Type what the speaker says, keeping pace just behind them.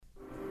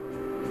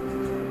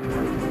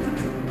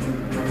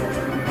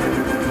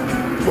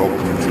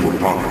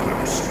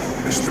apocalypse,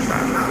 Mr.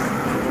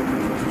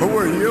 Mannheim. Who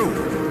are you?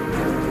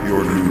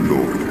 Your new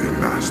lord and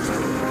master.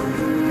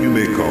 You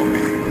may call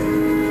me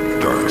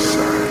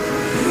Darkseid.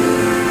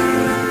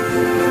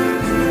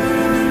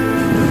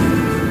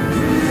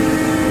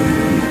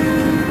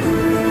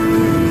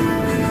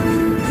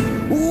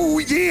 Ooh,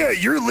 yeah,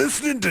 you're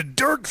listening to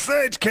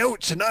Darkseid's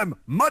Couch, and I'm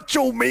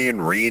Macho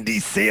Man Randy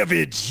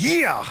Savage.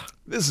 Yeah!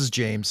 This is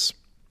James.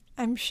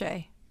 I'm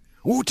Shay.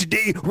 Oh,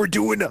 today we're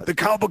doing the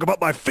comic book about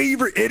my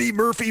favorite Eddie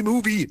Murphy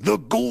movie, The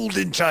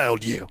Golden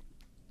Child. Yeah.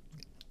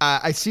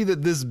 I see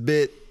that this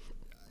bit,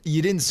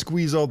 you didn't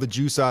squeeze all the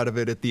juice out of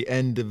it at the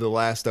end of the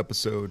last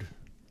episode.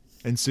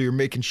 And so you're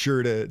making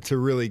sure to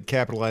really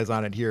capitalize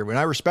on it here. And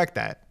I respect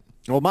that.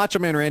 Well, Macho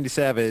Man Randy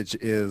Savage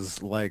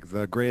is like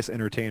the greatest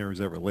entertainer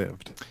who's ever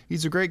lived.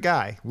 He's a great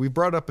guy. We've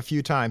brought it up a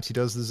few times. He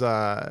does this,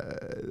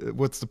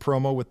 what's the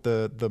promo with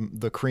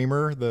the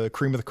creamer, the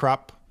cream of the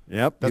crop?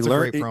 Yep. That's a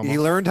great promo. He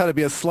learned how to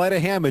be a sleight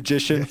of hand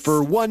magician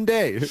for one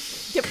day.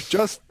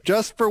 Yep.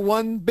 Just for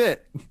one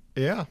bit.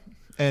 Yeah.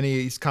 And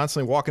he's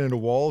constantly walking into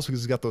walls because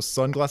he's got those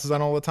sunglasses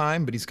on all the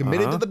time, but he's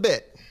committed to the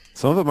bit.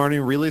 Some of them aren't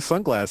even really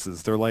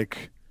sunglasses. They're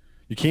like,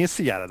 you can't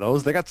see out of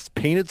those. They got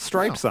painted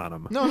stripes on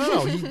them. No.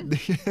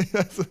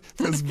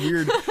 Those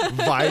weird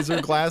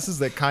visor glasses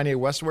that Kanye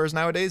West wears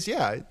nowadays.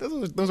 Yeah,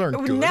 those aren't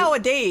good.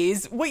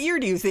 Nowadays, what year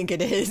do you think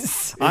it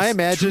is? I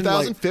imagine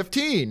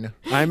 2015.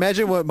 I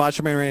imagine what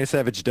Macho Man Randy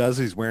Savage does.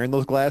 He's wearing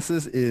those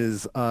glasses.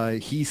 Is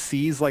he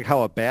sees like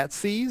how a bat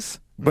sees,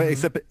 but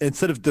except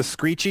instead of the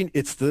screeching,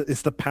 it's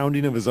the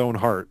pounding of his own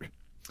heart.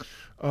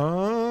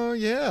 Oh,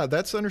 yeah,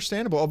 that's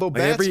understandable. Although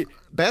Like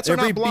bats are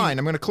not blind.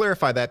 I'm going to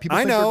clarify that. People I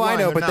think they're know,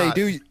 blind, but not.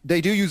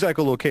 they do use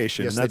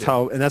echolocation. Yes,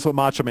 and that's what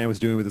Macho Man was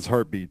doing with his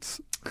heartbeats.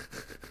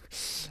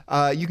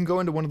 You can go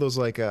into one of those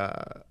like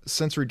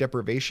sensory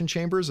deprivation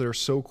chambers that are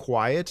so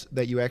quiet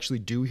that you actually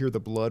do hear the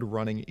blood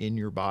running in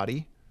your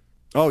body.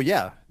 Oh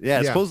yeah.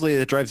 Yeah. Supposedly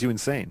it drives you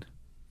insane.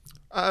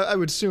 I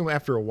would assume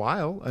after a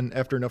while and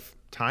after enough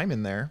time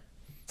in there.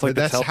 It's like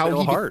that's the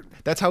telltale heart.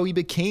 That's how he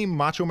became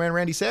Macho Man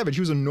Randy Savage. He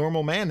was a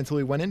normal man until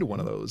he went into one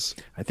of those.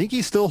 I think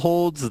he still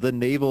holds the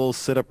naval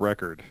sit-up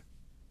record.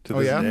 To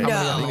this Yeah? day.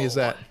 How many is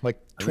that? Like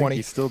I think 20?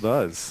 he still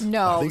does. I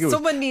No, think it was-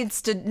 someone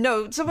needs to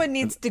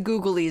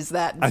Googlies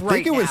that I right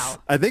think it was.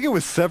 now. I think it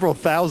was several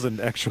thousand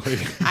actually.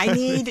 I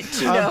need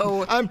to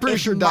know. I'm pretty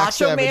if sure Doc Macho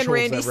Savage Man holds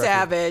Randy that record.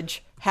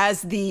 Savage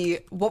has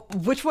the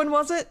which one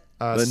was it?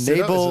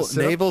 The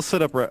naval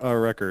sit-up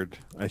record.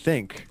 I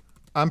think.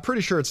 I'm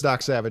pretty sure it's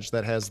Doc Savage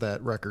that has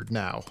that record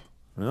now.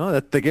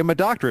 Well, they gave him a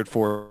doctorate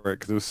for it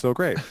because it was so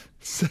great.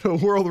 Set a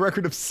world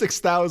record of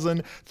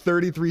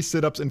 6,033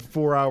 sit-ups in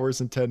 4 hours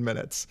and 10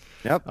 minutes.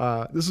 Yep.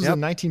 This was in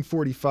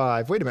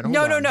 1945. Wait a minute.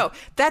 Hold on. No.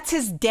 That's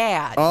his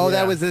dad. Oh, Yeah.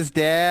 that was his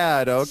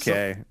dad.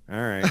 Okay.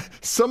 All right.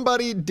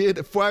 Somebody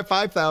did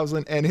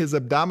 5,000 and his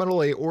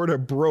abdominal aorta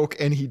broke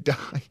and he died.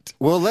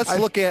 Well, let's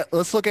look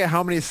at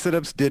how many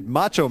sit-ups did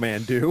Macho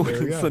Man do. There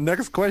we It's go. the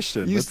next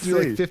question. He used Let's to do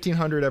like see.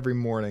 1,500 every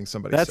morning,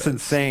 somebody That's said.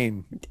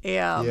 insane.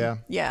 Yeah.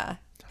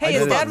 Hey, I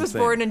his know dad that's was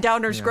insane. born in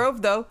Downers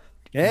Grove, though.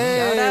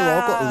 Hey,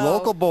 Shout out.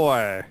 local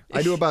boy.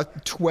 I do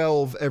about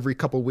 12 every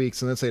couple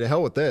weeks and then say, to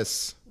hell with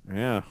this.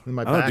 Yeah. And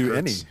my I don't back do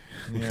hurts.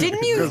 any.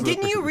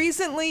 Didn't you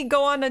recently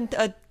go on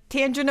a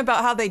tangent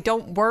about how they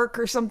don't work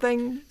or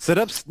something?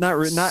 Sit-ups, not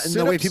in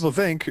the way Sit-ups- people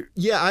think.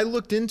 Yeah, I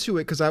looked into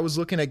it because I was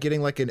looking at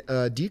getting like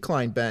a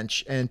decline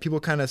bench, and people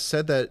kind of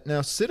said that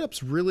now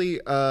sit-ups really,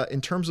 in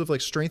terms of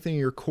like strengthening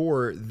your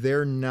core,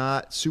 they're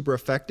not super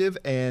effective,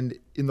 and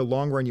in the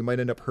long run, you might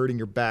end up hurting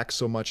your back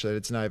so much that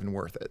it's not even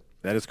worth it.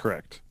 That is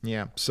correct.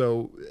 Yeah,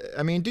 so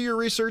I mean, do your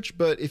research,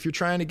 but if you're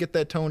trying to get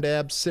that toned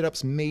abs,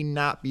 sit-ups may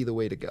not be the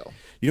way to go.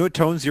 You know what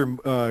tones your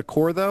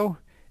core though?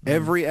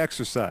 Every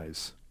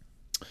exercise.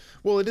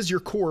 Well, it is your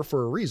core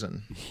for a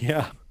reason,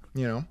 Yeah.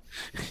 you know.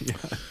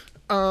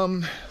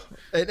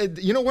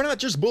 You know, we're not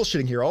just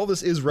bullshitting here. All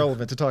this is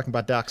relevant to talking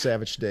about Doc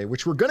Savage today,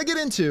 which we're gonna get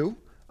into.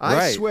 I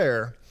Right.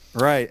 swear.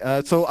 Right.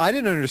 So I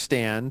didn't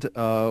understand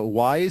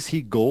why is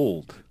he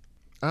gold?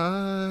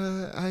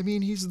 I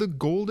mean, he's the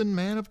golden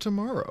man of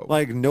tomorrow.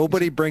 Like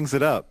nobody brings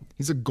it up.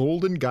 He's a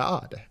golden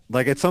god.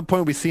 Like at some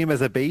point we see him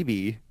as a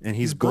baby and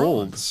he's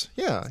gold. Bronze.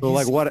 Yeah. So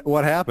like he's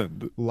what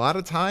happened? a lot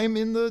of time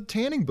in the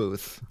tanning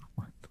booth.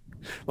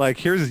 Like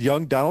here's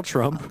young Donald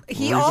Trump.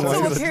 He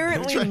also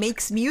apparently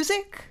makes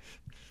music.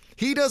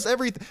 He does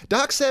everything.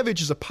 Doc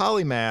Savage is a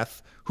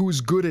polymath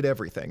who's good at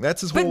everything.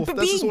 That's his whole. But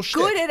That's his being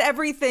whole good shtick. at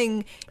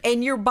everything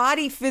and your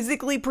body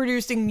physically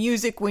producing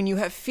music when you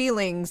have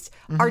feelings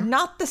are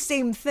not the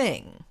same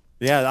thing.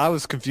 Yeah, I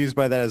was confused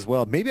by that as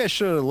well. Maybe I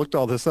should have looked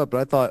all this up,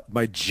 but I thought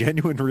my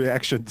genuine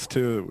reactions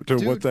to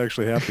what's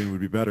actually happening would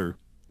be better.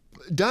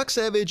 Doc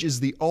Savage is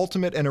the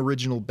ultimate and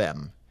original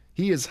Bem.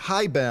 He is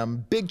high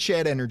Bem, big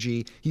Chad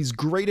energy. He's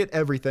great at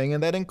everything,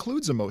 and that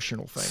includes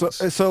emotional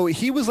things. So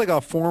he was like a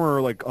former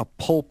like a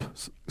pulp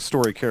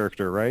story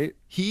character, right?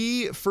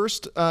 He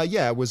first,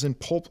 was in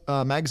pulp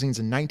magazines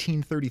in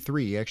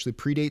 1933. He actually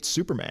predates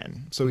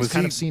Superman. So he's Was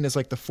kind he- of seen as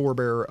like the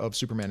forebearer of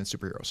Superman and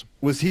superheroes.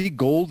 Was he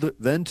gold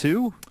then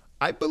too?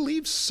 I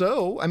believe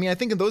so. I mean, I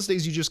think in those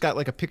days you just got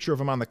like a picture of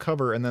him on the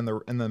cover, and then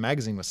the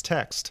magazine was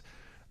text.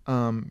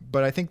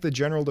 But I think the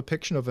general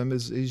depiction of him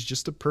is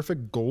just a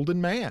perfect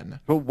golden man.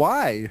 But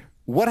why?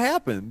 What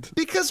happened?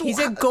 Because He's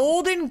a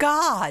golden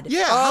god.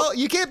 Yeah,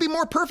 you can't be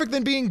more perfect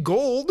than being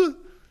gold.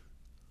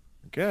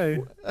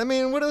 Okay. I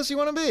mean, what else you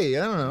want to be?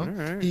 I don't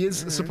know. All right, He is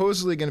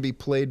supposedly going to be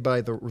played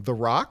by the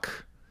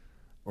Rock.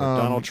 Or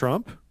Donald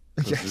Trump?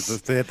 Yes.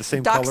 They have the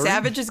same Doc coloring?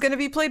 Savage is going to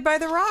be played by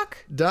The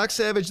Rock. Doc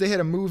Savage, they had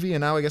a movie,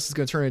 and now I guess it's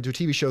going to turn into a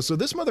TV show. So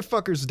this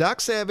motherfucker's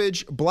Doc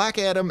Savage, Black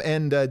Adam,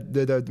 and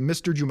the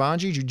Mr.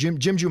 Jumanji, Jim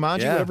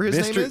Jumanji, Yeah, whatever his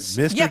name is.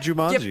 Mr. Yep,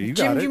 Jumanji. yep, You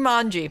Jim got it.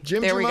 Jumanji.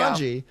 Jim there Jumanji.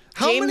 we go.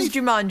 How James many-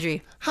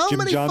 Jumanji. How Jim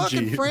many Jumanji.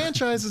 fucking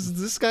franchises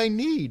does this guy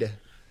need?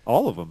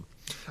 All of them.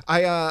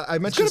 I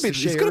mentioned this to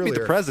Shay He's going to be the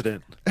earlier.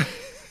 president.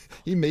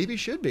 He maybe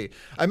should be.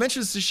 I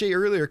mentioned this to Shay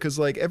earlier because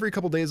like every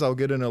couple days I'll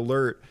get an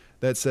alert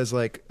that says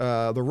like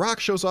The Rock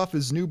shows off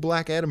his new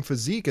Black Adam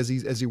physique as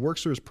he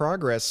works through his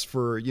progress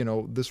for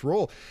this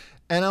role,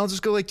 and I'll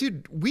just go like,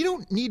 dude, we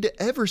don't need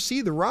to ever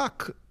see The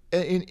Rock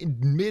in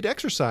mid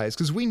exercise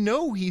because we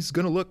know he's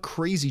gonna look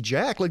crazy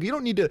jacked. Like you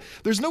don't need to.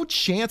 There's no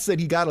chance that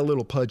he got a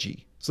little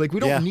pudgy. It's like we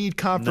don't Yeah, need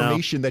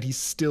confirmation that he's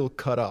still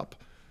cut up.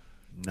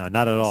 No,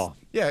 not at all.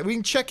 Yeah, we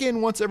can check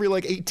in once every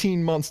like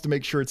 18 months to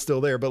make sure it's still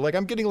there. But like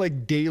I'm getting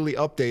like daily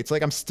updates.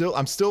 Like I'm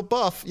still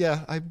buff.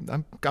 Yeah,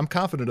 I'm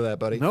confident of that,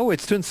 buddy. No,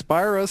 it's to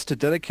inspire us to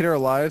dedicate our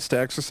lives to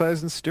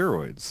exercise and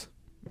steroids.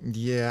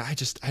 Yeah,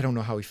 I don't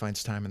know how he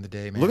finds time in the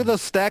day, man. Look at the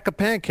stack of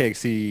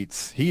pancakes he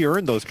eats. He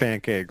earned those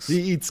pancakes. He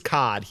eats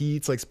cod. He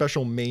eats like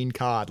special Maine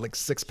cod, like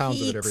 6 pounds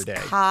He of it every eats day.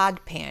 cod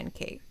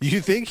pancake.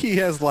 You think he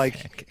has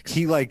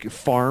he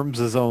farms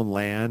his own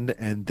land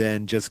and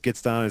then just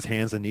gets down on his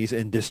hands and knees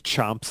and just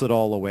chomps it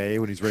all away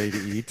when he's ready to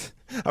eat?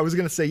 I was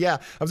gonna say, yeah.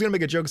 I was gonna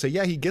make a joke and say,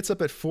 yeah, he gets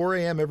up at 4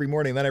 a.m. every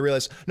morning. Then I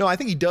realized, no, I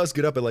think he does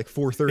get up at like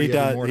 4:30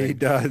 every morning. He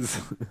does.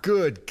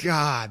 Good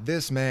God,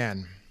 this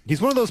man. He's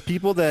one of those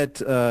people that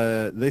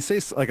they say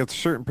like a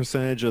certain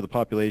percentage of the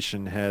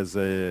population has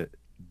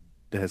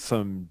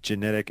some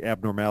genetic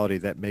abnormality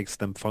that makes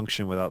them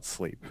function without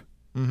sleep.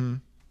 Mm-hmm.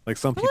 Like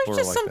some Well, people there's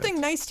are just like something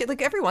that. nice to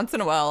like every once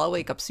in a while. I'll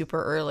wake up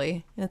super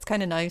early, and it's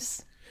kind of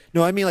nice.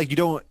 No, I mean like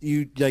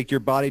your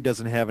body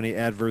doesn't have any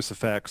adverse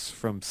effects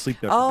from sleep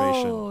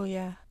deprivation. Oh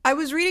yeah. I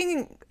was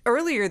reading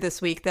earlier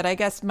this week that I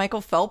guess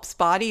Michael Phelps'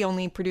 body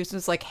only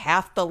produces like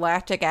half the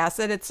lactic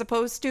acid it's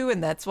supposed to,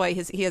 and that's why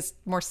he has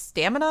more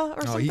stamina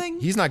or something.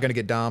 He's not gonna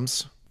get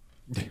DOMS.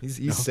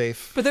 He's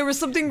safe. But there was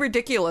something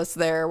ridiculous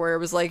there where it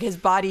was like his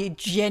body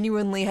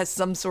genuinely has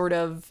some sort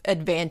of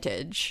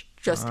advantage,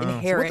 just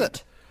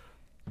inherent.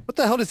 What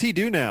the hell does he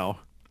do now?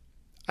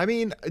 I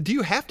mean, do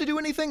you have to do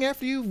anything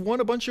after you've won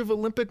a bunch of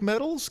Olympic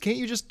medals? Can't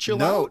you just chill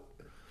No. out?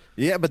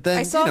 Yeah, but then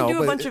I saw him do a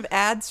but- bunch of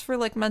ads for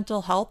like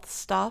mental health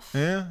stuff.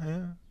 Yeah.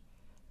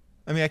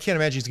 I mean, I can't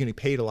imagine he's getting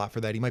paid a lot for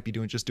that. He might be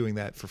doing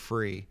that for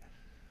free.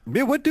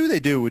 Yeah, what do they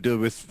do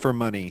with for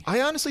money?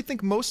 I honestly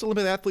think most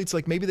Olympic athletes,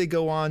 like maybe they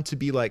go on to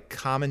be like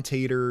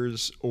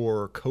commentators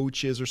or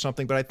coaches or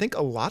something, but I think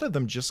a lot of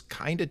them just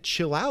kind of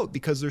chill out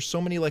because there's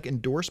so many like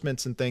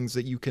endorsements and things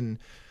that you can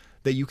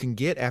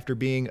get after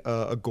being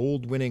a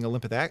gold-winning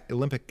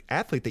Olympic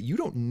athlete that you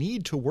don't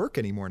need to work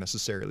anymore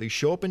necessarily.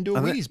 Show up and do a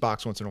Wheaties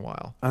box once in a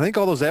while. I think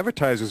all those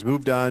advertisers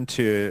moved on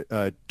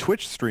to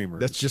Twitch streamers.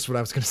 That's just what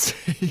I was going to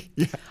say.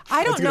 Yeah,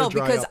 I don't that's gonna know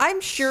dry because up.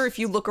 I'm sure if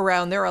you look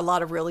around, there are a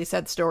lot of really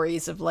sad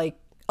stories of like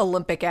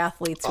Olympic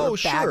athletes who are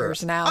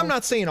baggers now. I'm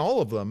not saying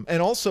all of them,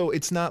 and also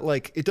it's not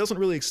like it doesn't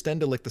really extend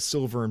to like the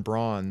silver and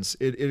bronze.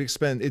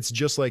 It's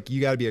just like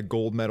you got to be a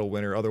gold medal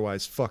winner,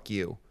 otherwise, fuck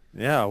you.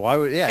 Yeah, why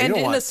would you and don't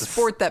in want a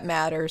sport that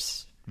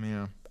matters.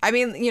 Yeah, I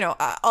mean,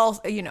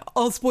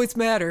 all sports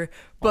matter,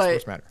 all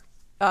but sports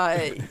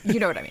matter. you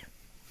know what I mean.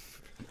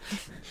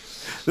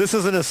 This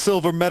isn't a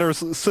silver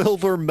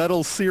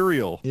medal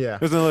cereal. Yeah.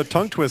 There's another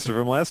tongue twister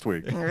from last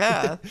week.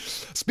 Yeah.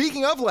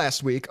 Speaking of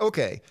last week,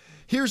 okay,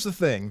 here's the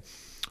thing.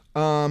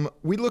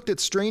 We looked at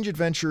Strange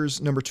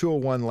Adventures number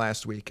 201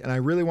 last week, and I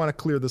really want to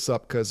clear this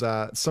up because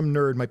some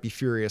nerd might be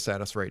furious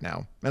at us right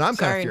now, and I'm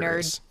kind Sorry, of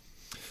furious.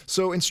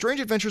 So in Strange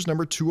Adventures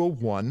number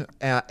 201,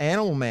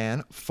 Animal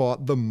Man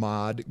fought the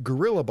Mod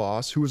Gorilla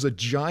Boss, who was a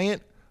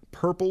giant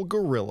purple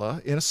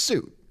gorilla in a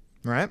suit,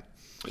 right?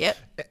 Yep.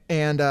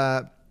 And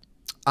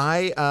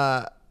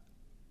I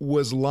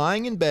was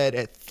lying in bed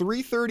at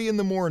 3:30 in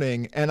the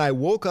morning, and I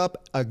woke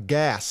up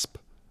aghast.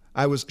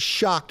 I was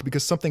shocked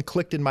because something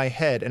clicked in my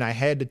head, and I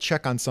had to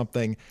check on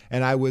something,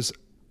 and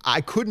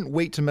I couldn't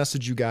wait to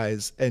message you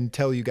guys and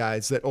tell you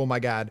guys that, oh my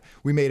God,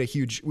 we made a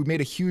huge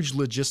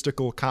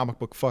logistical comic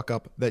book fuck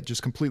up that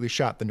just completely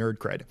shot the nerd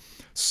cred.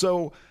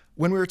 So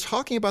when we were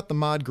talking about the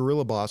Mod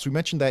Gorilla Boss, we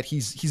mentioned that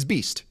he's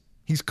Beast.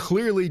 He's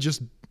clearly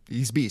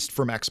he's Beast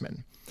from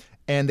X-Men.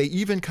 And they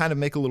even kind of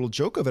make a little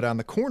joke of it on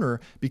the corner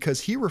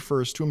because he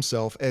refers to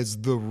himself as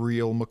the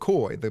real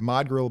McCoy. The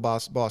Mod Gorilla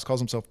Boss calls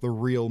himself the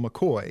real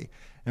McCoy.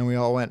 And we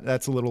all went,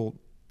 that's a little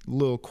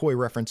coy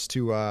reference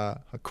to Hank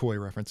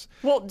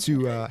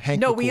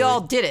No, McCoy. we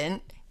all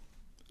didn't.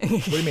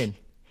 What do you mean?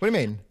 What do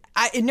you mean?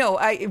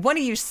 one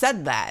of you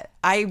said that.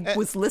 I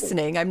was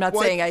listening. I'm not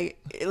Well, saying I.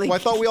 Like, Well, I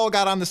thought we all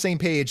got on the same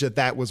page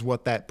that was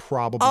what that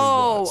probably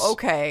was. oh,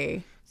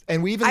 okay.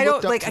 And we even I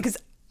looked don't up like to- because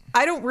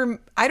I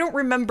don't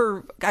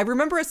remember. I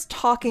remember us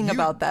talking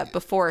about that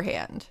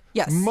beforehand.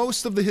 Yes.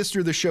 most of the history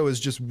of the show is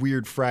just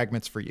weird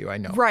fragments for you, I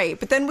know. Right,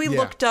 but then we Yeah.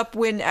 looked up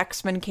when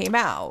X-Men came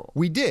out.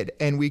 We did,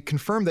 and we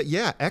confirmed that,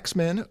 yeah,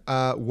 X-Men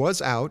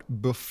was out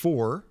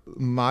before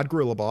Mod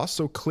Gorilla Boss,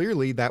 so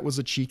clearly that was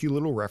a cheeky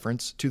little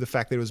reference to the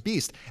fact that it was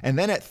Beast. And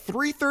then at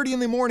 3:30 in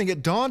the morning,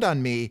 it dawned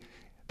on me,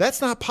 that's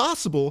not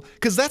possible,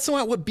 because that's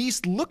not what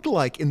Beast looked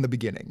like in the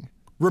beginning.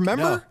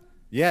 Remember? No.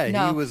 Yeah,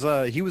 No.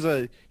 he was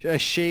a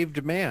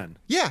shaved man.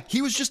 Yeah,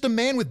 he was just a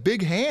man with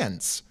big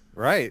hands.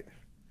 Right.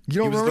 You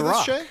don't He was remember The this,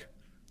 Rock. Shay?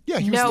 Yeah,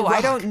 he was No, The Rock.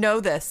 I don't know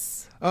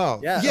this. Oh,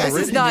 Yeah, yeah. This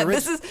is in not. the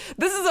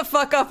This is a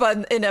fuck up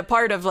in a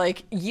part of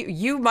like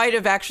you might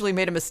have actually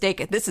made a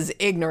mistake. This is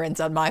ignorance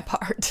on my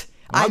part.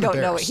 I I'm don't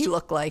know what embarrassed. he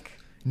looked like.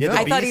 Yeah,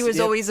 I the thought he Beast- was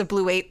yeah. always a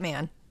blue ape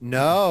man.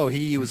 No,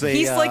 he was a.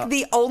 He's like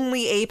the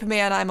only ape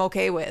man I'm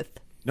okay with.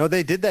 No,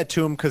 they did that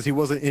to him because he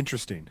wasn't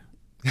interesting.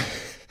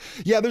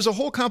 Yeah, there's a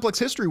whole complex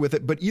history with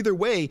it, but either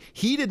way,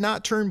 he did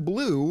not turn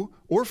blue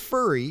or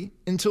furry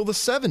until the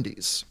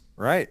 70s.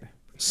 Right.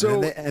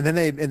 So- and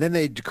then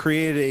they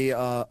created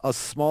a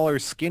smaller,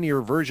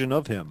 skinnier version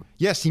of him.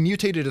 Yes, he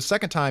mutated a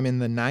second time in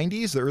the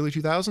 90s, the early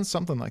 2000s,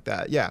 something like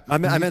that. Yeah. I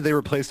meant they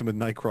replaced him with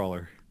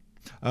Nightcrawler.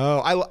 Oh,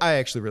 I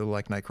actually really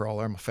like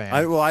Nightcrawler. I'm a fan.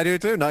 I do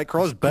too.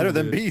 Nightcrawler's better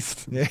than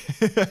Beast. Yeah,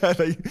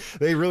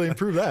 they really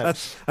improved that.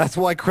 That's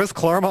why Chris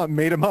Claremont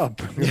made him up.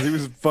 'Cause he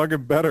was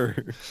fucking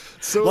better.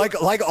 So-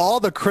 like all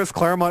the Chris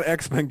Claremont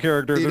X-Men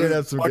characters, He are did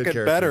have some good fucking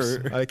characters.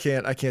 better.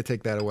 I can't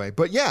take that away.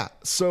 But yeah,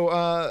 so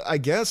I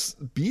guess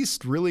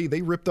Beast really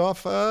they ripped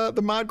off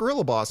the Mod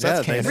Gorilla Boss.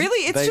 That's Yeah, they- canon.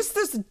 Really, it's They- just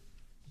this.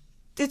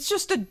 It's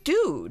just a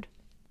dude.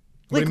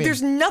 What do you Like, mean?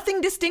 there's nothing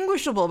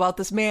distinguishable about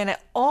this man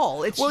at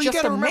all. It's Well, you just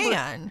got to a remember,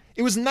 man.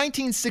 it was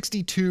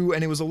 1962,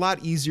 and it was a lot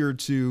easier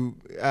to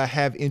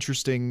have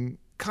interesting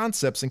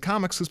concepts in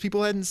comics because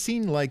people hadn't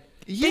seen like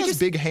he has just-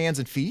 big hands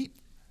and feet.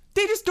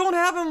 They just don't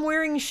have him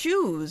wearing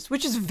shoes,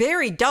 which is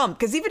very dumb.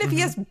 Because even if he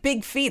has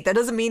big feet, that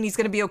doesn't mean he's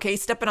going to be okay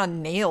stepping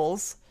on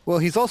nails. Well,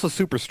 he's also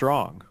super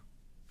strong,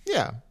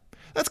 Yeah,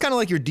 that's kind of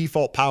like your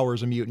default power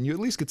as a mutant. You at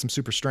least get some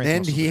super strength. and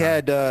most of he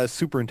the time. had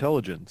super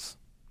intelligence.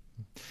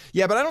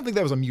 Yeah, but I don't think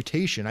that was a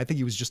mutation. I think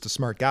he was just a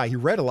smart guy. He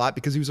read a lot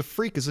because he was a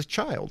freak as a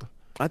child.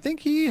 I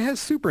think he has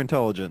super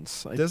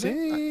intelligence. Does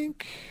he?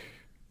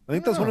 I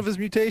think that's one of his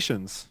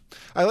mutations.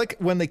 I like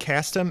when they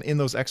cast him in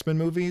those X-Men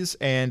movies,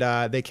 and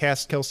they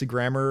cast Kelsey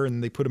Grammer,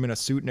 and they put him in a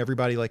suit, and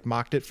everybody like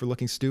mocked it for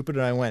looking stupid.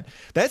 And I went,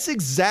 "That's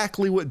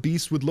exactly what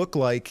Beast would look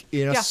like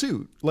in a Yeah.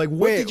 suit. Like,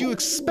 what did you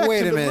expect wait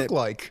him a to minute. look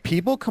like?"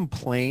 People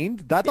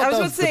complained. I thought I was that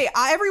going was to say,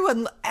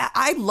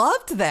 I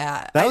loved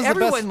that. That was the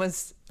Everyone best-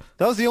 was.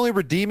 that was the only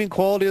redeeming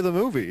quality of the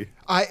movie.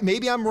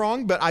 Maybe I'm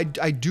wrong, but I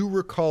do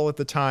recall at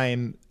the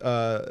time,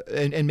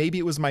 and maybe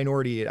it was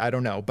minority, I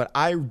don't know, but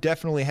I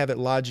definitely have it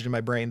lodged in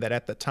my brain that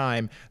at the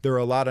time there were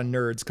a lot of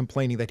nerds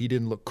complaining that he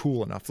didn't look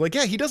cool enough. Like,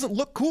 yeah, he doesn't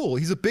look cool.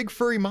 He's a big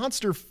furry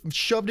monster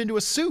shoved into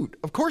a suit.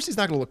 Of course he's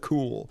not going to look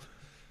cool.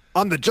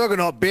 I'm the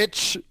Juggernaut,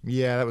 bitch.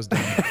 Yeah, that was dumb.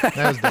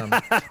 That was dumb.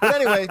 But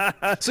anyway,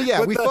 so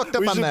yeah, we fucked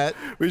up on that.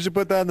 We should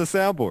put that on the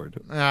soundboard.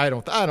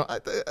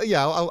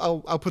 Yeah,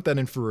 I'll put that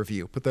in for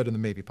review. Put that in the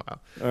maybe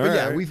pile. All But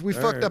yeah, right, we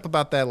all fucked right. up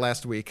about that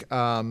last week.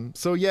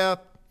 So yeah,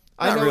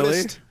 I Not really.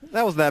 noticed.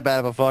 That wasn't that bad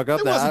of a fuck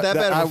up. It wasn't that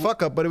bad of a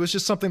fuck up, but it was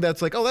just something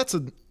that's like, oh,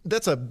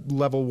 that's a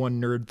level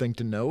 1 nerd thing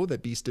to know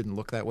that Beast didn't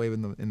look that way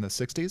in the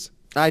 60s.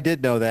 I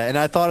did know that, and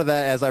I thought of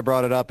that as I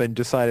brought it up and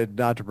decided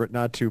not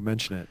to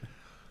mention it.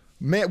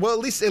 Man, well, at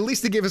least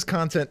to give us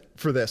content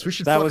for this, we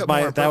should. That fuck was up more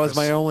on my purpose.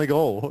 only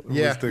goal.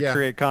 Yeah, was to yeah.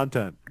 create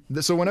content.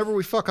 So whenever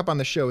we fuck up on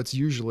the show, it's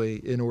usually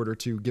in order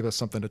to give us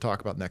something to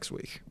talk about next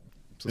week.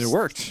 So It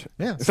worked.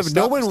 Yeah. So Except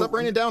stop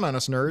raining down on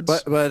us, nerds.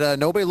 But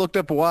nobody looked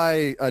up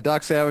why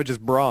Doc Savage is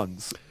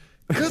bronze.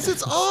 Because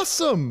it's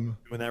awesome.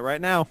 Doing that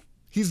right now.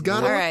 He's got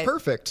it All look right.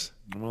 perfect.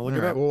 I'm gonna look All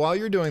it right. up. Well, while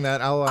you're doing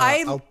that,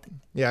 I'll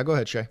yeah, go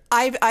ahead, Shay.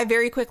 I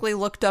very quickly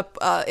looked up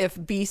if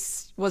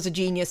Beast was a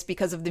genius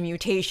because of the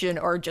mutation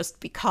or just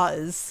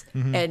because,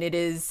 and it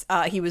is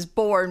he was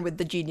born with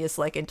the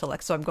genius-like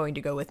intellect. So I'm going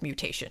to go with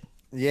mutation.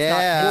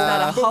 Yeah. It's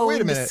not a But wait a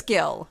honed minute.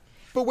 skill.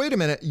 But wait a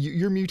minute,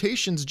 your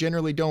mutations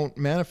generally don't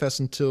manifest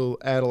until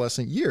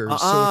adolescent years.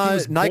 So if he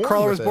was Nightcrawler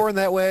born was with born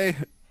that way.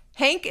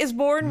 Hank is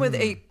born with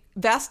a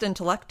vast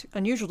intellect,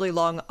 unusually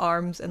long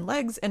arms and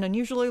legs, and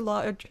unusually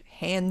large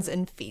hands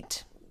and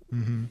feet.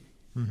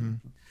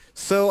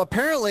 So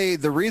apparently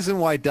the reason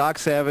why Doc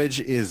Savage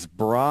is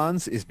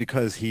bronze is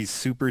because he's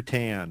super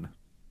tan.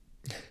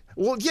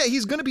 Well, yeah,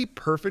 he's going to be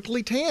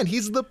perfectly tan.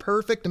 He's the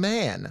perfect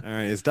man. All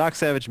right, is Doc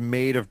Savage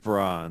made of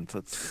bronze?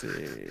 Let's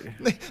see.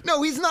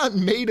 No, he's not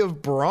made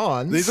of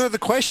bronze. These are the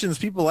questions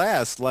people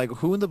ask, like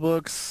who in the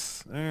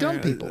books? dumb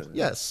people.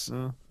 Yes.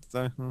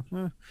 All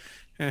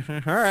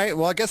right,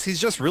 well, I guess he's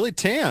just really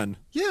tan.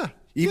 Yeah.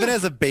 Even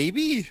as a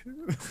baby?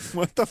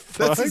 What the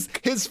fuck? That's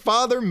his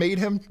father made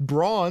him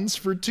bronze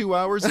for 2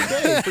 hours a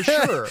day, for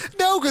sure.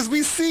 No, because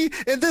we see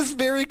in this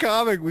very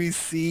comic,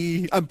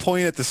 I'm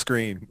pointing at the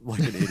screen like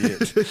an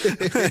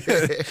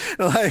idiot.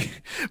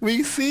 Like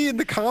we see in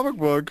the comic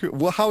book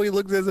how he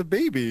looked as a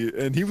baby,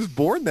 and he was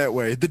born that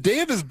way. The day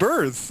of his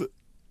birth.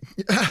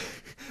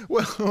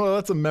 Well,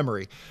 that's a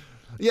memory.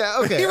 Yeah,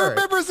 okay. He all right.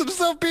 remembers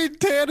himself being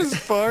tan as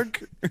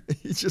fuck.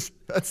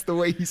 That's the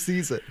way he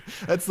sees it.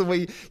 That's the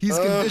way he's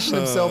conditioned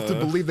himself to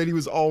believe that he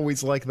was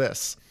always like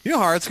this. You know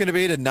how hard it's going to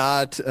be to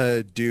not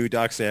do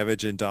Doc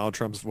Savage in Donald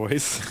Trump's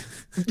voice?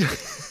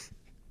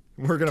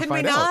 We're going to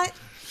find out.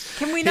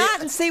 Can we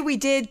not and say we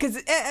did? Because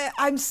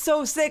I'm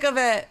so sick of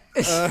it.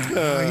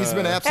 He's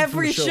been absent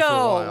Every from the show for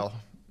a while.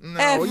 No,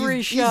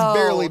 Every show. He's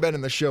barely been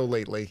in the show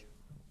lately.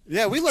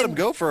 Yeah, we let him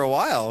go for a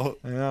while.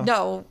 Yeah.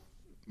 No.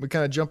 We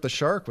kind of jumped the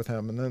shark with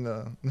him, and then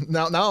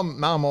now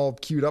I'm all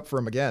queued up for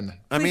him again.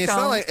 I mean,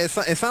 Please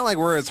it's not like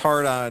we're as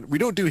hard on. We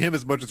don't do him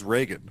as much as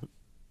Reagan.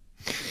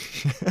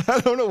 I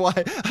don't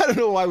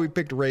know why we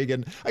picked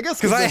Reagan. I guess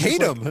because I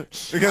hate him.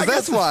 Because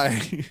that's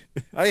why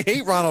I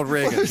hate Ronald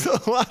Reagan.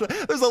 Well,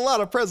 there's a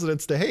lot of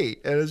presidents to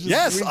hate, and it's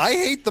just, I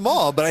hate them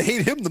all, but I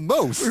hate him the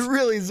most. We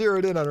really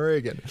zeroed in on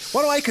Reagan.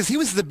 Why? Because he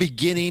was the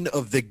beginning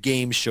of the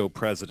game show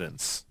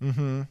presidents,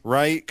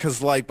 right?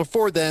 Because like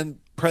before then,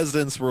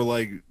 presidents were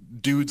like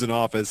dudes in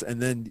office,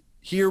 and then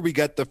here we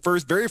got the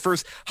very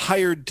first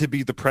hired to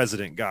be the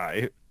president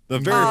guy, the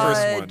very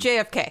first one,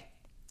 JFK.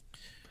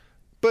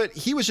 But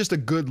he was just a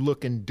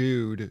good-looking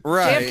dude.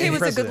 Right. JFK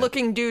was a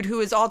good-looking dude who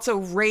was also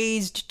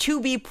raised to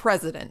be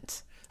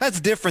president. That's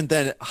different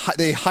than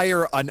they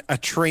hire a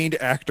trained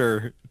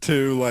actor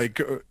to like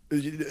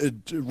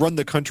run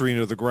the country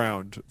into the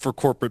ground for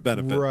corporate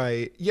benefit.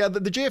 Right. Yeah,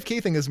 the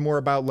JFK thing is more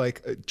about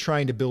like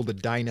trying to build a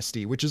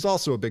dynasty, which is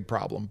also a big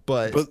problem.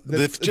 But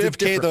if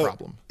JFK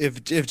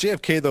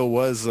though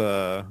was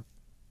a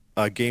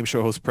game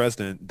show host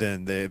president,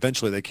 then they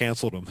eventually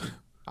canceled him.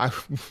 All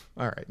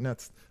right,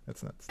 that's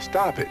nuts.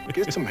 Stop it.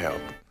 Get some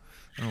help.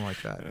 I don't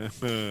like that.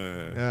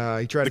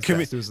 He tried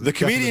The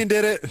comedian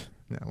did it.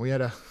 No, we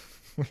had a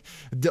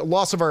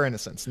loss of our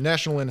innocence.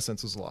 National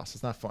innocence was lost.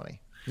 It's not funny.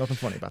 Nothing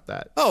funny about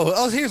that.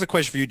 Oh, here's a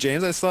question for you,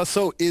 James. I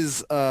saw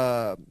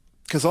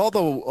because all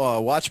the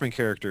Watchmen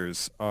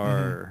characters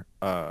are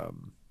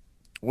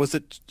was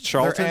it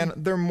Charlton?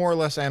 They're more or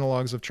less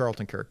analogs of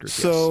Charlton characters.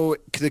 So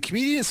the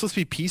comedian is supposed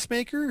to be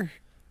Peacemaker?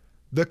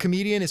 The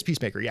comedian is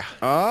Peacemaker, yeah.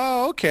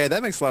 Oh, okay.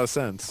 That makes a lot of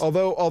sense.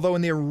 Although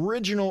in the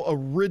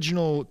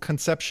original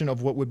conception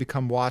of what would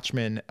become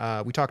Watchmen,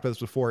 we talked about this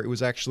before, it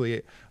was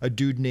actually a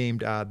dude named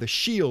The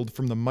Shield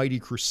from the Mighty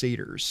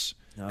Crusaders.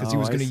 Because he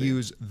was going to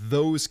use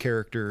those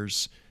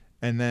characters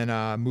and then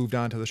moved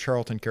on to the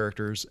Charlton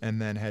characters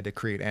and then had to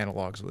create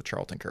analogs of the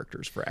Charlton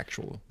characters for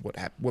actual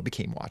what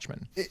became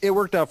Watchmen. It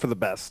worked out for the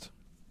best.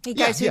 Hey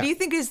guys, who do you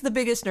think is the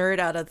biggest nerd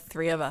out of the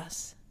three of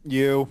us?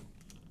 You.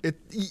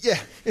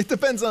 It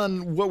depends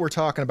on what we're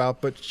talking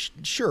about, but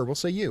sure, we'll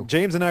say you.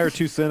 James and I are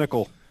too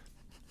cynical,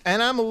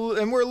 and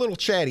we're a little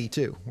chatty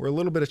too. We're a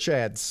little bit of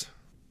chads.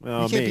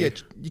 Oh,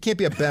 you can't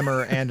be a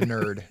Bemmer and a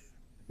nerd.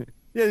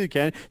 Yeah, you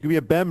can. You can be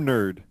a Bem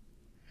nerd.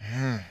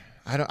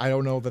 I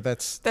don't know that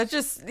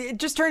it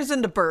just turns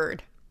into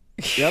bird.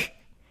 Yep.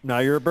 Now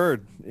you're a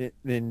bird,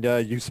 and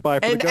you spy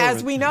for the government. And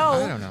as we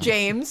know,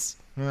 James.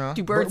 Yeah.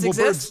 Do birds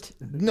exist?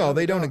 No,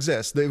 they don't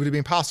exist. It would be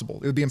impossible.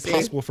 It would be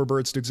impossible for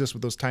birds to exist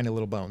with those tiny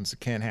little bones.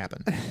 It can't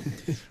happen.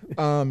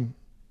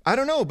 I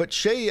don't know, but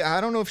Shay, I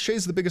don't know if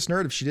Shay's the biggest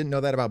nerd if she didn't know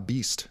that about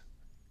Beast.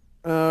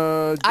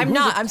 I'm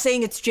not. I'm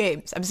saying it's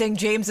James. I'm saying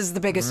James is the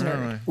biggest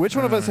nerd. Which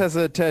one of us has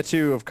a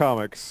tattoo of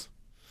comics?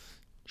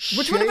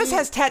 Which one of us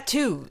has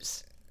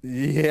tattoos?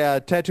 Yeah,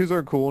 tattoos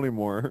aren't cool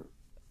anymore.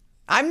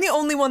 I'm the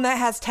only one that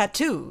has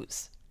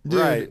tattoos. Dude,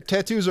 right.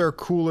 Tattoos are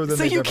cooler than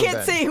so they've you ever can't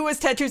been. say who has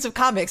tattoos of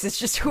comics. It's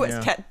just who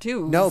has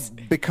tattoos. No,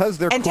 because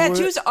they're and cooler,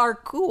 tattoos are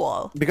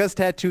cool. Because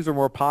tattoos are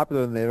more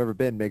popular than they've ever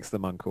been makes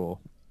them uncool.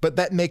 But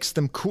that makes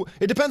them cool.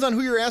 It depends on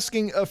who you're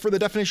asking for the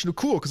definition of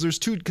cool, because there's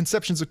two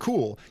conceptions of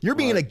cool. You're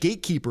being a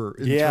gatekeeper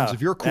in terms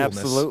of your coolness.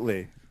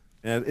 Absolutely.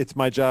 And it's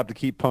my job to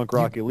keep punk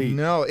rock elite.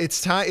 No,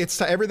 it's time.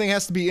 Everything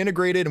has to be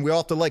integrated, and we all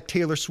have to like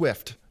Taylor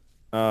Swift.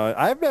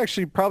 I've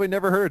actually probably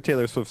never heard a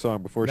Taylor Swift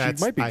song before. She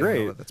might be great. I don't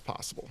know that that's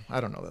possible.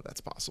 I don't know that that's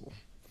possible.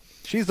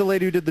 She's the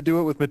lady who did the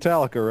duet with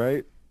Metallica,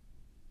 right?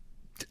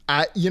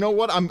 You know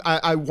what?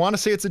 I want to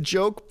say it's a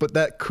joke, but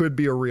that could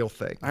be a real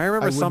thing. I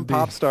remember some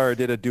pop star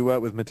did a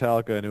duet with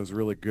Metallica, and it was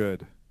really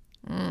good.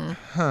 I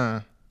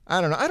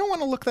don't know. I don't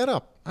want to look that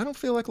up. I don't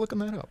feel like looking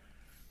that up.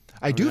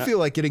 I do feel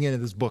like getting into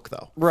this book,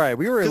 though. Right.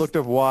 We already looked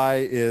at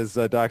why is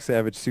Doc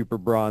Savage super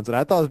bronze, and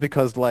I thought it was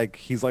because like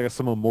he's like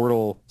some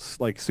immortal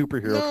like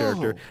superhero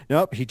character.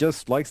 Nope, he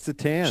just likes to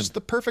tan. Just the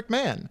perfect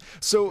man.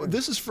 So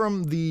this is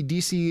from the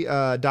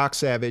DC Doc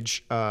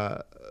Savage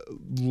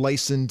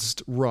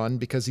licensed run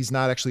because he's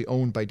not actually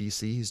owned by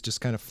DC. He's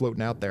just kind of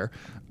floating out there.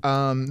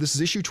 This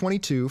is issue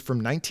 22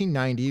 from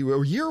 1990,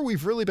 a year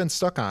we've really been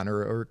stuck on,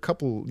 or a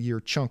couple year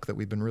chunk that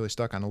we've been really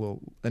stuck on,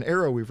 an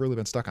era we've really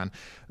been stuck on.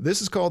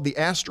 This is called The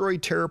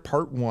Asteroid Terror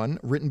Part 1,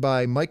 written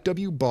by Mike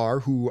W. Barr,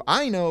 who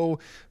I know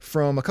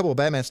from a couple of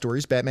Batman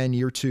stories, Batman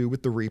Year 2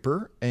 with the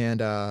Reaper, and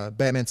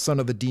Batman Son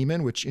of the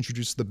Demon, which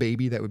introduced the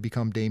baby that would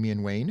become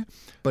Damian Wayne.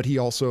 But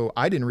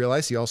I didn't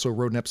realize he also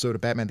wrote an episode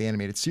of Batman the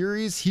Animated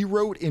Series. He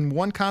wrote in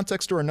one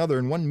context or another,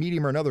 in one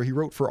medium or another, he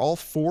wrote for all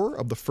 4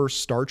 of the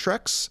first Star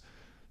Treks.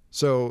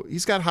 So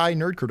he's got high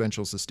nerd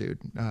credentials, this dude.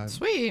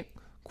 Sweet.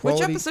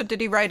 Quality. Which episode did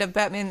he write of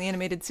Batman the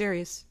Animated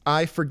Series?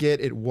 I forget.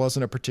 It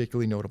wasn't a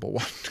particularly notable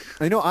one.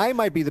 I know I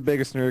might be the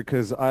biggest nerd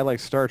because I like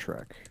Star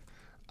Trek.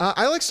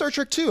 I like Star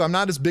Trek too. I'm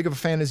not as big of a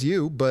fan as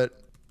you, but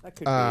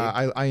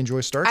I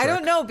enjoy Star Trek. I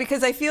don't know,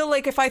 because I feel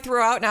like if I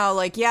throw out now,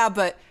 like, yeah,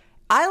 but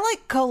I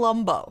like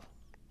Columbo.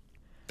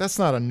 That's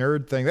not a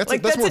nerd thing. That's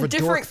more of a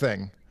dork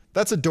thing.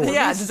 That's a dork.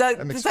 Yeah, does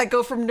that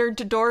go from nerd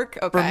to dork?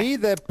 Okay. For me,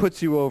 that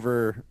puts you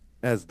over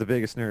as the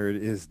biggest nerd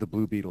is the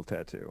Blue Beetle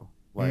tattoo.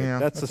 Like, Yeah,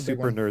 that's a that's a big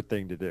super one. nerd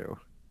thing to do.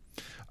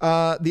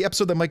 The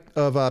episode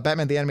that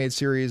Batman the Animated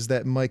Series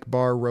that Mike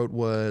Barr wrote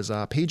was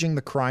Paging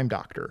the Crime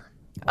Doctor.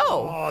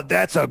 Oh,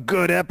 that's a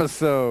good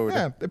episode.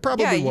 Yeah, it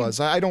probably Yeah, was.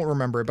 I don't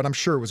remember it, but I'm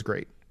sure it was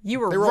great. You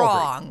were They were all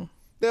great. wrong.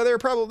 Yeah,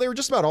 they were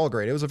just about all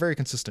great. It was a very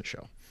consistent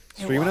show.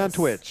 Streaming on was.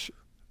 Twitch.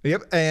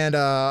 Yep, and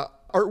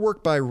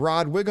artwork by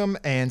Rod Wiggum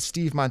and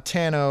Steve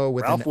Montano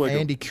with Ralph an Wiggum.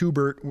 Andy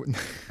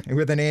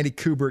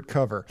Kubert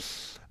cover.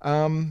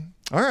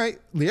 All right,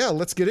 yeah,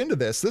 let's get into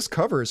this. This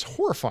cover is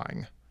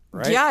horrifying.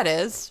 Right? Yeah, it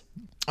is.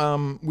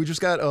 We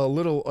just got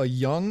a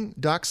young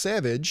Doc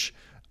Savage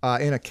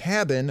in a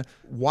cabin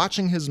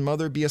watching his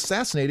mother be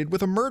assassinated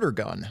with a murder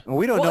gun. Well,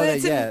 we don't know that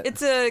yet.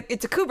 It's a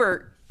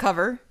Kubert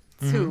cover.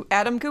 It's who?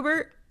 Adam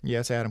Kubert?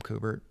 Yes, Adam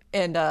Kubert.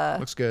 And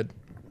Looks good.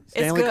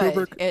 Stanley it's good.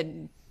 Kubrick?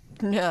 And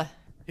yeah.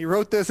 He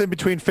wrote this in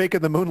between faking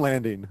the moon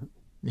landing.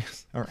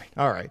 Yes. All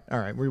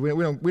right.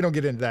 We don't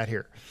get into that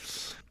here.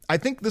 I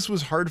think this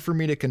was hard for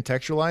me to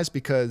contextualize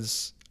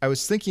because I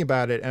was thinking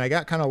about it and I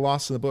got kind of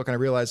lost in the book and I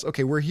realized,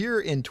 okay, we're here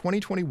in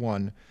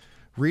 2021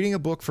 reading a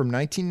book from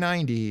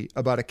 1990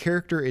 about a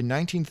character in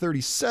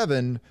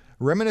 1937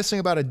 reminiscing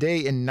about a day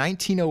in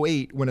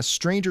 1908 when a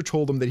stranger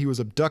told him that he was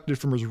abducted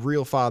from his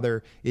real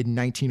father in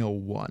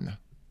 1901.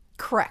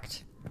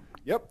 Correct.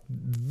 Yep.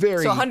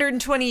 Very So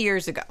 120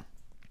 years ago.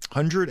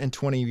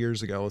 120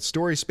 years ago. A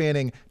story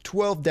spanning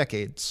 12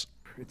 decades.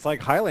 It's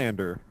like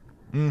Highlander.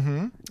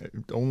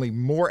 Only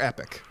more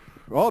epic.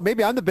 Well,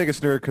 maybe I'm the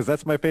biggest nerd because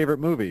that's my favorite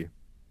movie.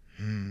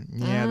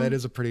 Yeah, that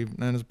is a pretty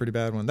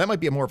bad one. That might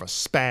be more of a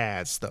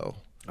spaz though.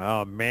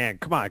 Oh, man.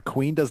 Come on.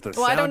 Queen does the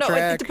Well, soundtrack. I don't know.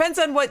 It depends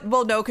on what.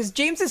 Well, no, because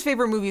James's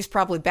favorite movie is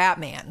probably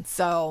Batman.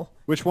 So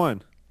Which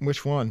one?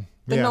 Which one?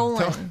 the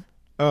Nolan.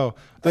 Oh,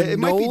 The it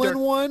might be Nolan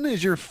one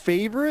is your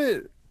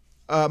favorite?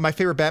 my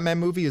favorite Batman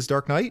movie is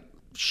Dark Knight.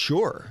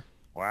 Sure.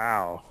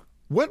 Wow.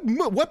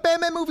 What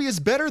Batman movie is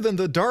better than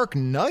The Dark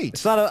Knight?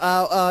 It's not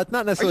it's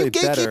not necessarily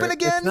gatekeeping better.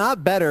 again? It's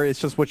not better. It's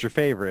just what's your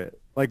favorite.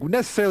 Like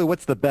necessarily,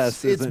 what's the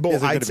best? It's isn't, both.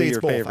 isn't I'd gonna say be it's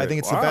your both. favorite. I think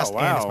it's the Wow, best and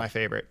wow. it's my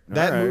favorite.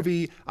 That right.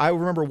 movie, I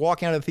remember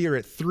walking out of the theater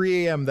at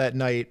 3 a.m. that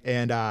night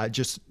and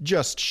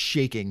just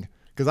shaking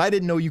because I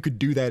didn't know you could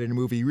do that in a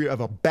movie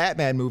of a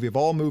Batman movie of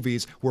all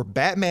movies where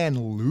Batman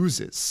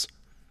loses.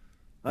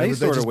 He that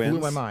sort just of wins.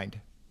 blew my mind.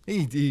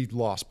 He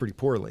lost pretty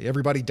poorly.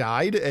 Everybody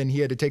died and he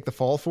had to take the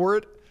fall for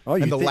it. Oh,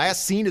 you and the think-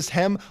 last scene is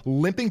him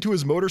limping to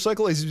his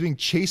motorcycle as he's being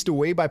chased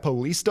away by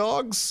police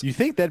dogs. You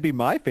think that'd be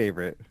my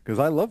favorite? Because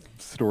I love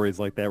stories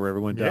like that where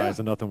everyone dies Yeah.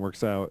 and nothing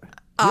works out.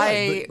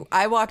 I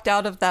walked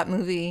out of that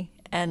movie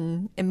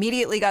and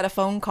immediately got a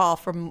phone call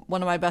from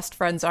one of my best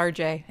friends,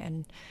 RJ,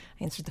 and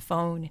I answered the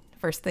phone.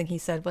 First thing he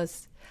said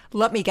was,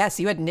 "Let me guess,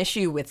 you had an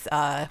issue with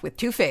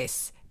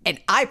Two-Face." And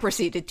I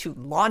proceeded to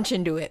launch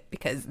into it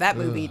because that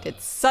movie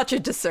did such a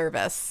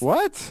disservice.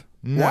 What?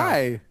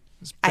 Why?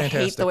 It's I hate the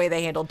fantastic. way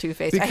they handled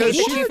Two-Face. I Because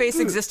hate that she- Two-Face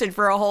existed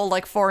for a whole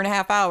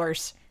 4.5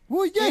 hours.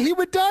 Well, yeah, he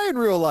would die in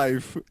real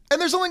life. And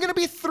there's only going to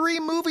be 3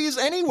 movies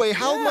anyway.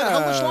 How much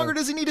Yeah. longer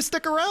does he need to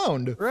stick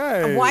around?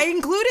 Right. Why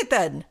include it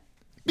then?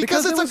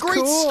 Because it's it a was great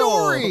cool.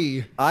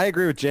 story. I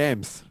agree with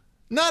James.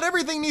 Not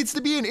everything needs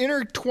to be an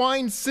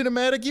intertwined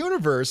cinematic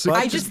universe. It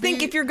I could just think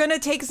be- if you're going to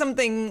take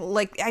something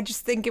I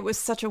just think it was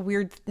such a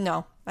weird.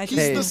 No. I just.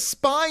 He's the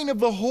spine of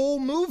the whole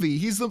movie.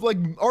 He's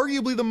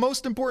arguably the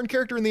most important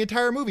character in the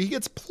entire movie. He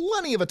gets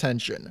plenty of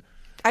attention.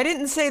 I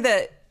didn't say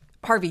that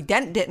Harvey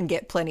Dent didn't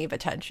get plenty of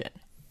attention.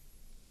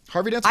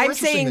 Harvey Dent's more I'm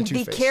interesting saying than the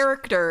Two-Face.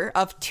 character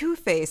of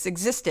Two-Face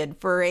existed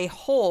for a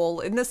whole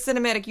in the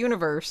cinematic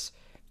universe,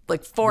 4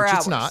 Which hours.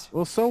 it's not.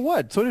 Well, so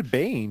what? So did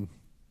Bane.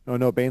 Oh,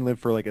 no, Bane lived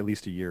for at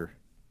least a year.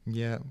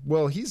 Yeah.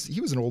 Well, he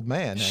was an old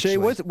man. Shay,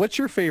 Actually. what's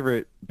your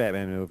favorite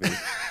Batman movie?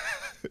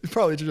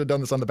 Probably should have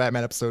done this on the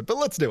Batman episode, but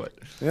let's do it.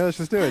 Yeah, let's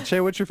just do it. Shay,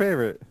 what's your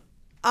favorite?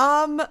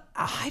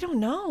 I don't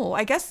know.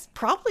 I guess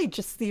probably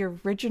just the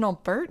original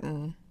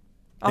Burton.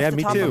 off Yeah, the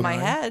me top too. of my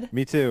head.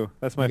 Me too.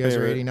 That's my You guys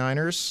are favorite.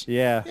 89ers?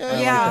 Yeah. Yeah,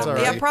 Yeah, that's all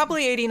yeah, right.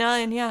 probably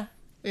 89. Yeah.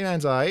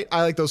 89's all right.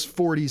 I like those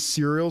 40s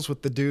cereals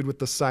with the dude with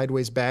the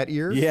sideways bat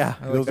ears. Yeah,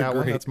 I like those are that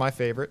one. great. That's my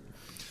favorite.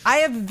 I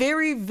have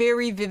very,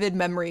 very vivid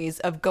memories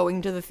of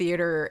going to the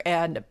theater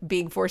and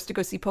being forced to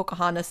go see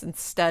Pocahontas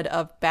instead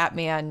of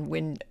Batman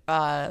when,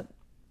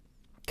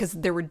 because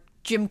there were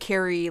Jim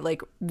Carrey,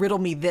 like, riddle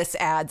me this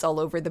ads all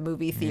over the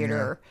movie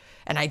theater.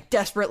 And I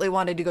desperately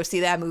wanted to go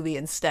see that movie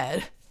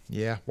instead.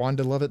 Yeah,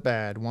 wanted to love it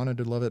bad. Wanted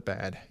to love it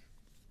bad.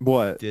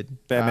 What? Did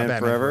Batman, Batman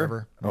Forever?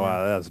 Forever. Oh,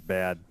 wow, that was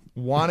bad.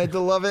 Wanted to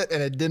love it,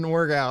 and it didn't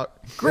work out.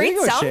 Great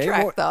There you go, Shay.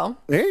 soundtrack, More- though.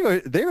 There you go.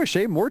 There you go,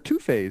 Shay. More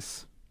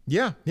Two-Face.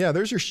 Yeah.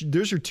 There's your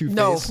Two-Face.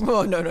 No,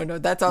 oh, no.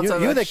 That's also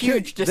You a that killed-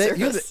 huge they-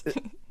 disservice.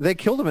 They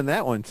killed him in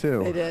that one,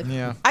 too. They did.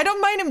 Yeah. I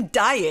don't mind him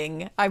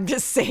dying. I'm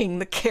just saying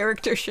the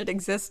character should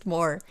exist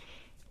more.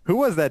 Who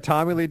was that?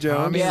 Tommy Lee Jones?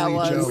 Tommy Yeah, it Lee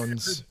was.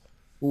 Jones.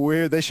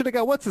 Weird. They should have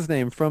got, what's his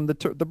name, from the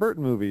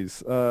Burton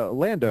movies?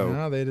 Lando.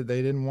 No, they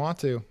didn't want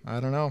to. I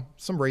don't know.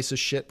 Some racist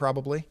shit,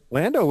 probably.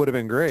 Lando would have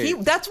been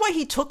great. That's why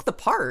he took the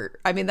part.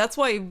 I mean, that's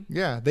why.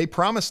 Yeah, they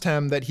promised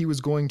him that he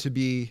was going to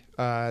be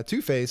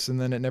Two-Face, and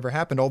then it never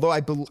happened. Although I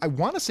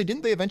want to say,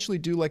 didn't they eventually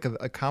do like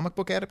a comic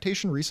book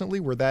adaptation recently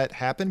where that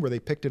happened, where they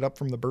picked it up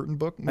from the Burton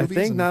book I movies?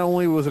 think and- not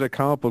only was it a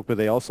comic book, but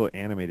they also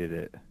animated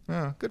it.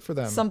 Oh, good for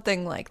them.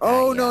 Something like that.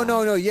 Oh, yeah.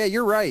 no. Yeah,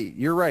 you're right.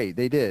 You're right.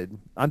 They did.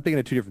 I'm thinking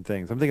of two different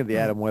things. I'm thinking of the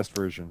Adam West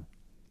version.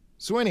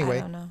 So anyway,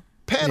 don't know.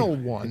 panel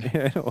one.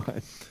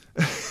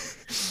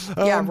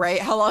 Yeah, right.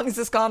 How long has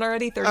this gone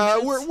already? 30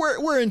 minutes?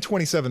 We're in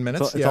 27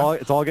 minutes.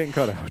 It's all getting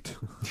cut out.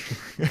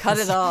 Cut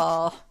it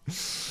all.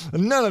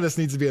 None of this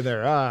needs to be in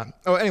there.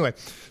 Anyway.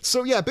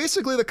 So yeah,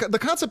 basically the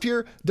concept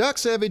here, Doc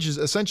Savage is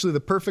essentially the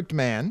perfect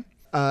man.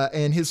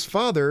 And his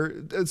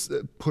father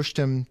pushed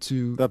him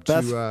to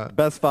The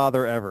best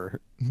father ever.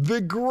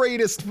 the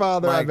greatest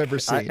father I've ever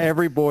seen.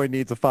 Every boy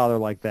needs a father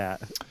like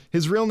that.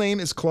 His real name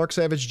is Clark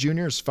Savage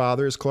Jr. His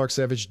father is Clark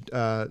Savage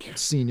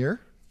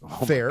Sr.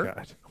 Fair.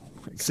 God.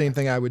 Same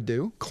thing I would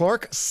do.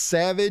 Clark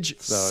Savage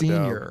So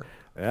Sr. dope.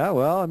 Yeah,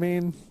 well, I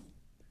mean,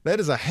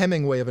 That is a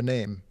Hemingway of a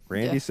name.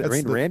 Randy That's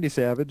the- Randy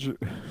Savage.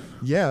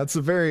 Yeah, it's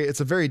a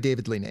very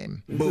David Lee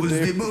name.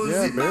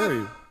 Yeah,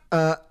 very.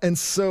 And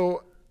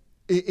so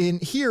in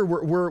here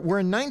we're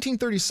in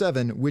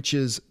 1937, which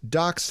is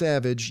Doc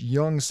Savage,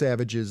 young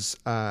Savage's.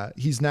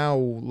 He's now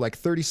like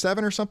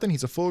 37 or something.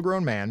 He's a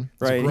full-grown man.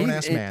 He's Right. a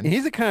grown-ass man.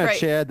 He's the kind of Right.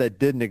 Chad that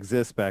didn't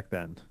exist back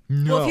then.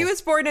 No. Well, if he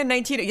was born in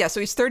so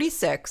he's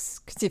 36.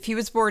 Because if he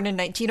was born in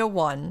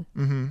 1901,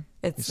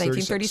 it's He's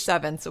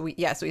 1937. So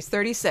he's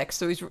 36.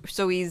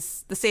 So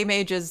he's the same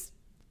age as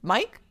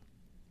Mike.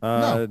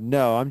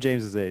 No, I'm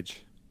James's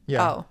age.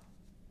 Yeah. Oh,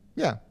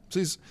 Yeah.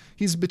 So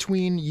he's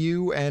between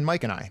you and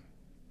Mike and I.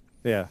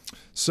 Yeah.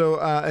 So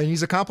and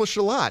he's accomplished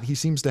a lot. He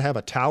seems to have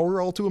a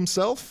tower all to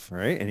himself.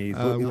 Right. And he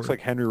looks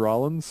like Henry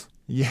Rollins.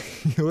 Yeah,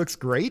 he looks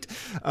great.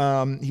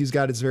 He's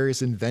got his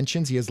various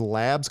inventions. He has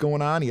labs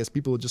going on. He has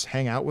people who just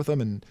hang out with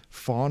him and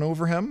fawn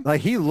over him.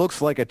 Like he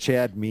looks like a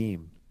Chad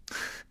meme.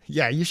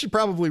 Yeah, you should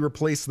probably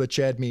replace the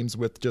Chad memes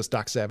with just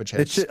Doc Savage It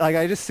heads. should, like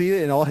I just see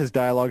it, and all his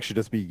dialogue should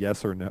just be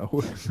yes or no.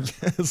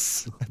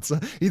 Yes,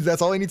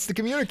 that's all he needs to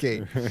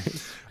communicate.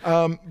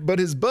 But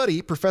his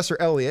buddy, Professor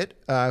Elliot,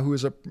 who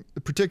is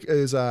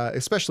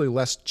especially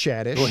less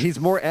Chadish. Well, he's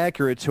more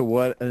accurate to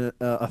what a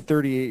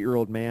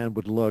 38-year-old man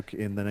would look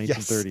in the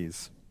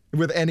 1930s.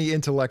 with any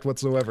intellect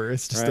whatsoever.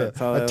 It's just Right,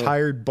 so a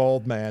tired,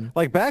 bald man.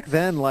 Like back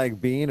then,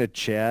 like being a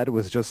Chad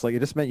was just like it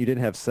just meant you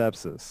didn't have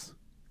sepsis.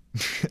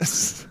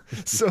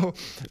 So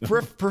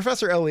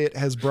Professor Elliot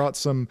has brought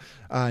some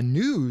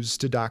news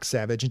to Doc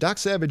Savage, and Doc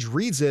Savage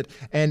reads it,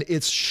 and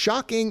it's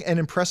shocking and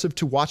impressive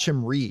to watch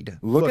him read.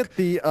 Look at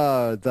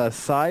the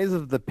size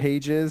of the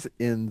pages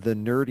in the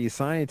nerdy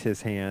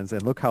scientist's hands,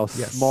 and look how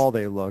small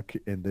they look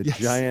in the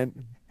giant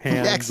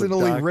hands. He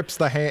accidentally of rips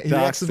the hand. He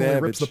Doc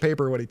accidentally rips the Savage.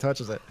 paper when he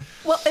touches it.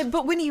 well,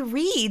 but when he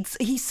reads,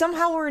 he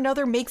somehow or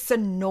another makes a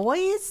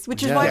noise,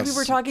 which is why we Yes.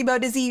 were talking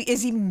about is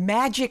he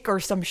magic or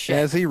some shit?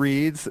 As he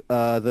reads,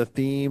 the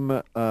theme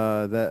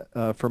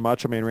that for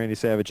Macho Man Randy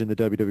Savage in the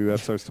WWF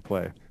starts to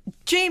play.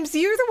 James,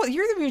 you're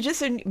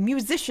the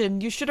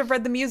musician. You should have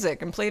read the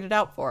music and played it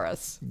out for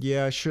us.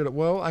 Yeah, I should.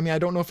 Well, I mean, I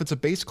don't know if it's a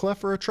bass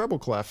clef or a treble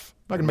clef.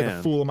 I'm not gonna make a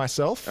Man. fool of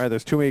myself. All right,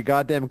 there's too many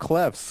goddamn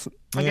clefs.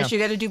 I guess you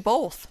got to do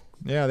both.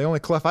 Yeah, the only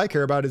clef I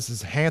care about is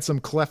his handsome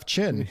cleft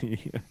chin.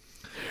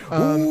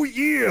 Oh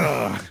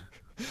yeah.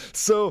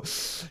 So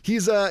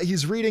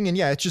he's reading, and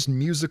yeah, it's just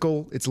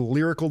musical. It's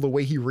lyrical the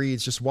way he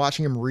reads. Just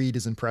watching him read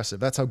is impressive.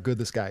 That's how good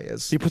this guy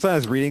is. He puts on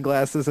his reading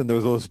glasses, and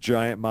there's those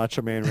giant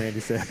Macho Man Randy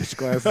Savage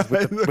glasses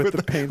with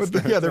the paint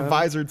stripes yeah, they're on.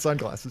 visored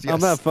sunglasses. Yes.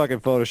 I'm not fucking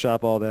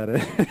Photoshop all that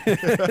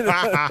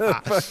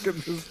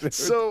in.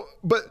 So,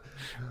 but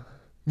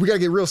we gotta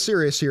get real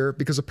serious here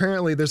because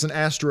apparently there's an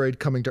asteroid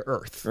coming to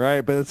Earth.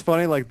 Right, but it's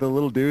funny, like the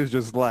little dude's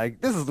just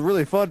like, this is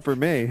really fun for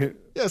me.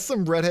 Yeah,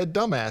 some redhead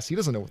dumbass. He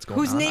doesn't know what's going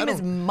Whose on. name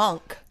is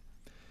Monk.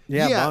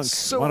 Yeah, Yeah, Monk.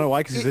 so Wanna know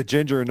why? Because he's a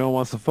ginger and no one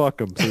wants to fuck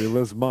him, so he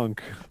lives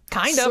Monk.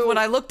 Kind of. So- When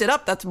I looked it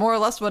up, that's more or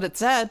less what it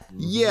said.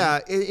 Yeah,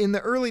 in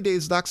the early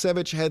days, Doc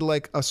Savage had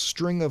like a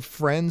string of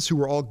friends who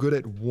were all good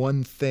at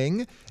one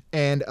thing,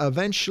 and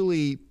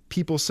eventually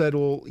people said,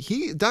 "Well,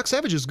 Doc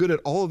Savage is good at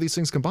all of these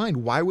things combined.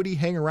 Why would he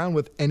hang around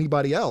with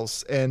anybody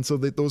else?" And so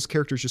those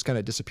characters just kind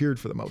of disappeared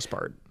for the most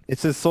part.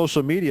 It's his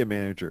social media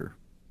manager.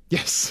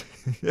 Yes,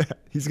 yeah,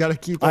 he's got to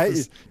keep up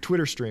his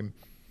Twitter stream.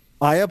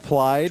 I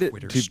applied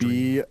Twitter to stream.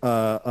 be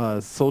a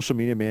social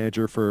media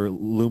manager for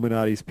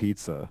Illuminati's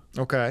Pizza.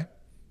 Okay,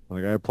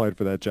 Like, I applied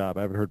for that job.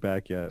 I haven't heard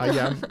back yet.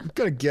 yeah, I'm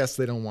gonna guess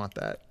they don't want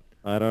that.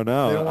 I don't They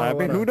know. don't wanna I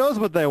mean, let who knows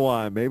what they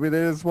want? Maybe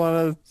they just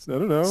want to, I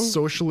don't know.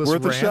 Socialist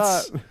worth a rants,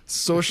 shot.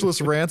 socialist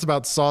rants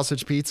about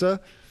sausage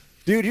pizza.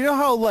 Dude, you know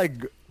how,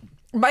 like,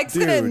 Mike's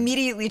going to Dude.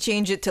 immediately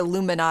change it to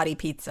Illuminati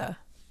Pizza.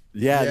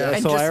 Yeah.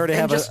 And so just, I already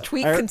and have just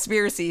tweet I,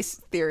 conspiracy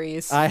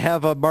theories. I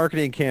have a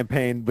marketing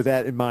campaign with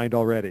that in mind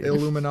already.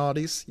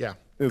 Illuminati's, yeah.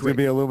 It's going to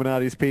be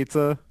Illuminati's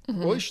Pizza.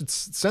 Well, you should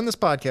send this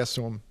podcast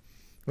to them.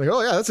 Like,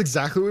 oh yeah, that's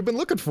exactly what we've been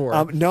looking for.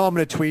 No, I'm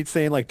going to tweet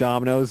saying, like,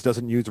 Domino's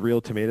doesn't use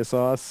real tomato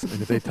sauce.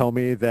 And if they tell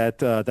me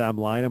that I'm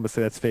lying, I'm going to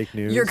say that's fake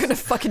news. You're going to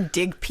fucking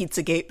dig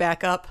Pizzagate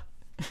back up.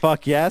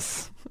 Fuck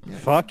yes.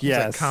 Fuck Is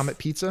that yes. Comet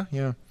Pizza,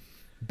 yeah.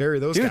 Bury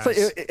those Dude, guys.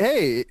 it's like,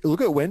 hey, look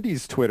at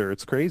Wendy's Twitter.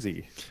 It's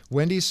crazy.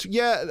 Wendy's,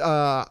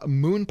 yeah.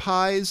 Moon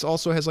Pies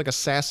also has like a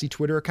sassy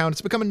Twitter account.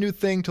 It's become a new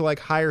thing to like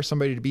hire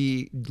somebody to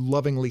be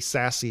lovingly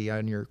sassy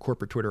on your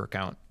corporate Twitter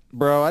account.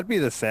 Bro, I'd be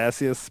the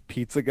sassiest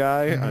pizza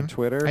guy on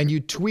Twitter. And you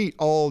tweet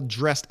all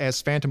dressed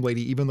as Phantom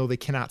Lady, even though they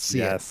cannot see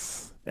it.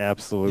 yes,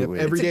 absolutely.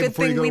 Yep, every It's a day good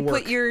before you thing go we to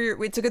work. put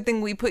your. It's a good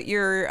thing we put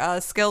your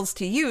skills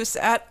to use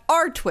at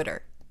our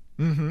Twitter.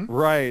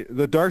 Right.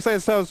 The Dark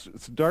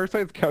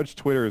Side Couch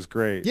Twitter is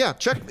great. Yeah,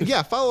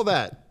 follow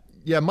that.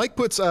 Yeah, Mike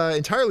puts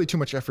entirely too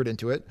much effort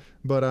into it,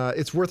 but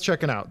it's worth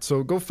checking out.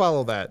 So go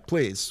follow that,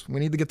 please. We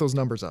need to get those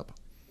numbers up.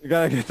 You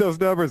gotta get those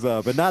numbers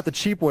up, but not the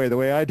cheap way, the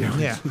way I do it.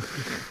 Yeah.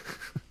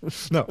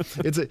 No,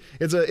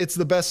 it's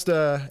the best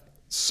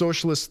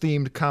socialist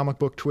themed comic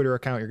book Twitter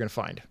account you're gonna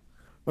find.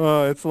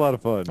 Oh, it's a lot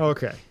of fun.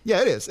 Okay.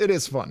 Yeah, it is. It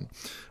is fun.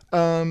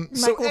 Mike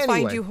So will find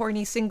anyway. you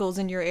horny singles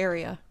in your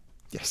area.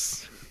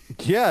 Yes.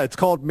 Yeah, it's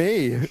called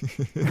me. I'm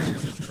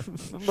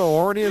the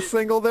horniest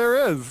single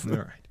there is. All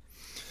right.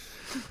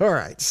 All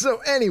right. So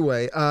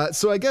anyway,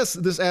 so I guess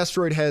this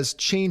asteroid has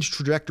changed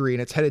trajectory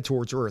and it's headed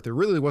towards Earth. It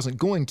really wasn't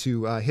going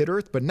to hit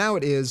Earth, but now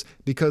it is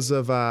because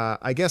of,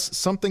 I guess,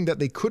 something that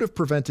they could have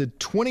prevented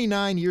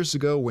 29 years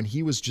ago when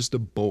he was just a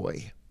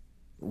boy.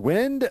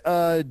 When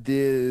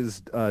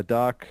does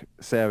Doc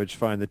Savage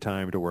find the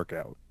time to work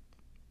out?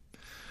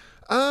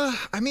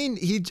 I mean,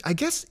 I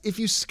guess if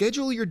you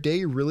schedule your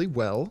day really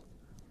well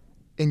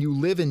and you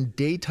live in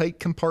day-tight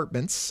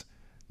compartments,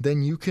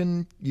 then you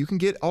can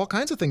get all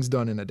kinds of things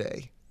done in a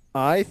day.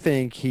 I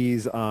think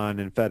he's on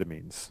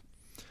amphetamines.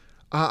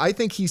 I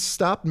think he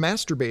stopped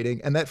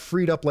masturbating, and that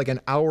freed up like an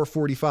hour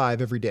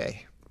 45 every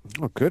day.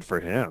 Oh, good for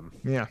him.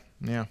 Yeah.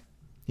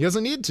 He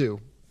doesn't need to.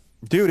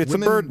 Dude, it's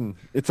Women- a burden.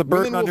 It's a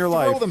burden Women on will your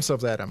throw life.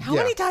 themselves at him. How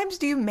yeah. many times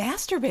do you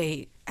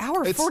masturbate?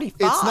 Hour 45.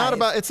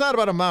 It's not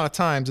about amount of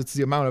times. It's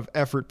the amount of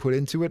effort put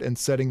into it and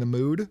setting the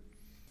mood.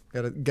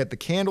 Got to get the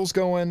candles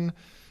going.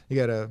 You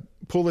got to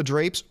pull the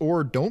drapes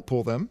or don't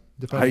pull them,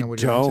 depending I on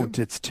what you're don't.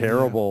 into. It's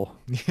terrible.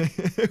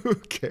 Who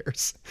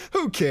cares?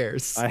 Who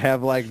cares? I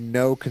have like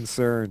no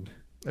concern.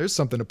 There's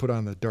something to put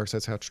on the Dark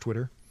Side's Couch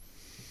Twitter.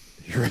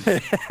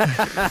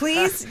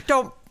 Please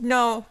don't.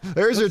 No.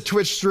 There's your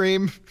Twitch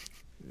stream.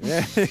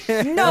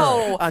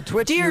 No. On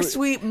Twitch, Dear you-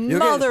 sweet you'll get-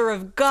 mother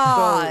of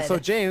God. So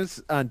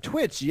James, on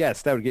Twitch,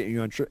 yes, that would get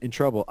you in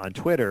trouble. On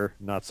Twitter,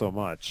 not so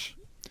much.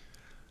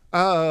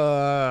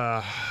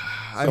 I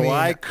So mean,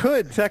 I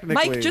could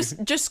technically. Mike,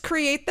 just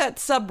create that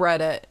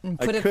subreddit and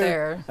I put it could-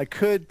 there. I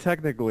could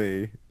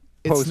technically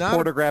It's post not-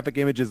 pornographic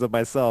images of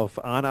myself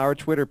on our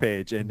Twitter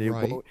page, and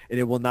Right.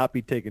 it will not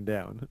be taken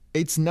down.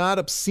 it's not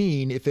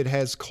obscene if it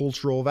has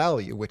cultural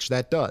value, which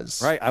that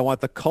does. Right? I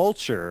want the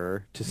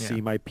culture to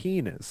see my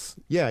penis.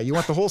 Yeah, you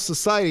want the whole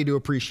society to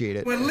appreciate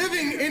it. We're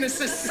living in a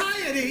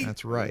society.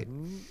 That's right.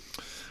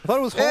 I thought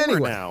it was Homer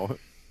Anyway. now.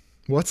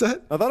 What's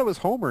that? I thought it was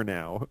Homer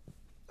now.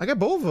 I got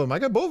both of them. I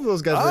got both of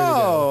those guys ready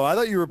Oh, I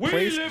thought you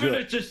replaced. to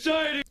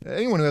go.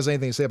 Anyone who has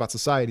anything to say about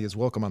society is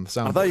welcome on the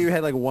sound. I thought you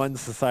had like one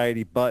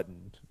society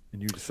button,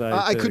 and you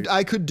decided.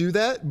 I could do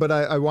that, but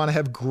I want to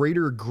have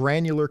greater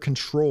granular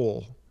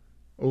control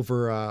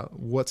over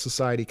what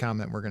society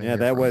comment we're going to Yeah, hear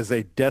that from. was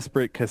a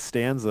desperate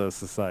Costanza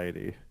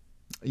society.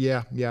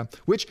 Yeah.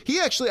 Which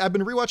I've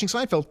been rewatching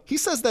Seinfeld. He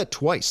says that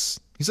twice.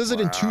 He says it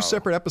in 2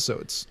 separate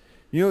episodes.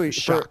 You know,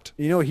 Shocked.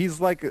 He's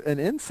like an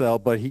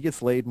incel, but he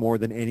gets laid more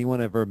than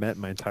anyone I've ever met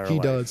in my entire life. He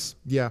does.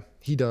 Yeah,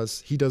 he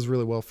does. He does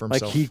really well for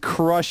Like himself. he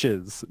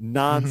crushes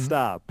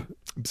nonstop.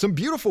 Some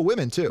beautiful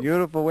women too.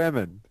 Beautiful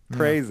women,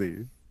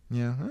 crazy.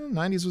 Yeah,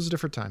 90s was a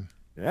different time.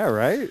 Yeah,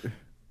 right.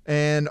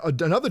 And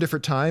another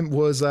different time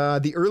was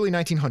the early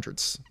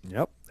 1900s.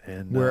 Yep.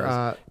 And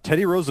Where,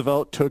 Teddy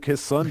Roosevelt took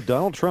his son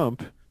Donald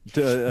Trump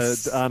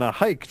on a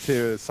hike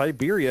to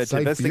Siberia to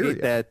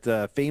investigate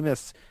that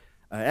famous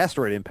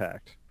asteroid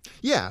impact.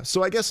 Yeah,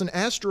 so I guess an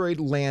asteroid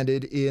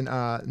landed in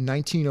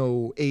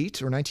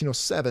 1908 or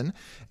 1907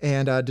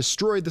 and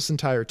destroyed this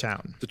entire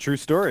town. It's a true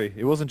story.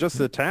 It wasn't just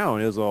a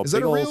town. It was a Is that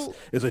big a old, real-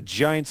 it was a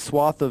giant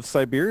swath of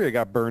Siberia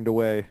got burned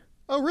away.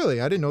 Oh,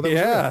 really? I didn't know that was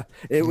Yeah,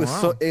 real. it was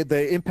Wow.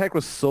 the impact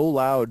was so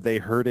loud they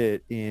heard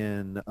it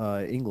in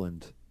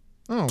England.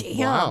 Oh, Damn.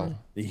 wow.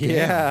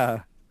 Yeah.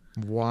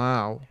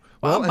 Wow.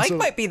 Well, and Mike so-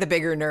 might be the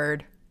bigger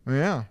nerd.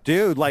 Yeah.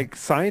 Dude, like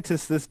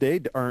scientists this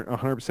day aren't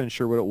 100%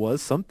 sure what it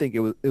was. Some think it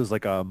was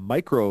like a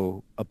black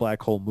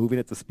hole moving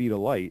at the speed of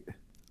light.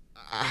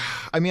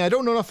 I mean, I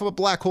don't know enough about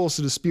black holes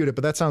to dispute it,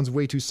 but that sounds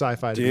way too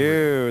sci-fi to me.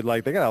 Dude,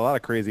 like they got a lot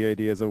of crazy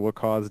ideas of what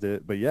caused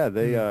it. But yeah,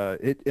 they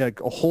a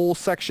whole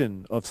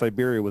section of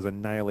Siberia was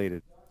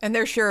annihilated. And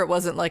they're sure it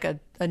wasn't like a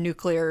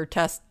nuclear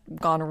test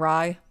gone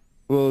awry.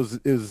 Well, it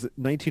was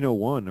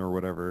 1901 or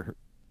whatever.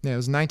 Yeah, it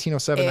was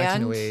 1907, And?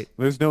 1908.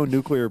 There's no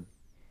nuclear.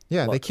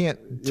 Yeah, they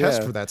can't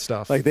test Yeah. for that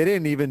stuff. Like they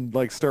didn't even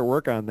like start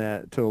work on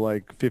that till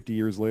like 50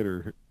 years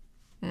later.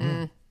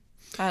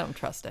 I don't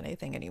trust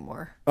anything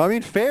anymore. I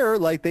mean, fair.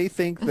 Like they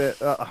think that.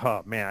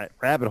 Oh man,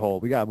 rabbit hole.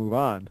 We gotta move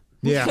on.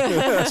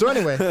 yeah. So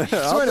anyway,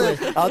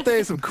 I'll tell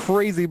you some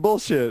crazy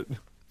bullshit.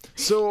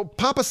 So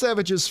Papa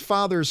Savage's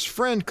father's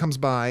friend comes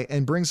by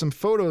and brings him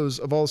photos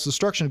of all this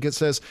destruction. And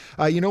says,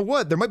 you know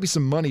what? There might be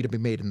some money to be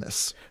made in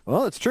this.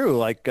 Well, it's true.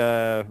 Like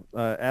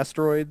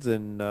asteroids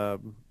and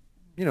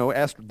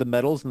the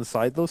metals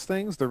inside those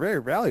things, they're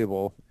very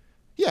valuable.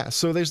 Yeah.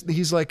 So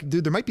he's like,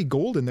 dude, there might be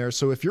gold in there.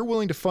 So if you're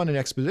willing to fund an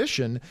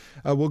expedition,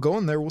 we'll go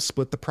in there. We'll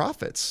split the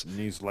profits. And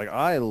he's like,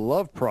 I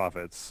love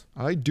profits.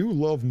 I do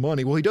love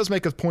money. Well, he does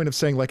make a point of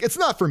saying like, it's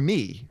not for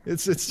me.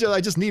 It's just,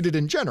 I just need it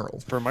in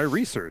general. For my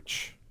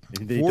research.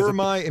 For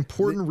my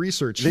important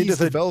research. he He's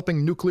does a-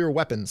 developing nuclear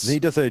weapons. He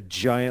does a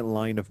giant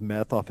line of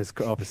meth off his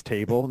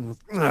table.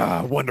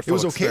 Wonderful It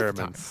was okay at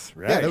the time. experiments.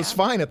 Right? Yeah, that was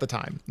fine at the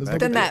time. There's no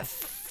Then big deal. that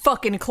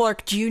fucking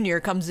Clark Jr.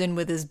 comes in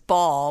with his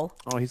ball.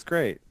 Oh, he's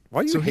great.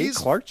 Why do you So hate he's-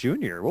 Clark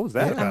Jr.? What was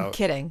that I'm about?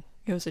 kidding.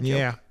 It was a joke.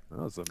 Yeah. That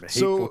was a hateful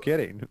So-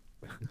 kidding.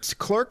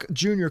 Clark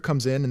Jr.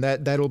 comes in, and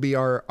that'll be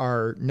our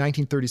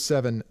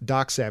 1937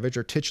 Doc Savage,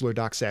 or titular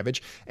Doc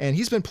Savage, and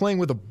he's been playing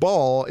with a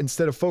ball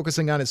instead of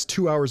focusing on his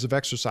 2 hours of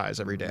exercise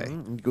every day.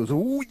 He goes,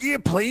 oh yeah,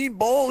 playing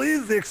ball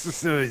is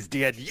exercise,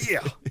 Dad.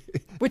 Yeah.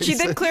 Which he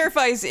then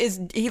clarifies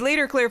he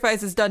later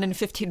clarifies is done in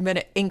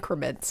 15-minute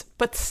increments,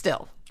 but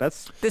still.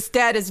 That's This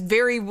dad is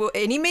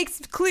and he makes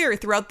it clear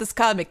throughout this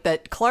comic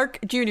that Clark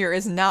Jr.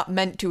 is not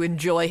meant to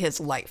enjoy his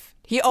life.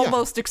 He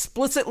almost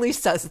explicitly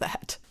says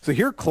that. so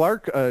here.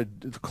 Clark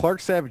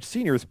Savage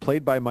Sr. is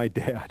played by my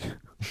dad.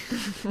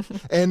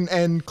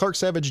 And Clark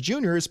Savage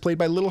Jr. is played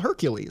by Little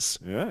Hercules.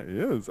 Yeah, he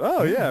is.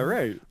 Oh yeah,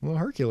 right. Little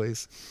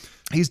Hercules.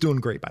 He's doing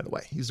great, by the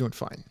way. He's doing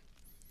fine.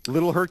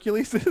 Little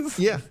Hercules is.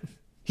 Yeah.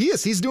 He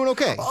is. He's doing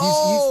okay.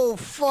 Oh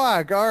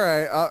fuck! All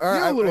right, all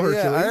right. You know Little Yeah,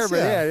 I Hercules, remember.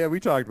 yeah. Yeah, we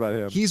talked about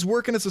him. He's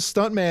working as a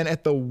stuntman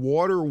at the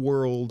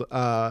Waterworld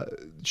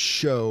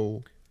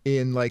show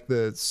in like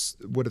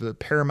the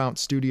Paramount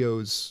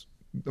Studios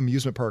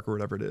amusement park or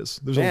whatever it is.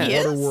 There's Man. a He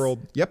is? Waterworld.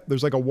 Yep,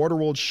 there's like a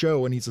Waterworld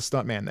show and he's a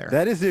stuntman there.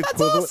 That is the That's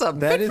equivalent. awesome.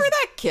 That Good is for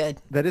that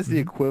kid. that is the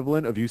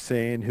equivalent of you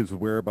saying his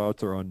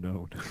whereabouts are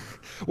unknown.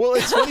 Well,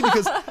 it's funny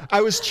because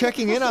I was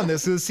checking in on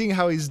this and seeing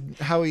how he's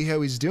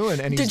doing,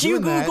 and he's Did you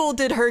doing that. Google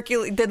did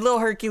Little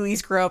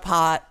Hercules grow up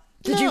hot?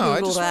 Did you No, I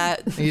Google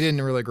just- that? He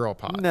didn't really grow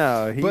up hot.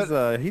 No,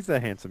 But- he's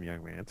a handsome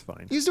young man. It's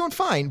fine. He's doing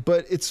fine,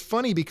 but it's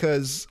funny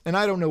because, and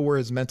I don't know where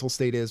his mental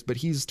state is, but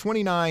he's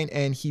 29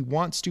 and he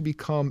wants to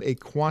become a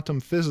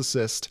quantum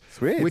physicist,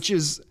 Sweet. which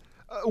is,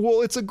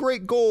 well, it's a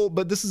great goal,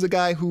 but this is a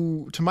guy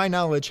who, to my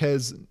knowledge,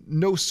 has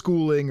no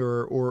schooling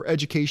or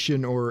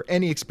education or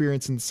any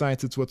experience in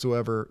sciences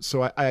whatsoever.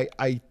 So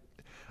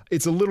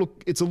it's a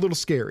little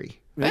scary.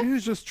 Maybe he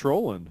was just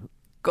trolling.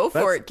 Go for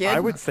That's- it, kid.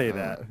 I would say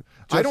that.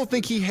 I don't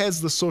think he has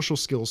the social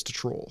skills to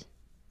troll.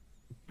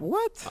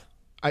 What?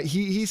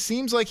 He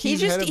seems like He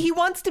he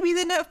wants to be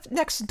the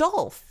next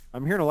Dolph.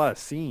 I'm hearing a lot of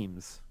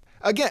seams.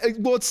 again.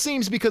 Well, it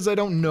seems because I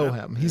don't know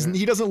him.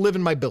 He doesn't live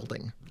in my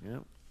building, Yeah.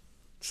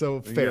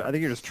 so fair. I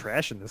think you're just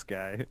trashing this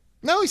guy.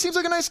 No, he seems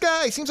like a nice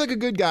guy. He seems like a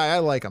good guy. I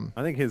like him.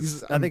 I think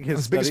his I'm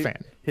his biggest study-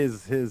 fan.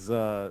 His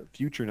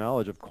future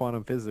knowledge of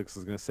quantum physics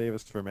is going to save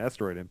us from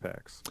asteroid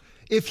impacts.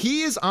 If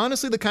he is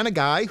honestly the kind of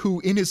guy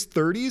who in his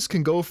 30s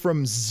can go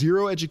from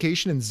zero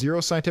education and zero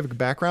scientific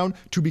background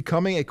to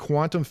becoming a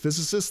quantum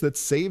physicist that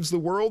saves the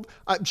world,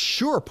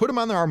 sure, put him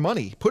on our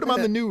money. Put him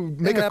on the new,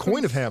 make a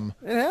coin of him.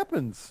 It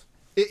happens.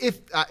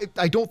 If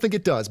I don't think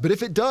it does, but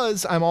if it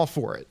does, I'm all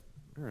for it.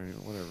 All right,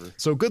 whatever.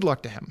 So good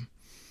luck to him.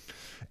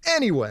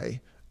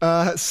 Anyway,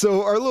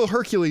 so our little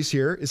Hercules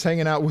here is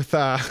hanging out with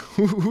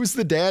who's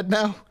the dad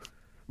now?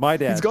 My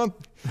dad. He's gone.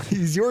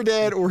 He's your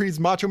dad, or he's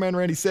Macho Man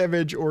Randy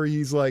Savage, or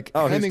he's like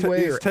Oh,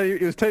 Hemingway, it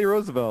or was Teddy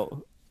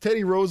Roosevelt.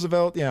 Teddy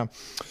Roosevelt. Yeah.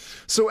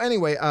 So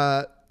anyway,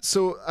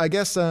 so I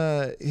guess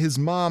his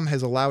mom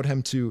has allowed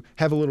him to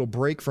have a little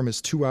break from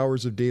his 2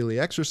 hours of daily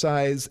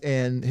exercise,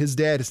 and his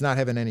dad is not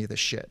having any of this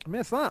shit. I mean,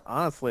 it's not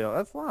honestly.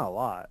 That's not a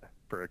lot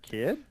for a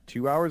kid.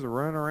 2 hours of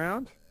running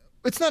around.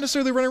 It's not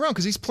necessarily running around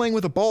because he's playing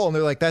with a ball, and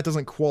they're like, that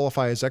doesn't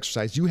qualify as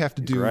exercise. You have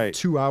to do right.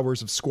 2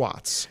 hours of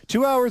squats.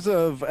 2 hours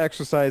of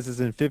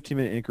exercises in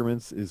 15-minute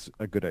increments is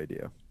a good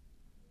idea.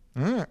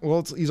 All right.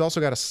 Well, he's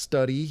also got to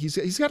study.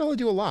 He's got to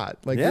do a lot.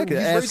 Like, Yeah, he's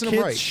as raising kids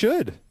him right.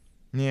 should.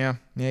 Yeah,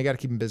 you got to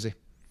keep him busy.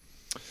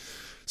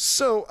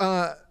 So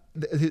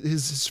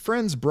his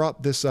friends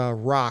brought this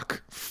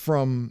rock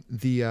from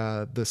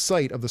the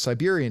site of the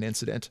Siberian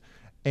incident,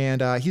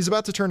 and he's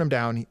about to turn him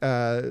down.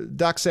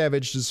 Doc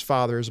Savage, his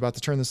father, is about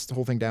to turn this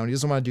whole thing down. He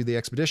doesn't want to do the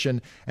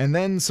expedition, and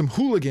then some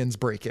hooligans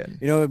break in.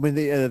 You know, when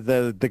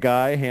the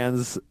guy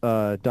hands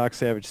Doc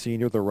Savage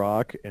Sr. the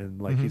rock,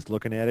 and like he's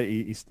looking at it,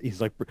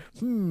 he's like,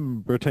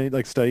 pretending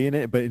like studying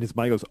it, but in his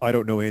mind he goes, I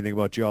don't know anything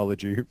about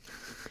geology.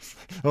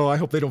 Oh, I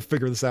hope they don't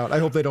figure this out. I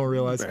hope they don't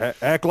realize.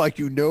 Act like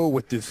you know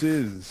what this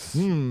is.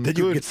 Then you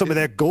good. get some of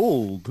that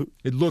gold.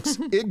 It looks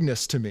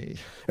igneous to me.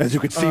 As you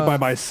can see by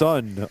my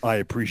son, I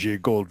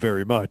appreciate gold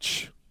very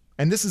much.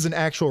 And this is an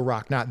actual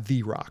rock, not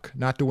the rock,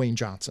 not Dwayne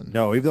Johnson.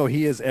 No, even though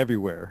he is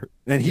everywhere.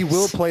 And he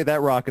will play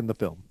that rock in the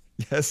film.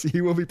 Yes, he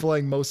will be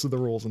playing most of the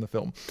roles in the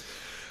film.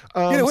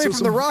 Get away so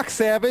from the rock,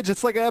 Savage.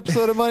 It's like an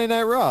episode of Monday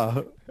Night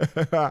Raw.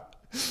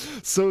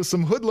 So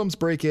some hoodlums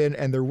break in,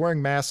 and they're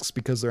wearing masks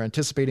because they're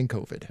anticipating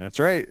COVID. That's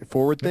right.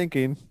 Forward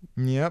thinking.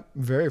 Yep,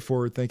 very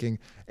forward thinking.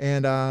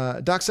 And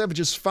Doc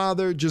Savage's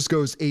father just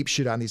goes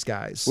apeshit on these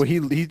guys. Well,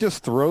 he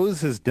just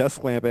throws his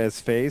desk lamp at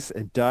his face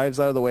and dives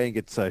out of the way and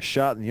gets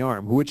shot in the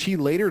arm, which he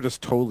later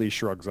just totally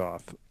shrugs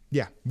off.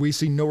 Yeah, we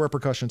see no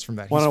repercussions from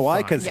that. Want to know why?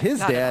 He's fine. Because his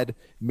not at dad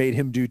made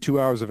him do 2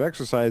 hours of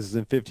exercises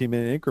in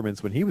 15-minute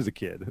increments when he was a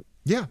kid.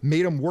 Yeah,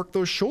 made him work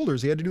those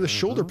shoulders. He had to do a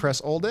shoulder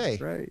press all day.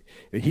 Right.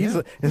 He's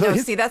No,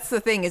 see, that's the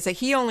thing is that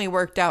he only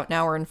worked out an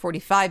hour and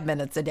 45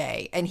 minutes a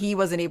day, and he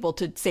wasn't able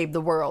to save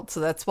the world.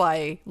 So that's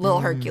why little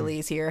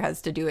Hercules here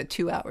has to do it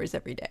 2 hours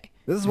every day.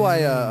 This is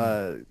why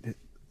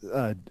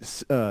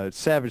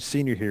Savage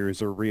Senior here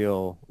is a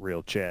real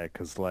Chad,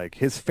 because like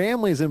his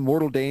family's in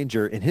mortal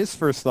danger, and his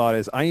first thought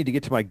is, I need to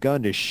get to my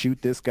gun to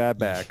shoot this guy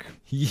back.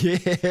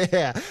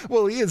 Yeah.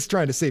 Well, he is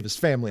trying to save his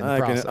family in the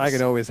process. I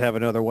can always have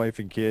another wife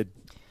and kid.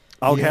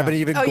 I'll have an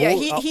even. Oh gold,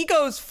 yeah, he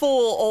goes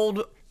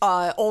full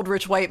old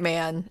rich white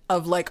man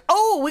of like,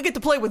 oh, we get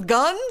to play with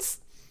guns.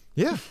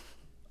 Yeah.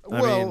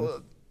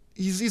 Well,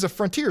 he's a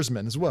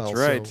frontiersman as well. That's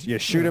right. So, you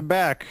shoot him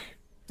back.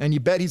 and you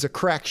bet he's a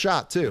crack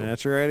shot too.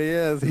 That's right. He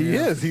is. He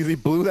is. He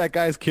blew that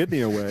guy's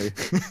kidney away.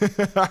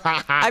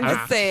 I'm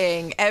just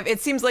saying,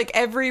 it seems like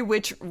every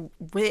rich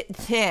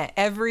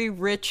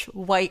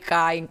white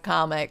guy in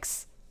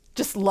comics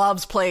just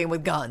loves playing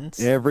with guns.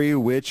 Every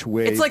which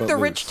way. It's like but the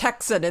loose. rich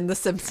Texan in The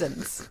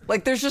Simpsons.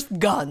 Like, there's just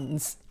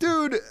guns.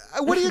 Dude,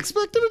 what do you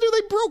expect him to do?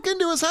 They broke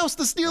into his house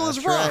to steal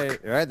his rock. Right.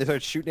 Right. They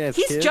started shooting at his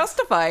He's kids.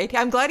 justified.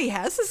 I'm glad he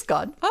has his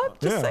gun. I'm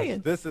just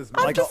saying. This is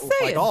I'm like just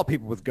saying. all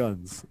people with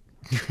guns.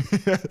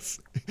 Yes.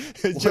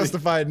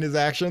 Justified in his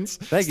actions.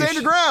 Thank you, Stand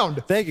your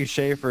ground. Thank you,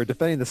 Shay, for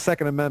defending the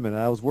Second Amendment.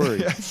 I was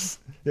worried. Yes.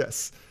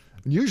 Yes.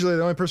 Usually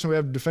the only person we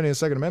have defending the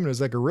Second Amendment is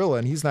that gorilla,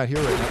 and he's not here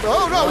right now.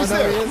 Oh, no, he's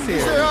there. He is here.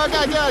 He's there. Oh,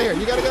 God, get out of here.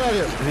 You got to get out of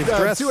here.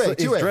 And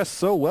he's dressed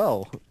so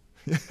well.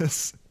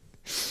 Yes.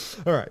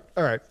 All right.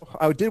 All right.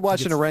 I did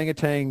watch an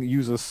orangutan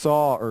use a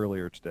saw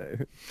earlier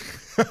today.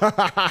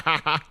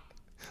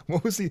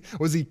 What was he?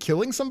 Was he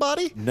killing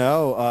somebody?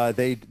 No,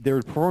 they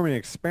were performing an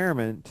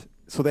experiment.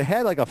 So they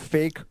had like a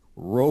fake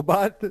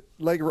robot,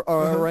 like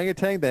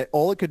orangutan, that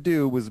all it could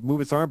do was move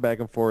its arm back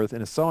and forth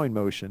in a sawing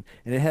motion,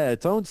 and it had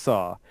its own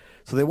saw.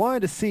 So they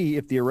wanted to see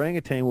if the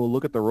orangutan will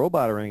look at the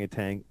robot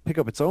orangutan, pick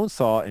up its own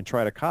saw, and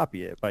try to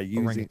copy it by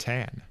using.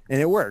 Orangutan. And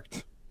it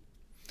worked.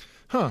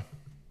 Huh.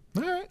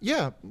 All right.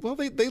 Yeah. Well,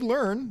 they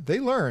learn. They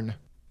learn.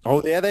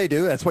 Oh yeah, they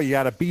do. That's why you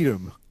got to beat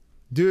them.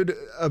 Dude,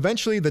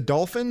 eventually the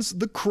dolphins,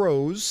 the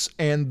crows,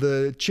 and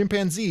the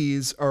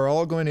chimpanzees are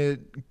all going to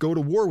go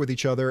to war with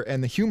each other,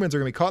 and the humans are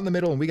going to be caught in the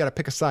middle, and we got to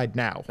pick a side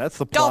now. That's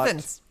the plot.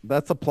 Dolphins.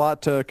 That's the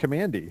plot to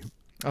Commandy.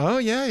 Oh,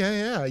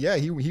 yeah.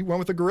 He went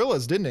with the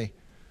gorillas, didn't he?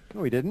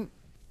 No, he didn't.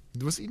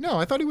 Was he? No,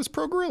 I thought he was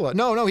pro-gorilla.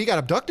 No, he got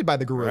abducted by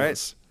the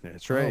gorillas. Right.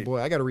 That's right. Oh,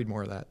 boy, I got to read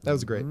more of that. That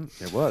was great.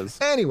 It was.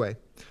 Anyway,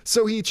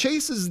 so he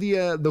chases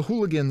the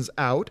hooligans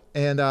out,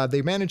 and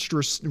they manage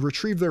to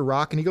retrieve their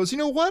rock, and he goes, you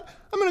know what?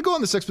 I'm going to go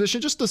on this expedition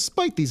just to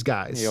spite these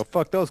guys. Yo,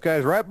 fuck those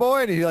guys, right,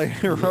 boy? And he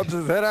like rubs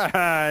his head.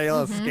 You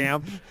little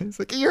scamp. He's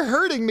like, you're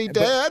hurting me,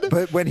 Dad.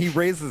 But when he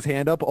raises his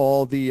hand up,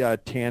 all the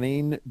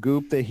tanning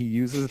goop that he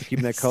uses to keep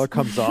that color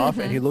comes off,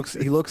 and he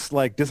looks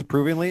like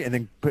disapprovingly, and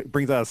then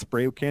brings out a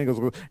spray can,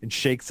 goes and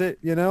shakes it,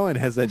 and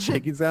has that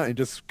shaking sound, and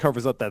just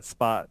covers up that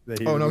spot. That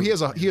he Oh no, he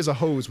has a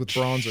hose with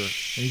bronzer,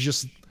 and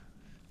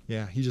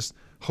he just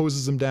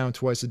hoses them down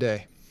twice a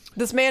day.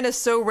 This man is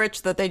so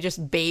rich that they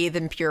just bathe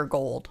in pure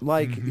gold.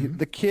 Like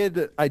the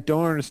kid, I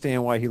don't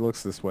understand why he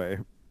looks this way.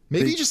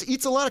 Maybe he just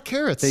eats a lot of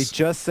carrots. They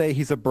just say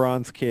he's a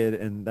bronze kid,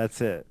 and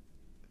that's it.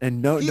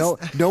 And no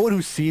one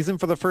who sees him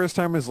for the first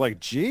time is like,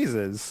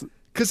 Jesus.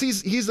 Because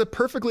he's a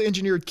perfectly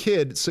engineered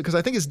kid. So because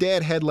I think his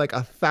dad had like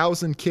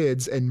 1,000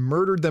 kids and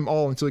murdered them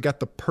all until he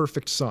got the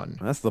perfect son.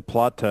 That's the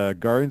plot to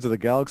Guardians of the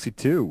Galaxy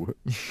 2.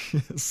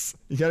 Yes.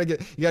 You gotta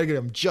get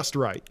him just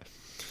right.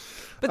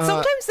 But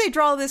sometimes they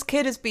draw this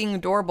kid as being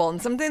adorable,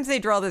 and sometimes they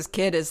draw this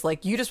kid as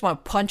like you just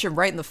want to punch him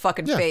right in the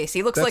fucking Yeah, face.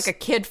 He looks like a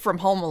kid from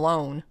Home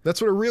Alone.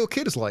 That's what a real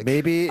kid is like.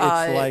 Maybe it's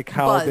like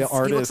how Buzz. the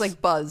artist. He looks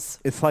like Buzz.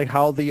 It's like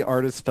how the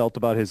artist felt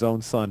about his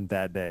own son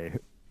that day.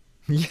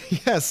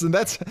 Yes, and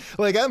that's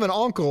like I'm an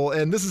uncle,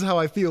 and this is how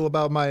I feel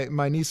about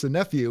my niece and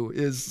nephew.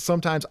 Is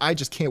sometimes I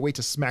just can't wait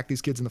to smack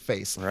these kids in the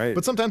face. Right.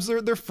 But sometimes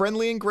they're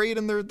friendly and great,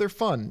 and they're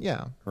fun.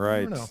 Yeah. I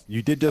Right. don't know.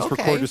 You did just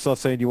Okay. record yourself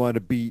saying you wanted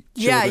to beat.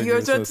 Yeah, children you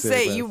was you're about to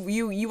say associated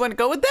with. you want to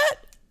go with that?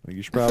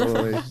 You should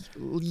probably.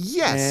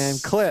 Yes.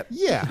 And clip.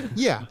 Yeah.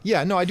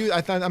 No, I do.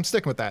 I'm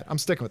sticking with that.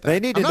 They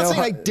need I'm to not know saying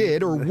how- I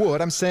did or would.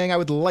 I'm saying I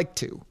would like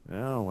to.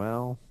 Oh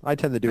well, I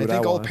tend to do I what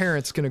think I all want.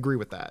 parents can agree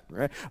with that.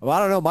 Right? Well, I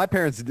don't know. My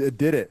parents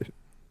did it.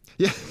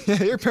 Yeah,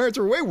 your parents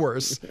are way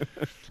worse.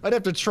 I'd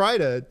have to try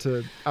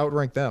to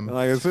outrank them.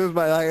 Like as soon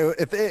as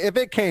if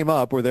it came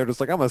up where they're just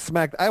like,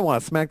 I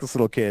want to smack this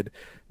little kid,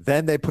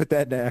 then they put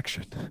that into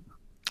action.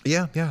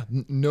 Yeah.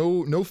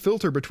 No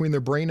filter between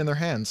their brain and their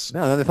hands.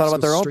 No, then they thought Just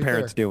about go their own straight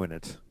parents there. doing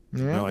it.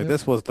 Yeah, Like yeah.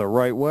 this was the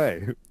right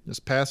way.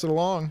 Just pass it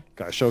along.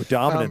 Gotta show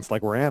dominance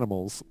like we're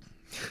animals.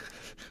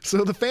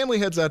 So the family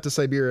heads out to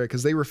Siberia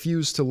because they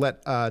refuse to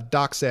let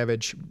Doc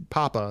Savage,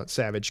 Papa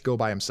Savage, go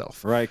by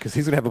himself. Right, because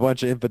he's gonna have a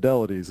bunch of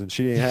infidelities, and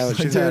she ain't having.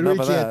 She's Dude, had enough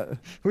of that.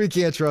 we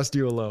can't trust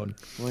you alone.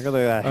 Look at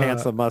that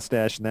handsome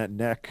mustache and that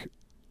neck.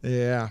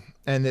 Yeah,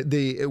 and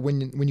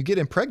when you get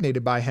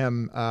impregnated by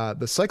him,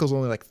 the cycle's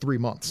only like 3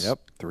 months. Yep,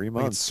 3 Like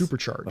months. it's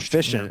supercharged.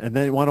 Efficient, and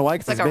then you want to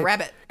It's like a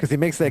rabbit. because he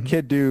makes that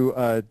kid do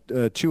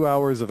 2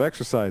 hours of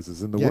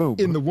exercises in the Yeah, womb.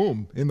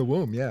 in the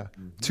womb. Yeah,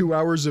 2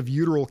 hours of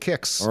uteral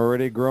kicks.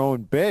 Already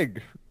grown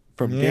big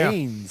from Yeah.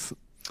 gains.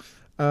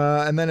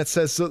 And then it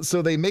says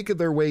so they make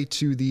their way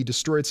to the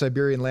destroyed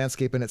Siberian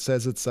landscape, and it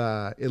says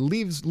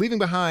leaving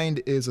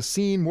behind is a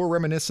scene more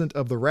reminiscent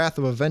of the wrath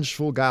of a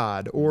vengeful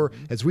god, or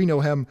as we know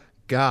him,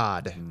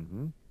 God.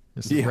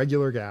 Just a Yeah.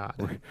 regular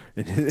God.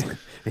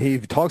 He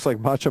talks like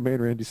Macho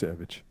Man Randy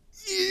Savage.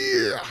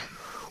 Yeah.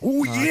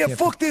 Oh yeah, can't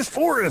fuck this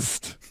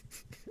forest.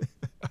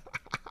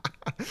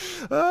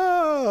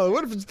 Oh,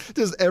 what if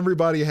just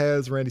everybody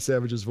has Randy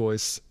Savage's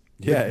voice?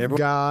 Yeah, The everyone-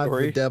 God,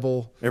 story. the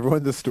devil. Everyone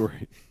in the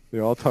story. They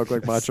all talk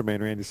like Macho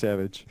Man Randy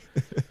Savage.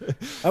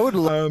 I would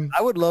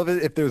love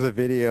it if there was a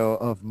video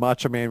of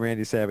Macho Man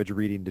Randy Savage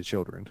reading to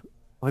children.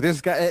 Like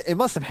this guy, it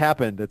must have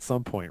happened at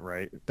some point,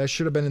 right? That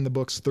should have been in the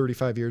books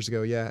 35 years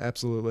ago. Yeah,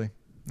 absolutely.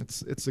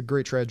 It's a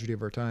great tragedy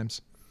of our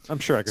times. I'm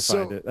sure I could So-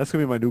 find it. That's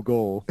gonna be my new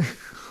goal.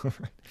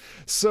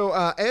 So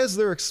as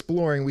they're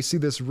exploring, we see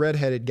this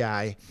redheaded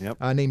guy Yep.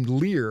 named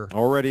Lear.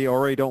 Already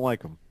don't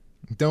like him.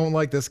 Don't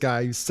like this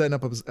guy. He's setting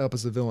up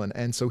as a villain.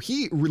 And so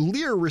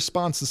Lear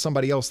responds to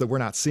somebody else that we're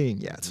not seeing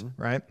yet,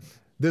 Mm-hmm. right?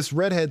 This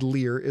redhead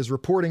Lear is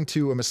reporting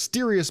to a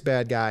mysterious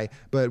bad guy,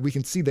 but we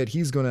can see that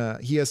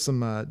he has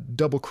some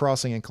double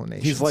crossing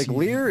inclinations. He's like,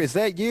 Lear, is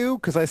that you?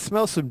 Because I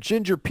smell some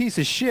ginger piece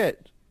of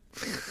shit.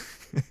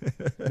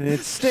 And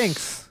it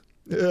stinks.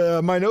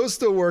 My nose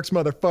still works,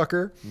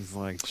 motherfucker. He's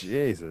like,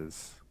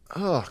 Jesus.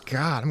 Oh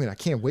God, I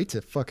can't wait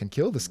to fucking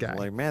kill this guy.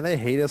 Like, man, they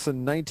hate us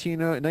in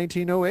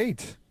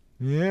 1908.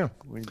 Yeah.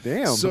 Like,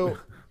 damn. So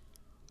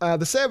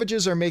the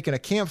Savages are making a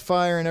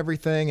campfire and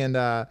everything,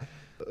 and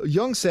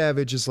young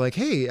Savage is like,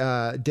 "Hey,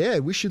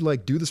 Dad, we should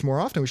do this more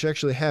often. We should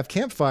actually have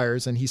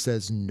campfires." And he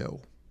says,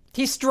 "No."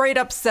 He straight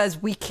up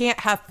says we can't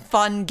have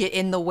fun get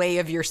in the way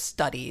of your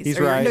studies. He's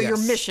or right. your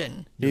Yes.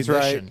 mission. He's Your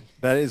right. mission.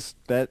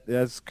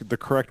 That's the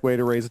correct way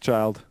to raise a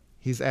child.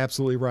 He's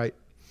absolutely right.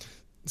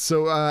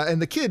 So,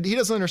 and the kid, he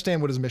doesn't understand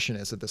what his mission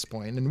is at this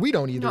point, and we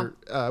don't either.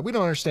 We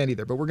don't understand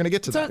either. But we're gonna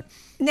get to So that.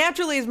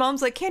 naturally, his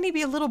mom's like, "Can he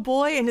be a little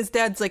boy?" And his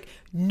dad's like,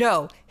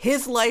 "No,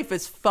 his life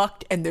is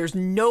fucked, and there's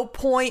no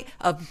point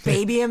of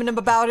babying him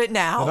about it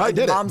now." And I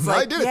did the it. mom's I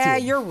like, did it to "Yeah,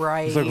 him." you're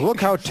right." He's like,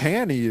 look how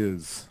tan he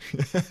is.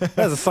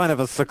 That's a sign of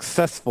a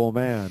successful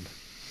man.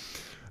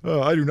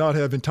 I do not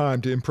have in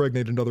time to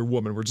impregnate another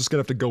woman. We're just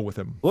gonna have to go with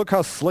him. Look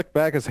how slick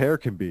back his hair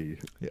can be.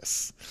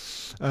 Yes.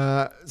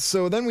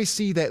 So then we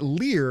see that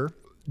Lear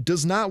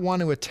does not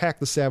want to attack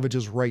the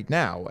Savages right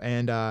now,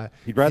 and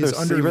He'd rather his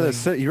underling-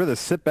 he'd rather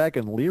sit back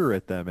and leer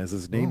at them, as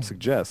his name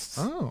suggests.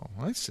 Oh,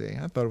 I see.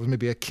 I thought it was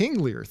maybe a King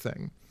Lear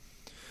thing.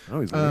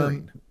 Oh, he's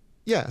leering.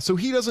 Yeah, so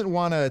he doesn't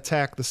want to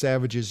attack the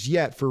Savages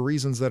yet for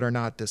reasons that are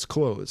not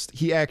disclosed.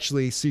 He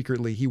actually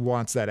secretly he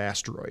wants that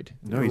asteroid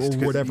or He's-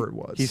 whatever it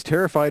was. He's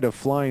terrified of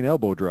flying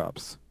elbow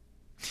drops.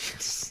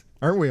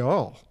 Aren't we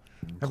all?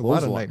 I have a lot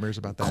of Clothesline- nightmares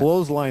about that.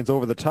 Clotheslines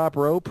over the top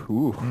rope.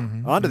 Ooh,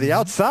 onto the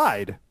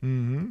outside.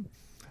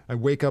 I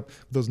wake up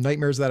with those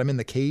nightmares that I'm in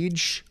the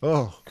cage.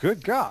 Oh,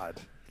 Good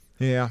God.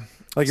 yeah.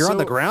 Like you're on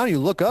the So- ground, you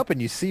look up and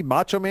you see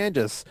Macho Man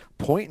just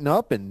pointing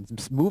up and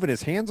moving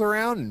his hands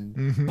around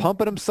and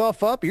pumping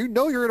himself up. You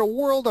know you're in a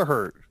world of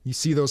hurt. You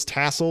see those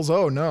tassels?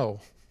 Oh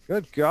no.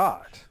 Good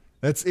God.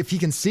 That's if he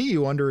can see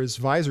you under his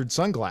visored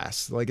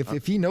sunglass. Like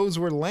if he knows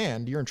where to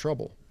land, you're in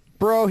trouble.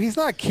 Bro, he's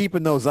not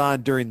keeping those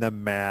on during the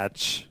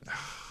match.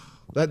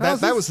 That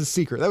was the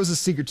secret. That was the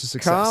secret to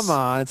success. Come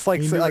on. It's like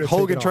He knew where to take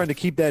Hogan it trying off. to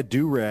keep that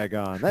do-rag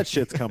on. That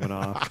shit's coming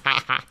off.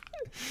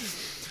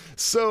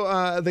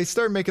 So they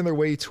start making their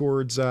way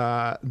towards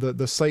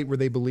the site where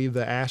they believe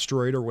the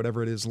asteroid or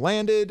whatever it is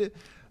landed.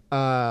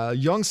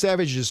 Young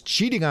Savage is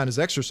cheating on his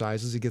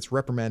exercises. He gets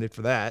reprimanded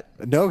for that.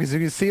 No, because you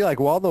can see, like,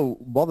 while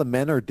the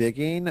men are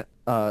digging,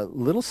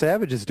 little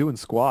Savage is doing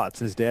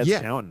squats and his dad's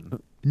Yeah.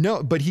 counting.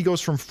 No, but he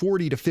goes from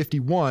 40 to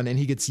 51, and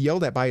he gets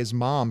yelled at by his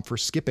mom for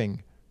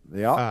skipping.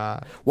 Yeah.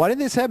 Why didn't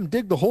they just have him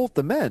dig the hole with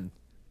the men?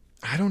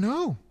 I don't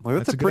know. Like,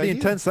 that's a good pretty idea.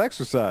 intense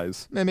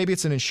exercise. Maybe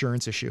it's an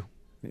insurance issue.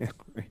 Yeah.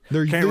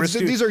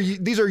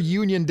 These are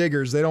union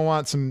diggers. They don't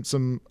want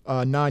some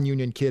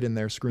non-union kid in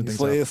there screwing It's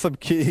things like up. some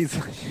kids.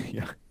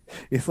 Yeah.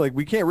 It's like,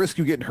 we can't risk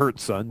you getting hurt,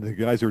 son. The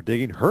guys who are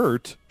digging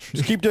hurt.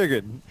 Just keep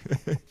digging.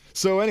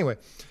 So anyway,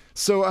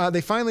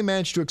 they finally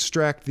managed to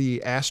extract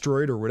the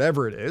asteroid or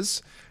whatever it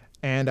is,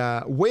 and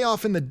way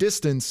off in the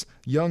distance,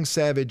 young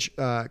Savage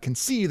can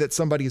see that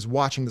somebody is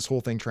watching this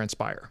whole thing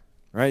transpire.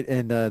 Right,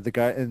 and the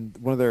guy and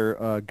one of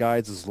their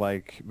guides is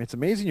like, "It's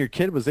amazing your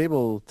kid was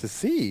able to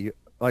see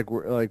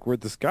where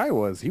this guy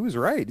was. He was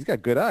right. He's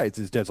got good eyes."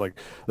 His dad's like,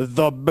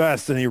 "The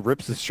best," and he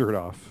rips his shirt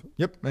off.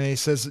 Yep, and he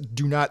says,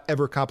 "Do not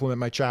ever compliment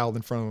my child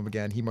in front of him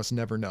again. He must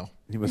never know.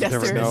 He must Yeah,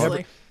 never know.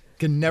 seriously.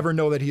 Can never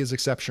know that he is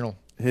exceptional."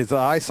 His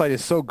eyesight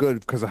is so good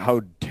because of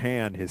how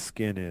tan his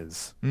skin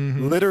is.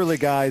 Literally,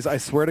 guys, I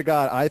swear to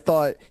God, I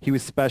thought he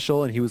was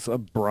special and he was a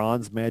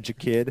bronze magic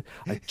kid.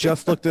 I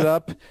just looked it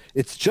up.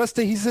 It's just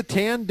that he's a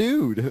tan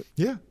dude.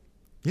 Yeah,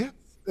 yeah.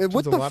 And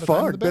what Spends a the lot of time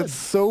in fuck? the bed. That's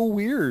so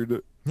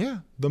weird. Yeah,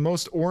 the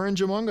most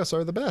orange among us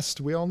are the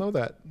best. We all know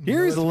that. We Here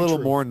know he's that a to be little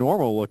true. more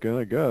normal looking,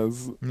 I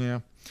guess.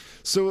 Yeah.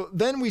 So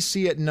then we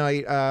see at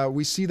night,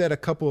 we see that a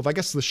couple of, I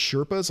guess, the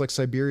Sherpas, like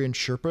Siberian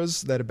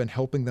Sherpas that have been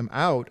helping them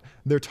out,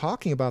 they're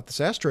talking about this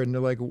asteroid and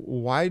they're like,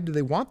 why do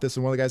they want this?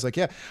 And one of the guys like,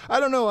 yeah, I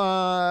don't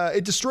know.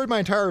 It destroyed my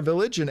entire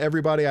village and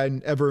everybody I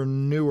ever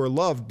knew or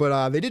loved,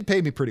 but they did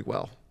pay me pretty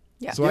well.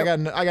 Yeah. So I got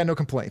no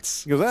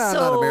complaints. He goes, I'm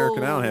not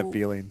American. I don't have So-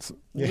 feelings.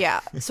 Yeah.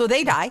 So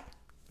they die.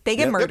 They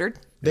get Yep. murdered.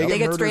 They They, get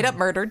get straight murdered. up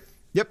murdered.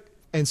 Yep.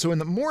 And so in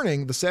the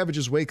morning, the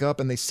Savages wake up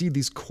and they see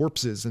these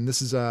corpses. And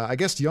this is, I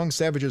guess, young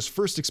Savage's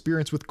first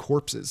experience with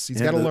corpses.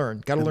 He's got to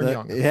learn. Got to learn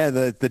young. Yeah,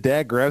 the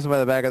dad grabs him by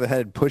the back of the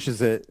head and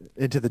pushes it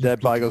into the dead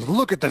body. Goes,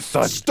 look at the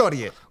son.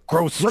 Study it.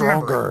 Grow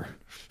stronger.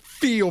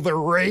 Feel the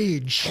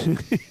rage.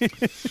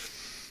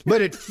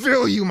 Let it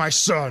fill you, my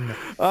son.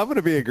 I'm going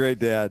to be a great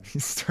dad. He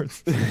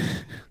starts.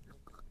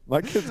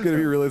 My kid's going to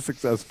be really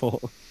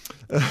successful.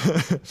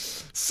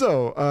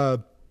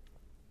 So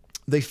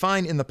they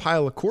find in the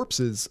pile of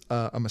corpses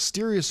a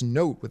mysterious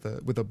note with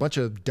a bunch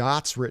of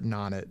dots written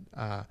on it,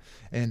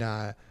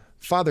 and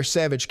Father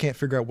Savage can't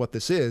figure out what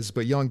this is,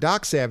 but young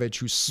Doc Savage,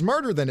 who's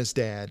smarter than his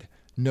dad,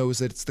 knows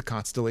that it's the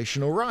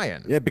constellation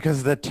Orion. Yeah,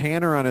 because the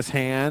tanner on his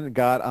hand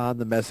got on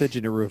the message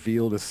and it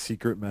revealed a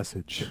secret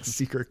message. It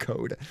Secret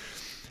code.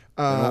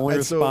 only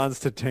and so- responds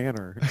to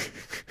Tanner.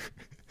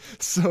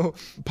 So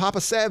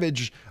Papa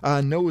Savage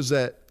knows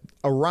that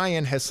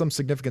Orion has some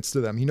significance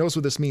to them. He knows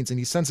what this means, and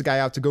he sends a guy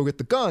out to go get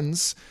the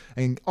guns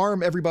and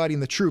arm everybody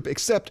in the troop,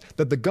 except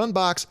that the gun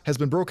box has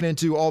been broken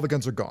into. All the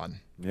guns are gone.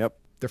 Yep.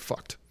 They're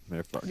fucked.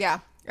 They're fucked. Yeah.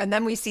 And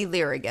then we see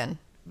Lear again.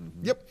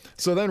 Yep.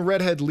 So then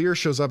Redhead Lear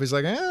shows up. He's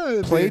like,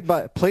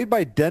 Played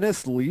by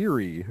Dennis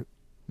Leary.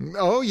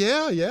 Oh,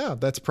 yeah.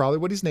 That's probably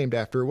what he's named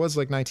after. It was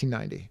like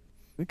 1990.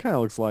 It kind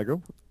of looks like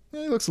him.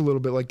 Yeah, he looks a little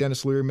bit like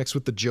Dennis Leary mixed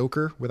with the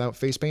Joker without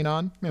face paint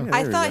on. Yeah.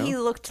 I there you thought go. he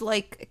looked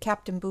like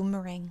Captain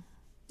Boomerang.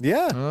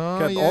 Yeah.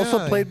 Also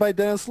yeah. played by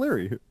Dennis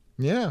Leary.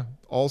 Yeah.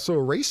 Also a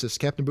racist.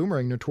 Captain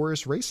Boomerang,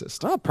 notorious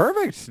racist. Oh,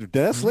 perfect.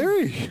 Dennis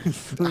Leary.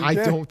 I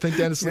don't think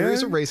Dennis Leary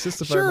is a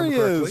racist, if I Sure remember he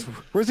correctly. is.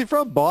 Where's he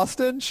from?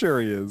 Boston? Sure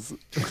he is.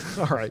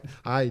 All right.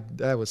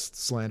 That was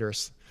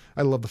slanderous.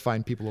 I love the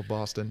fine people of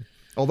Boston.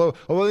 Although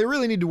they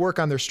really need to work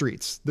on their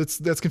streets.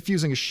 That's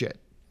confusing as shit.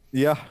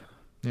 Yeah.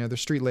 Yeah, their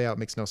street layout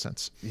makes no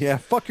sense. Yeah,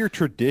 fuck your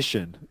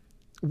tradition.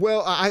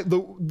 Well,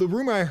 the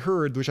rumor I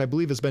heard, which I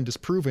believe has been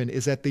disproven,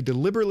 is that they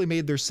deliberately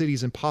made their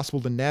cities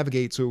impossible to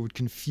navigate so it would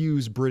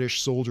confuse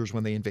British soldiers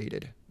when they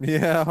invaded.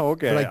 Yeah,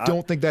 okay. But I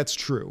don't think that's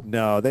true.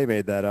 No, they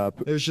made that up.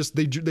 It was just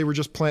they were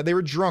just they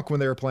were drunk when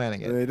they were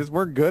planning it. They just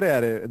weren't good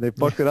at it, and they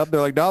fucked it up.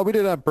 They're like, no, we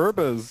did it on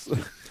purpose.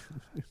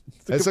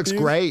 This looks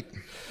great.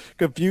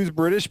 Confuse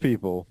British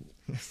people.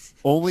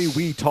 Only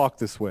we talk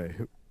this way.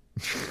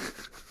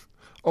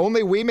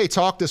 Only we may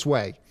talk this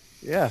way.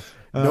 Yeah.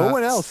 No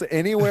one else,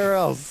 anywhere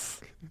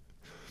else.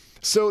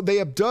 So they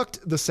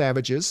abduct the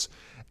Savages,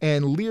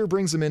 and Lear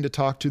brings them in to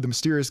talk to the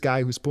mysterious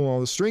guy who's pulling all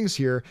the strings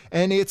here.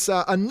 And it's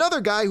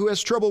another guy who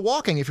has trouble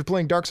walking if you're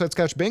playing Dark Side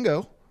Couch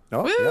Bingo.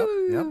 Oh,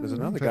 yep. There's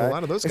another We've had guy. a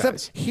lot of those Except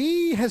guys.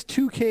 he has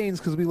two canes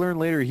because we learned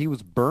later he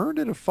was burned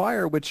in a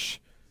fire, which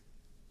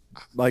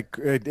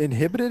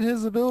inhibited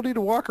his ability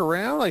to walk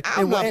around.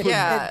 I'm not putting-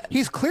 Yeah. and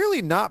he's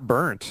clearly not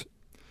burnt.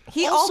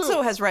 He Also-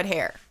 also has red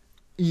hair.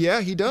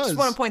 Yeah, he does. Just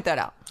want to point that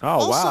out. Oh,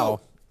 Also,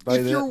 wow.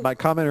 if you're- My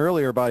comment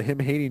earlier about him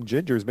hating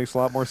gingers makes a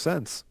lot more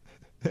sense.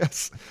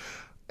 Yes.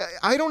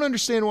 I don't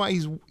understand why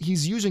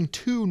he's using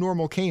 2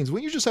 normal canes.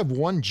 Wouldn't you just have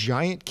one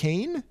giant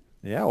cane?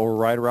 Yeah, or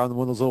ride around in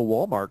one of those little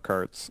Walmart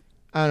carts.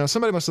 I don't know.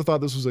 Somebody must have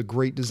thought this was a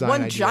great design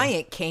One idea.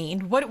 giant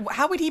cane.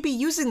 How would he be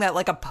using that?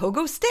 Like a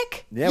pogo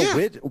stick?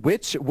 Yeah,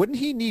 which wouldn't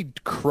he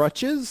need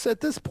crutches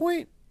at this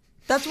point?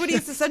 That's what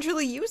he's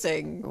essentially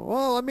using.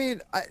 Well, I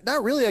mean,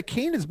 not really. A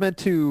cane is meant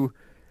to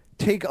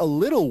take a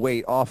little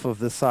weight off of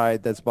the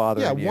side that's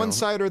bothering you. Yeah, one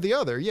side or the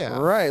other. Yeah.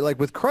 Right. Like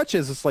with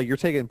crutches, it's like you're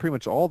taking pretty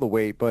much all the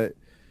weight, but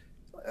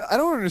I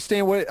don't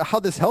understand how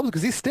this helps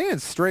because he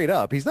stands straight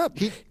up. He's not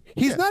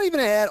not even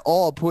at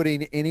all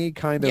putting any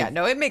kind of... Yeah,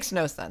 no, it makes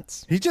no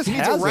sense. He just He's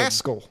has a him.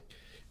 rascal.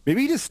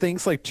 Maybe he just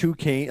thinks like 2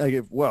 cane, like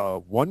if,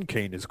 well, 1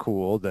 cane is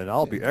cool, then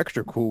I'll be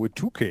extra cool with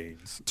 2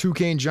 canes. 2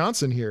 Cane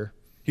Johnson here.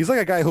 He's like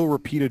a guy who'll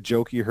repeat a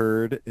joke he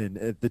heard,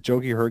 and the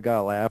joke he heard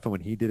got a laugh, and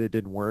when he did it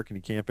didn't work, and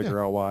he can't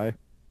figure out why.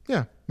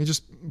 Yeah, he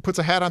just puts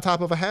a hat on top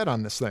of a hat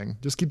on this thing.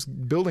 Just keeps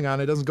building on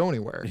it. Doesn't go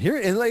anywhere. Here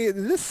and like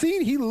in this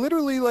scene, he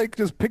literally like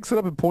just picks it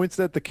up and points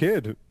at the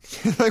kid.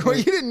 Like, well,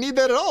 you didn't need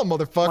that at all,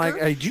 motherfucker. Like,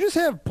 hey, do you just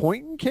have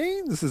pointing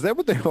canes? Is that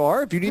what they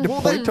are? If you need to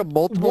point to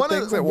multiple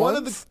things at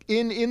once?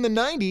 In the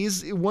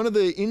 90s, one of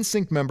the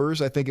NSYNC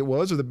members, I think it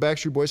was, or the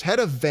Backstreet Boys, had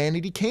a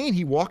vanity cane.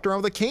 He walked around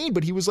with a cane,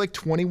 but he was like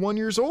 21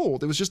 years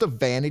old. It was just a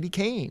vanity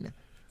cane.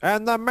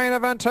 And the main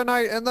event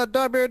tonight in the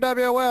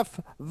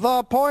WWF,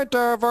 The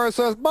Pointer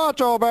versus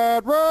Macho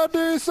Man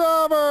Randy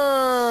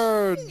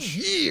Savage.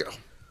 Yeah.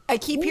 I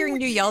keep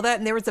hearing you yell that,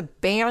 and there was a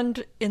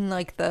band in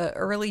like the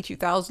early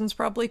 2000s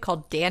probably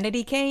called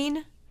Danity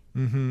Kane.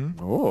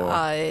 Oh,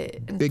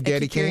 Big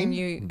Daddy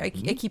Kane? I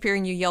keep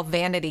hearing you yell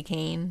Vanity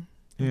Kane.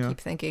 Yeah. I keep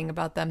thinking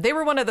about them. They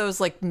were one of those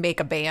like make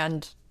a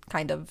band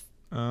kind of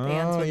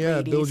bands Oh, with yeah.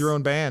 ladies. Build your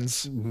own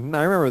bands.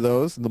 I remember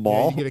those in the Yeah,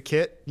 mall. you get a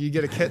kit. You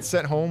get a kit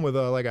sent home with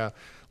a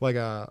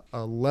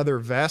leather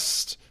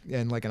vest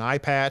and like an eye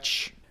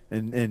patch.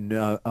 And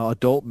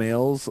adult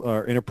males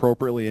are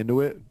inappropriately into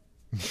it.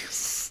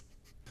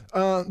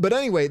 But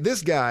anyway,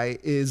 this guy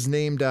is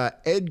named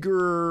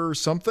Edgar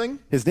something.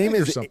 His name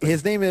Edgar is something.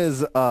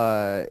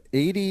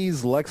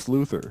 80s Lex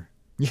Luthor.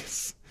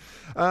 Yes.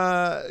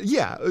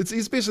 Yeah,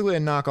 he's basically a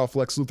knockoff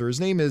Lex Luthor. His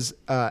name is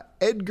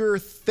Edgar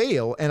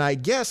Thale, and I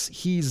guess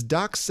he's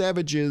Doc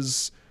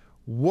Savage's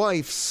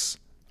wife's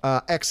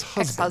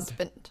ex-husband.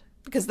 Ex-husband.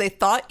 Because they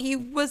thought he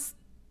was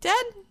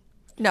dead?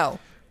 No.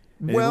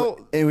 Well,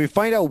 and we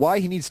find out why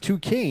he needs 2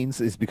 canes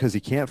is because he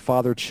can't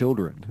father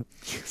children.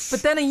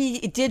 But then he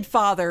did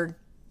father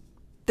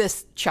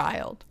this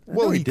child.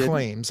 well, No, he didn't.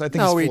 claims. I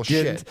think No, he's he full of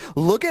didn't. shit.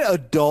 Look at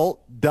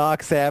adult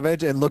Doc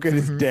Savage and look at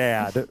his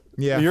dad.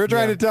 Yeah, You're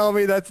trying yeah. to tell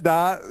me that's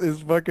not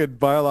his fucking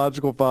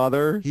biological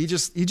father? He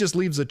just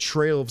leaves a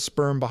trail of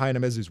sperm behind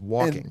him as he's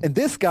walking. And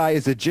this guy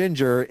is a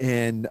ginger,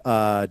 and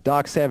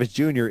Doc Savage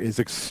Jr. is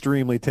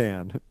extremely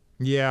tan.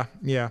 Yeah.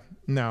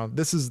 No,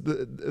 this is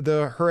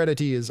the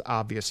heredity is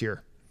obvious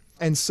here.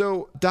 And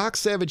so Doc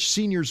Savage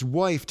Sr.'s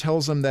wife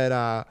tells him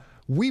that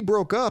we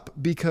broke up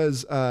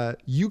because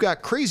you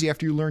got crazy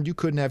after you learned you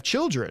couldn't have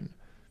children.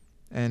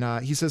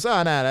 And he says,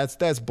 nah,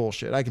 that's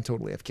bullshit. I can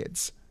totally have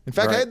kids. In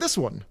fact, I Right. had this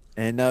one.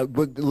 And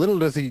what little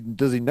does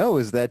he know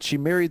is that she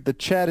married the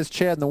chattest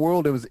Chad in the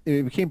world.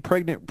 It became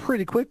pregnant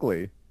pretty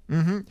quickly.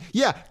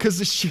 Yeah,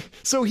 because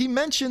so he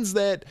mentions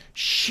that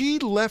she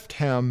left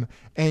him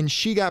and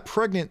she got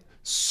pregnant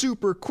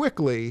super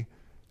quickly.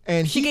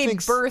 And She he gave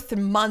thinks, birth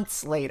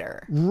months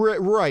later.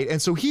 Right.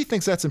 And so he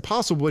thinks that's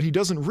impossible. What he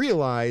doesn't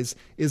realize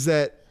is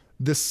that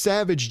the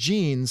Savage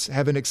genes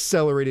have an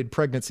accelerated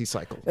pregnancy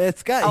cycle.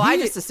 It's got. I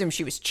just assumed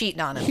she was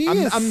cheating on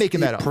him. I'm making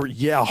that up.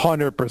 Yeah,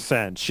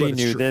 100%. She But it's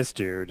knew true. this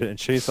dude, and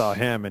she saw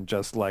him, and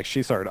just like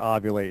she started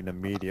ovulating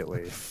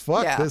immediately.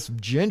 Fuck Yeah. this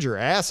ginger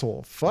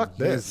asshole. Fuck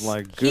this. He's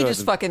like, He good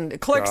just fucking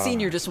Clark God.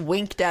 Sr. just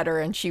winked at her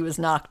and she was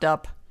knocked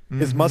up.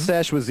 His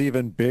mustache was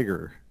even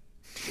bigger.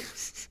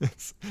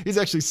 He's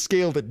actually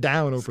scaled it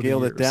down over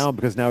Scaled the it years. down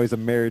because now he's a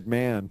married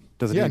man.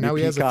 Doesn't Yeah, need to now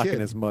be he has a peacocking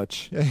kid. as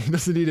much. Yeah, he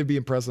doesn't need to be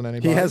impressing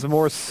anybody. He has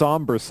more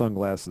somber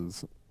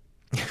sunglasses.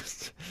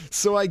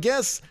 So I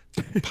guess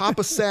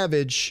Papa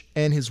Savage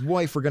and his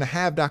wife were going to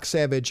have Doc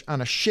Savage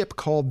on a ship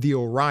called the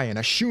Orion,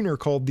 a schooner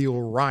called the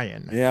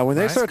Orion. Yeah, when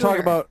they Nice started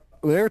talking clear. about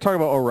when they were talking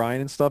about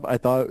Orion and stuff, I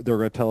thought they were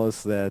going to tell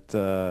us that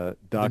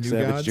Doc new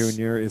Savage gods?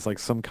 Jr. is like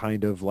some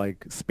kind of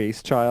like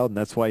space child, and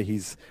that's why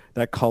he's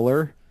that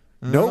color.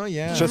 Nope,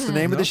 yeah. it's just the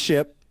name of the Nope.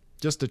 ship.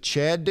 Just a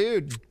Chad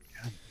dude.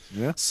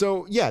 Yeah.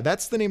 So yeah,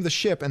 that's the name of the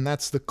ship, and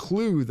that's the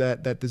clue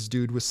that this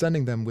dude was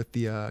sending them with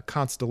the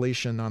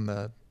constellation on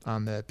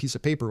the piece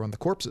of paper on the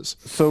corpses.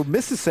 So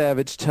Mrs.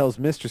 Savage tells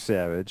Mr.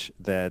 Savage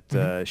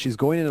that she's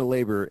going into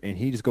labor, and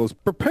he just goes,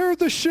 "Prepare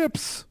the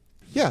ships."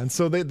 Yeah, and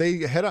so they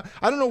head on.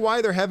 I don't know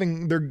why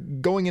they're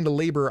going into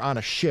labor on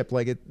a ship.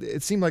 Like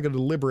it seemed like a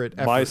deliberate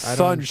effort. My I don't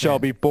son shall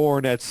understand. be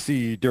born at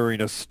sea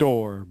during a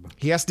storm.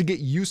 He has to get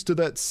used to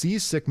that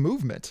seasick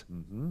movement.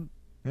 Mm-hmm.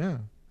 Yeah.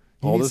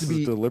 He All needs this to is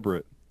be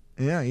deliberate.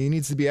 Yeah, he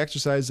needs to be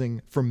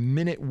exercising from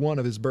minute 1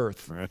 of his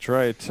birth. That's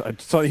right.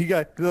 So he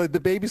got the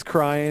baby's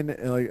crying,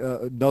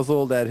 and,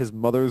 nuzzled at his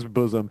mother's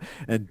bosom,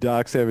 and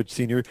Doc Savage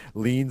Sr.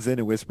 leans in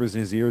and whispers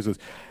in his ears, goes,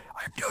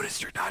 "I've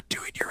noticed you're not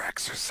doing your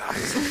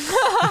exercise."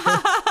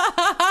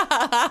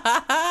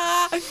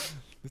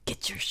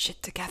 Get your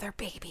shit together,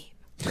 baby.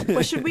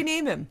 What should we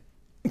name him?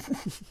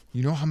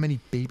 You know how many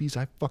babies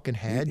I fucking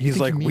had? You He's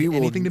think like, you mean "We will,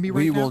 anything to me right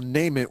we now?" will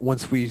name it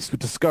once we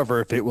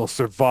discover if it will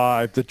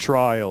survive the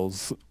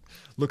trials."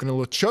 Looking a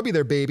little chubby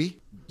there, baby.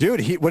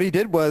 Dude, what he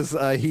did was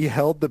he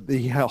hung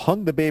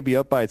the baby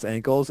up by its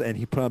ankles, and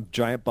he put on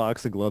giant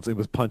boxing gloves and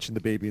was punching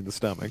the baby in the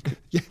stomach.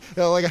 Yeah,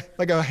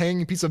 like a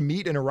hanging piece of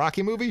meat in a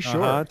Rocky movie.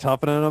 Sure,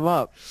 toughening him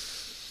up.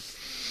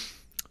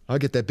 I'll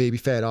get that baby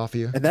fat off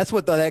of you. And that's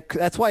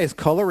that's why his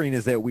coloring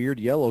is that weird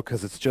yellow,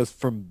 because it's just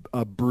from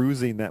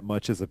bruising that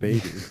much as a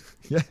baby.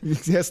 Yeah,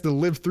 he has to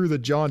live through the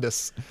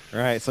jaundice.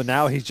 Right. So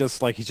now he's just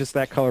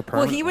that color Well,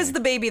 permanently. he was the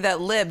baby that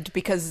lived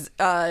because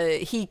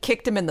he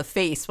kicked him in the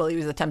face while he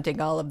was attempting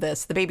all of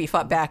this. The baby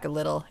fought back a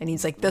little, and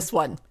he's like, this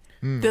one's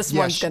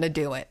going to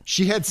do it.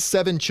 She had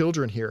 7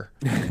 children here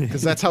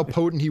because that's how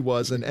potent he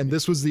was, and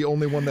this was the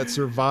only one that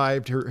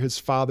survived his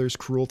father's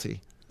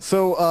cruelty.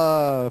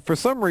 So for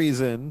some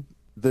reason,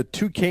 the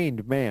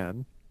two-caned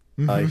man,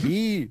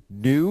 he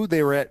knew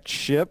they were at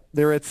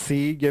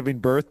sea giving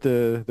birth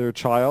to their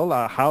child.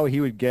 How he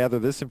would gather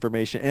this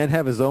information and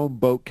have his own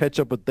boat catch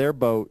up with their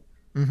boat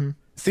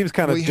seems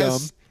kind of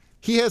dumb.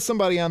 He has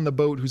somebody on the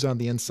boat who's on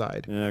the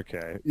inside.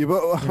 Okay.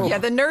 Yeah,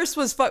 the nurse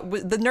was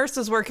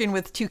working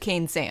with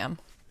Toucan Sam.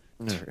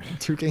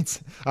 2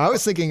 Chainz. I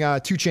was thinking 2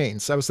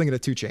 Chainz. I was thinking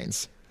of 2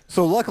 Chainz.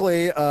 So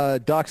luckily,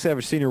 Doc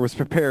Savage Sr. was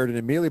prepared and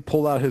immediately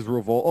pulled out his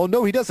revolver. Oh,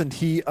 no, he doesn't.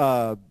 He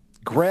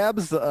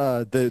grabs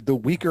the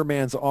weaker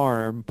man's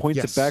arm,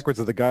 points it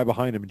backwards at the guy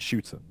behind him, and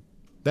shoots him.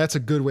 That's a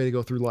good way to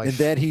go through life. And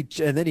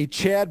then he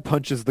Chad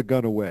punches the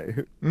gun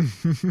away.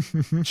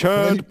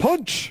 Chad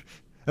punch.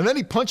 And then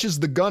he punches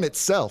the gun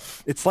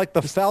itself. It's like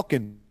the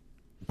Falcon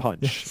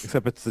punch,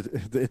 except it's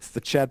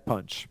the Chad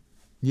punch.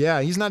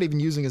 Yeah, he's not even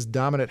using his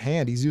dominant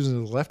hand. He's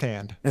using his left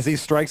hand. As he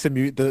strikes him,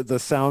 the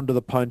sound of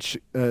the punch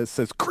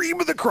says,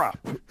 "Cream of the crop."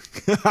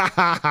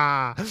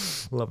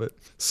 Love it.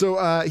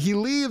 So he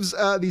leaves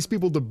these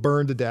people to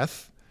burn to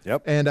death.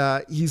 Yep.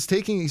 And he's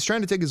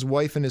trying to take his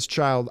wife and his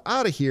child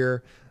out of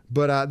here,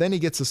 but then he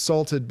gets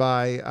assaulted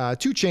by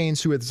 2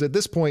 Chainz, who is at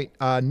this point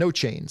no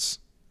chains.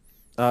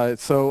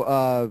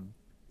 So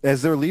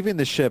as they're leaving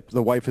the ship,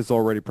 the wife is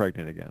already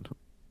pregnant again.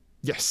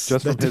 Yes.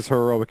 Just from his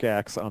heroic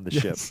acts on the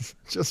ship.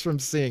 Just from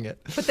seeing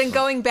it. But then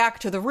going back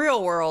to the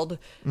real world,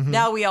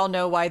 now we all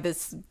know why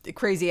this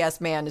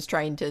crazy-ass man is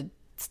trying to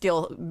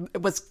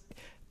was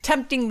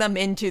tempting them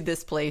into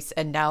this place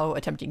and now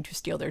attempting to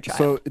steal their child.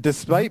 So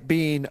despite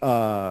being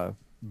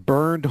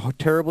burned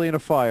terribly in a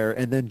fire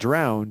and then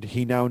drowned,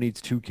 he now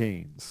needs 2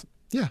 canes.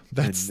 Yeah,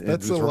 that's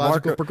a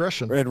logical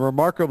progression. And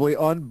remarkably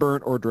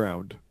unburnt or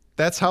drowned.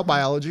 That's how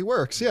biology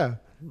works, yeah.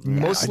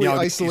 Mostly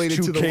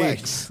isolated to the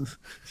legs.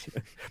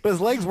 But his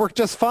legs work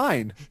just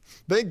fine.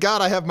 Thank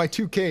God I have my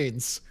 2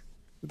 canes.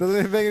 It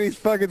doesn't make any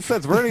fucking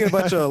sense. We're getting a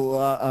bunch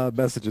of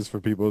messages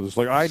from people just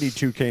like, "I need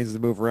 2 canes to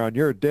move around.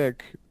 You're a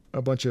dick."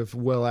 A bunch of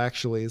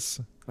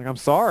actuallys. Like, I'm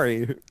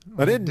sorry.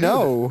 I didn't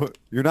know.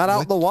 You're not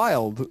out in the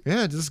wild.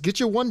 Yeah, just get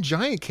you 1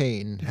 giant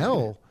cane.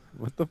 Hell.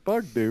 What the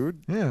fuck,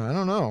 dude? Yeah, I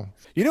don't know.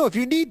 You know, if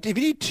you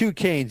need 2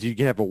 canes, you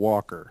can have a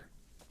walker.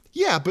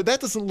 Yeah, but that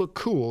doesn't look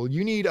cool.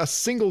 You need a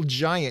single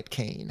giant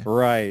cane.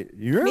 Right.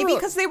 Maybe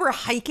because they were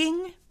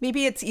hiking.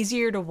 Maybe it's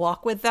easier to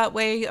walk with that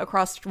way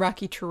across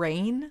rocky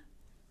terrain.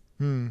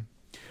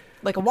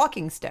 Like a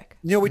walking stick.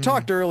 You know, we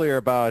talked earlier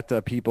about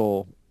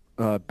people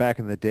back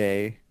in the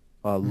day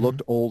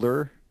looked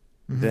older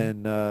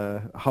than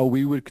how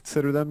we would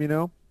consider them, you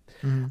know?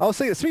 I was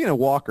thinking, speaking of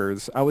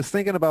walkers, I was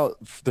thinking about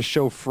the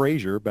show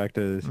Frasier, back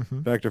to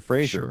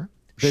Frasier.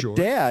 The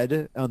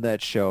dad on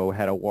that show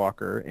had a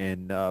walker,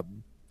 and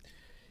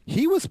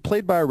he was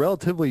played by a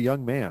relatively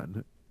young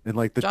man, and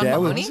like the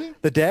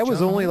dad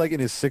was only like in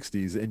his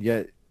 60s, and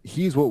yet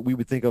he's what we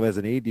would think of as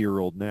an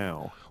 80-year-old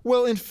now.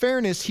 Well, in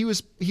fairness, he was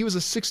a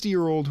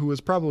 60-year-old who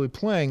was probably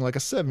playing like a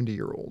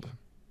 70-year-old.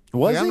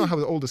 Was he? I don't know how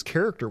old his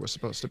character was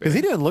supposed to be. Because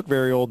he didn't look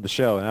very old in the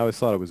show, and I always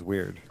thought it was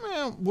weird.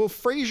 Well,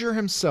 Frasier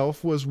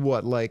himself was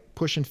what, like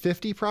pushing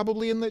 50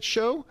 probably in that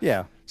show?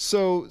 Yeah.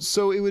 So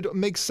it would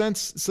make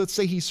sense. So let's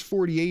say he's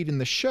 48 in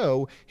the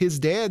show. His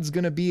dad's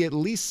going to be at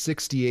least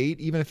 68,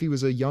 even if he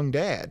was a young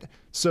dad.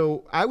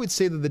 So I would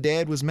say that the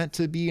dad was meant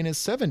to be in his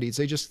 70s.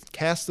 They just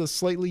cast a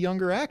slightly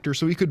younger actor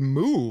so he could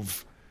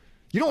move.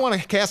 You don't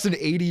want to cast an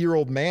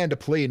 80-year-old man to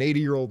play an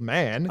 80-year-old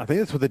man. I think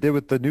that's what they did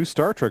with the new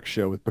Star Trek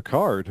show with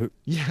Picard.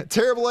 Yeah,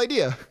 terrible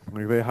idea.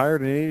 Like, they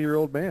hired an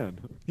 80-year-old man.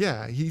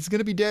 Yeah, he's going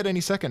to be dead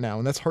any second now,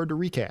 and that's hard to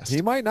recast.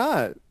 He might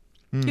not.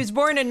 He was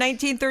born in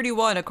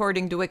 1931,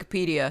 according to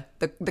Wikipedia.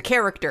 The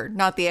character,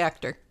 not the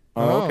actor.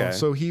 Oh, okay.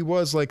 So he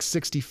was like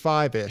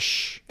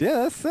 65-ish.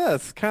 Yeah,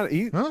 that's kind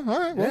of... Oh, all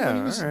right. Well,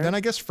 yeah, then, then I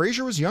guess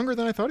Frasier was younger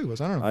than I thought he was.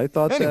 I don't know. I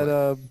thought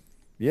that...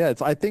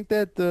 I think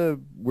that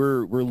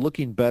we're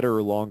looking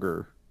better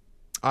longer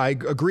I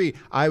agree.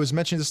 I was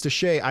mentioning this to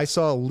Shay. I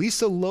saw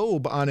Lisa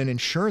Loeb on an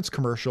insurance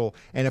commercial,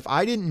 and if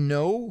I didn't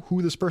know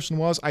who this person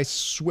was, I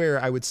swear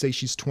I would say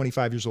she's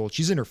 25 years old.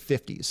 She's in her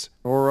 50s.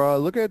 Or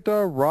look at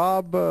Paul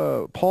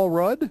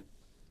Rudd.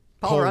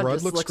 Paul Rudd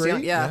just looks young,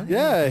 great. yeah.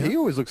 Yeah, he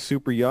always looks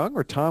super young.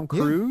 Or Tom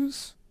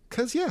Cruise.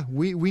 Because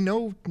we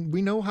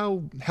know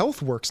how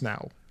health works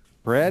now.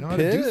 Brad You know how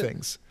Pitt. to do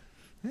things.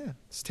 Yeah,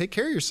 just take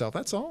care of yourself.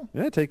 That's all.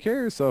 Yeah, take care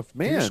of yourself,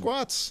 man. Do your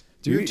squats.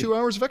 Do your 2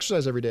 hours of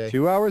exercise every day.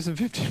 2 hours and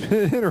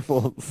 15-minute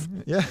intervals.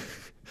 Yeah.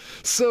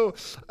 So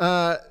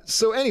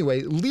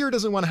anyway, Lear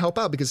doesn't want to help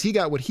out because he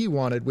got what he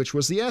wanted, which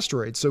was the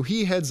asteroid. So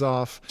he heads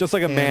off. Just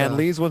like a and, man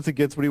leaves once he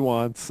gets what he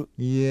wants.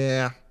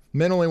 Yeah.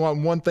 Men only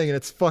want one thing, and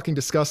it's fucking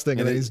disgusting.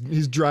 And then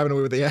he's driving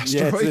away with the Yeah,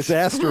 asteroid. it's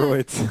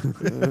asteroids.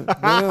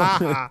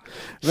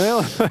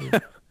 Well,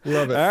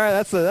 Love it. all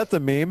right, that's a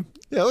meme.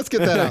 Yeah, let's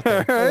get that out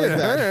there. I like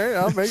that. All right,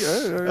 I'll make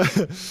it.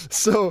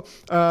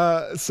 All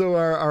right.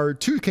 So our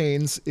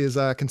Toucanes is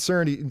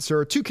concerned. So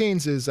our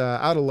Toucanes is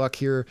out of luck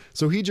here.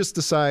 So he just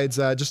decides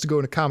just to go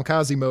into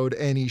kamikaze mode,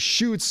 and he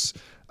shoots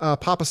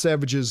Papa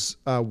Savage's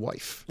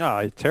wife.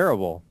 Oh,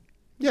 terrible.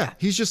 Yeah,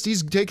 he's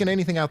taking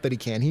anything out that he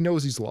can. He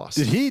knows he's lost.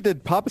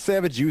 Did Papa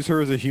Savage use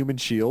her as a human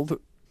shield?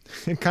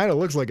 It kind of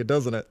looks like it,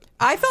 doesn't it?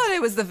 I thought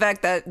it was the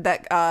fact that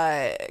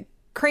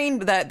Crane,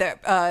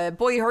 that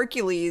boy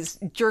Hercules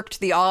jerked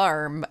the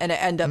arm and it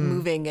ended up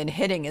moving and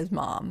hitting his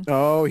mom.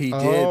 Oh, he did.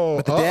 Oh,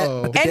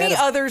 But the dad, Any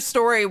other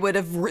story would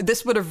have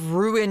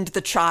ruined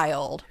the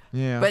child.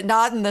 Yeah. But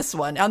not in this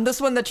one. On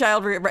this one, the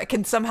child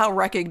can somehow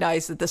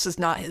recognize that this is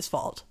not his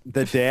fault.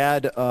 the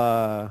dad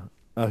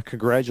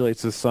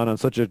congratulates his son on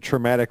such a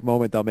traumatic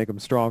moment that'll make him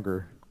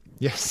stronger.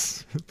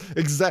 Yes,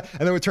 exactly.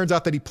 And then it turns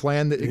out that he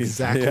planned it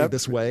exactly Yep.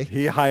 this way.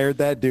 He hired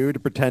that dude to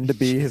pretend to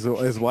be his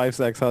wife's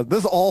ex-husband.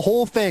 This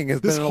whole thing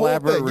has This been an whole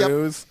elaborate thing, yep.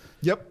 ruse.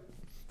 Yep.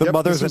 The Yep,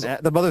 mother's this was-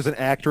 the mother's an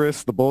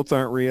actress. The bullets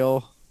aren't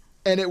real.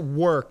 and it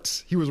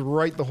worked. He was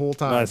right the whole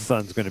time. My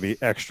son's going to be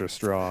extra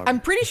strong. I'm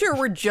pretty sure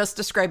we're just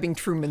describing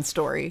Truman's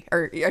story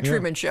or a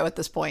Truman Show at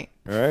this point.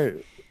 All right.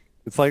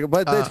 It's like,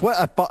 but it's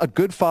what a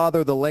good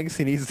father, the lengths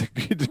he needs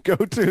to go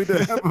to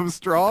have a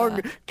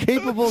strong,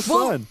 capable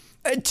son.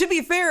 To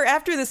be fair,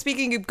 after the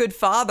speaking of good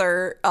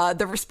father,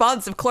 the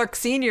response of Clark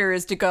Sr.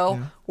 is to go,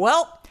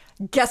 well,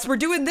 guess we're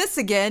doing this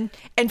again,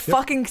 and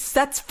fucking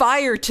sets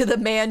fire to the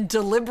man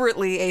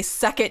deliberately a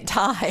second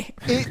time.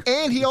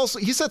 And he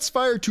sets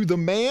fire to the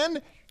man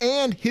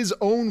and his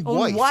own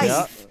wife.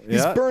 Yeah,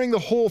 He's yeah. burning the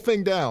whole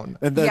thing down.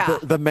 And Yeah.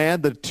 the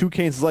man, the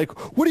Toucanes, is like,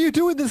 "What are you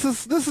doing? This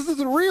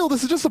isn't real.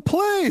 This is just a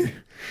play."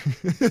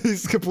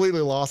 He's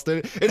completely lost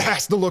it. It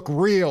has to look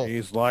real.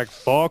 He's like,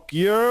 "Fuck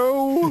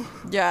you."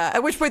 Yeah,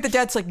 at which point the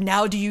dad's like,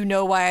 now do you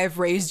know why I've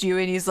raised you?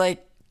 And he's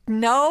like,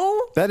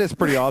 no. That is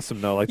pretty awesome,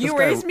 though. Like You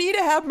raised me to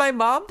have my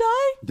mom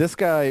die? This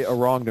guy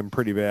wronged him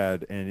pretty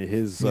bad, and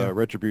his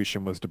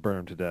retribution was to burn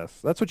him to death.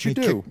 That's what you He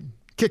do.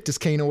 kicked his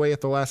cane away at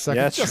the last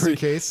second, Yeah, just true. in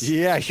case.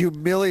 Yeah,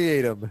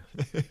 humiliate him,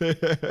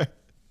 and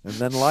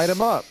then light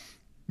him up.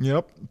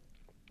 Yep.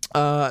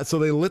 So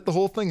they lit the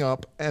whole thing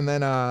up, and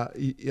then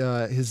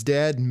his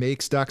dad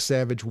makes Doc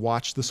Savage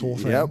watch this whole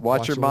thing. Yep,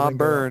 watch your the whole mom thing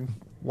go burn.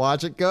 up.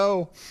 Watch it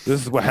go.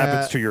 This is what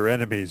happens Uh, to your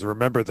enemies.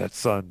 Remember that,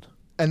 son.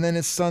 And then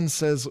his son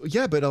says,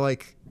 "Yeah, but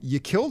like you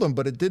killed him,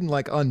 but it didn't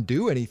like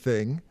undo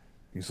anything."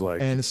 He's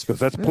like, and it's- because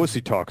that's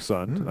pussy talk,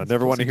 son. I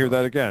never want to hear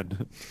that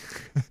again.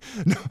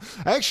 No,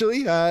 actually,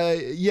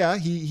 yeah,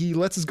 he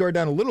lets his guard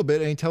down a little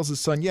bit, and he tells his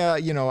son, "Yeah,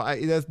 you know,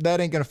 that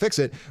ain't gonna fix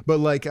it, but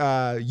like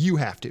you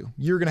have to.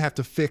 You're gonna have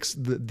to fix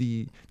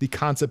the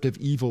concept of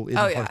evil in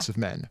Oh, the yeah. hearts of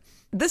men."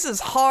 This is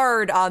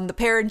hard on the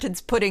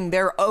parents putting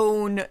their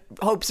own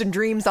hopes and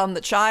dreams on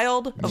the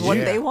child of what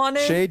Yeah. they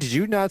wanted. Shay, did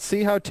you not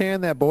see how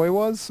tan that boy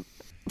was?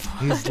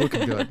 He's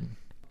looking good.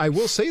 I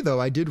will say,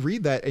 though, I did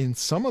read that in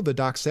some of the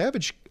Doc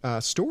Savage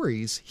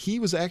stories, he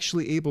was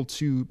actually able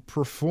to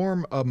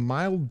perform a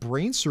mild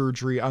brain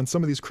surgery on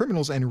some of these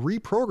criminals and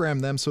reprogram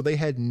them so they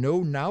had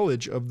no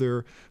knowledge of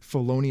their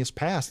felonious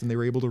past and they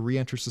were able to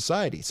re-enter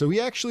society. So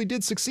he actually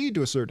did succeed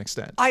to a certain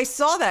extent. I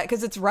saw that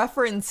because it's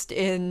referenced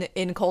in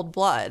Cold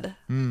Blood.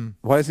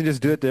 Why doesn't he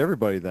just do it to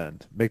everybody then?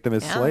 Make them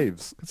his Yeah.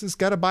 slaves. It's just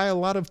got to buy a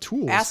lot of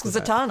tools. Ask for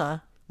that.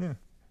 Zatanna. Yeah.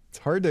 It's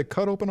hard to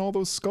cut open all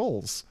those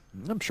skulls.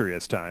 I'm sure he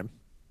has time.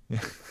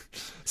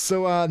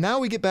 So now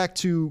we get back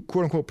to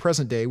quote unquote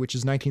present day, which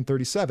is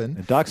 1937.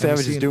 And Doc we're Savage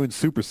is seeing- doing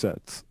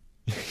supersets.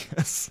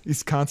 Yes,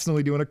 he's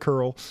constantly doing a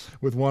curl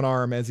with one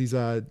arm as he's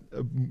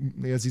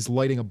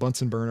lighting a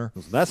Bunsen burner.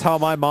 That's how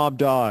my mom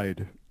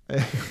died.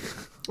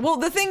 Well,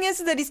 the thing is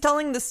that he's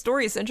telling this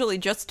story essentially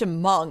just to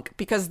Monk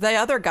because the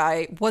other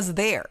guy was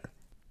there.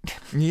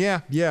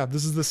 Yeah,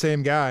 this is the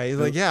same guy. He's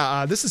like,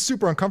 this is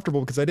super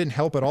uncomfortable because I didn't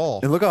help at all.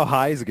 And look how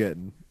high he's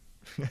getting.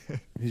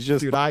 He's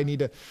just Dude, I need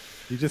to.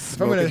 he's just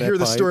If I'm gonna smoking hear that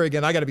the pipe. story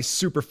again, I got to be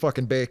super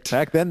fucking baked.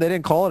 Back then, they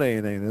didn't call it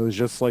anything. It was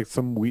just like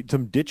some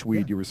ditch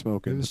weed you were It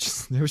smoking. was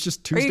just Are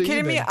Tuesday. you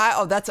kidding me?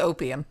 evening. That's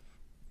opium.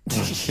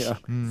 Yeah.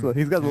 So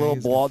he's got the little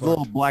he's ball, good the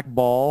little black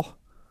ball.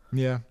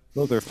 Yeah.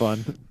 Those are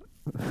fun.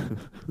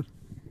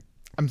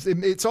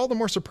 It's all the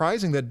more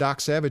surprising that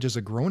Doc Savage, as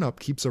a grown-up,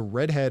 keeps a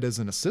redhead as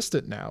an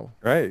assistant now.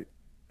 Right.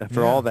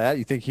 After all that,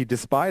 you think he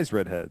despised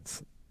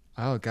redheads.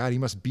 Oh, God, he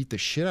must beat the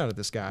shit out of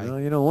this guy. Well,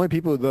 the only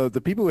people,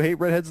 the people who hate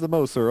redheads the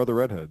most are other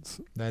redheads.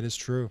 That is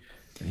true.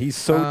 And he's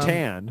so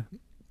tan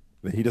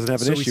that he doesn't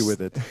have an issue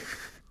with it.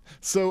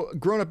 So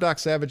grown-up Doc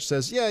Savage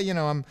says, yeah,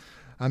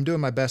 I'm doing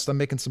my best. I'm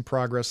making some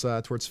progress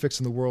towards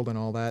fixing the world and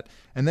all that.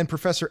 And then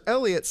Professor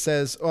Elliot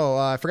says,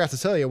 I forgot to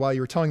tell you, while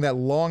you were telling that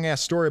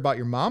long-ass story about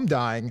your mom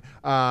dying,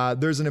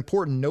 there's an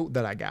important note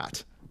that I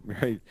got.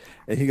 Right.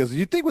 And he goes,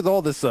 you'd think with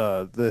all this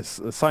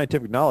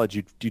scientific knowledge,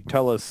 you'd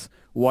tell us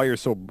why you're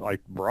so like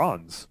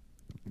bronze.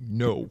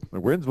 No.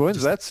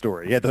 When's that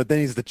story? Yeah, then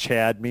he's the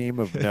Chad meme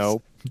of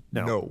no.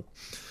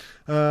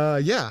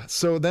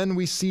 So then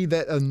we see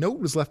that a note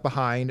was left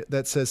behind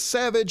that says,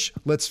 Savage,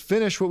 let's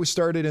finish what we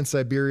started in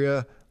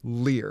Siberia,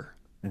 Lear.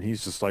 And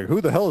he's just like,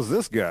 who the hell is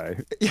this guy?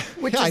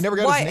 I never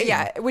got his name.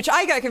 Yeah, which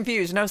I got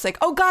confused. And I was like,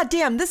 oh, God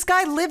damn, this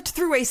guy lived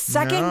through a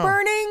second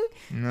burning?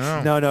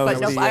 No. But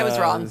nope, I was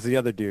wrong. It was the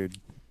other dude.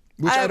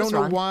 Which I don't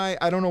know why.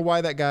 I don't know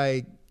why that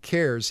guy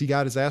cares. He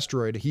got his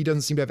asteroid. He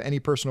doesn't seem to have any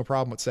personal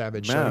problem with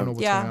Savage. So I don't know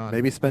what's going on.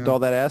 Maybe he spent all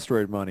that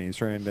asteroid money. He's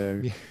trying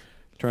to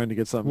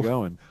get something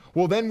going.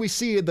 Well, then we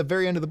see at the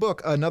very end of the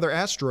book, another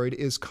asteroid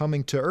is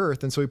coming to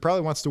Earth, and so he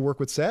probably wants to work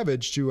with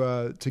Savage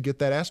to get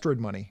that asteroid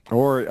money.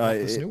 Or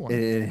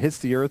it hits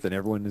the Earth and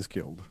everyone is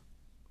killed.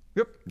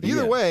 Yep.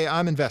 Either way,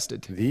 I'm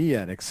invested. The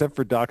end, except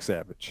for Doc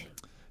Savage.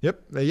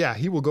 Yep. Yeah,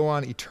 he will go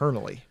on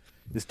eternally.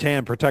 His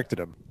tan protected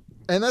him.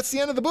 And that's the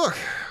end of the book.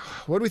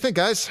 What do we think,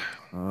 guys?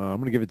 I'm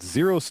going to give it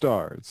 0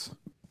 stars.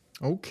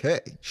 Okay.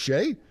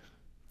 Shay?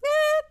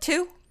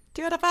 2.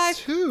 2 out of 5.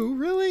 2?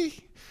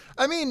 Really?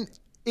 I mean,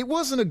 it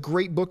wasn't a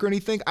great book or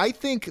anything. I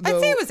think, I'd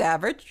say it was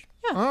average.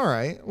 Yeah. All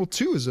right. Well,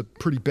 2 is a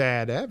pretty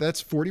bad average.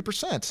 That's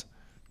 40%.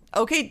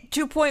 Okay,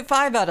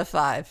 2.5 out of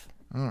 5.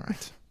 All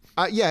right.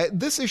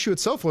 This issue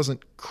itself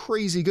wasn't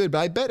crazy good, but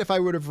I bet if I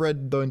would have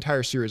read the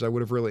entire series, I would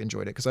have really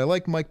enjoyed it because I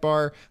like Mike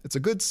Barr. It's a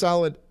good,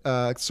 solid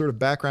sort of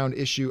background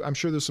issue. I'm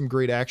sure there's some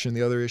great action in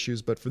the other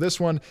issues, but for this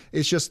one,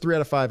 it's just 3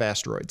 out of 5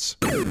 asteroids.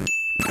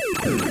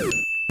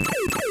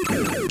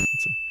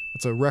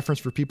 It's a reference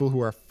for people who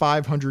are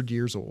 500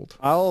 years old.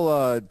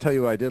 I'll tell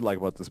you what I did like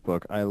about this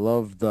book. I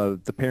love the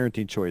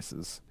parenting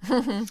choices.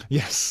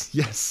 Yes.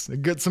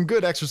 Some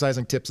good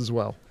exercising tips as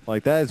well.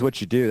 Like, that is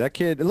what you do. That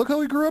kid, look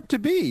how he grew up to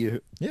be.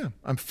 Yeah,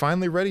 I'm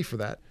finally ready for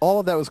that.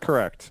 All of that was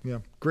correct. Yeah,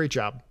 great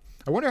job.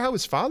 I wonder how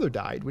his father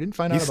died. We didn't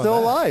find out about that. He's still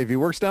alive. He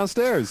works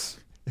downstairs.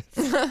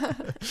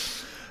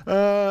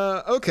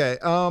 Okay.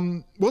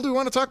 Well, do we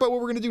want to talk about what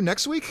we're going to do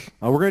next week?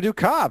 We're going to do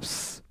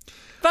Cops.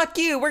 Fuck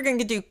you, we're going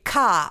to do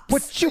Cops.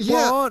 What you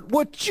want?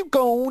 What you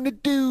gonna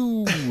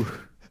do?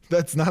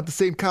 That's not the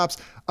same Cops.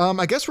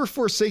 I guess we're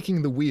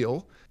forsaking the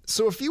wheel.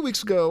 So a few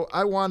weeks ago,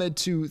 I wanted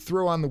to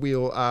throw on the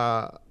wheel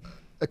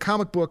a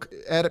comic book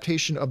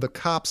adaptation of the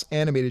Cops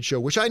animated show,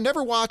 which I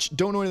never watched,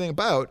 don't know anything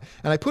about,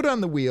 and I put it on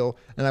the wheel,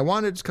 and I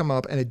wanted it to come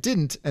up, and it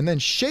didn't, and then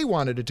Shay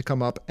wanted it to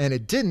come up, and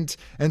it didn't,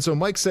 and so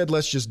Mike said,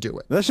 let's just do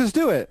it. Let's just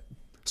do it.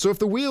 So if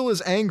the wheel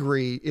is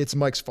angry, it's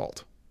Mike's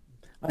fault.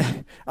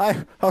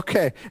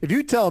 Okay. If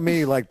you tell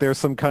me like there's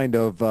some kind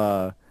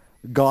of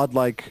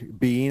godlike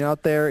being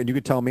out there, and you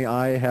could tell me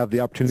I have the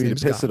opportunity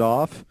to piss it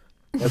off,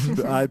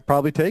 I'd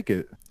probably take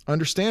it.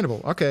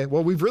 Understandable. Okay.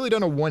 Well, we've really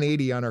done a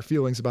 180 on our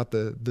feelings about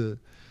the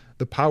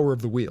power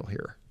of the wheel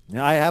here.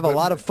 I have a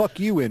lot of fuck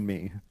you in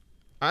me.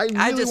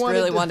 I just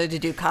really wanted to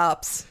do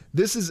Cops.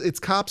 It's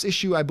Cops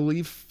issue, I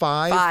believe,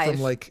 5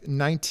 from like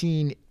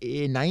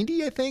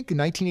 1990, I think,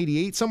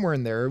 1988, somewhere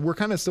in there. We're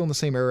kind of still in the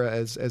same era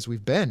as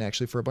we've been,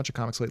 actually, for a bunch of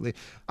comics lately.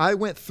 I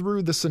went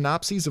through the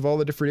synopses of all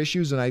the different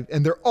issues,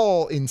 and they're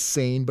all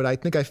insane, but I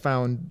think I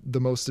found the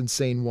most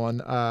insane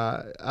one.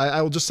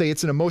 I will just say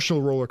it's an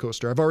emotional roller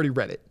coaster. I've already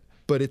read it,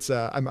 but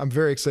I'm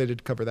very excited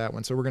to cover that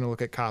one. So we're going to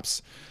look at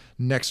Cops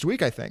next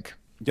week, I think.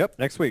 Yep,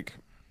 next week.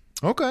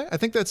 Okay, I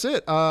think that's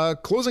it.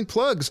 Closing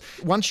plugs.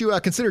 Why don't you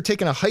consider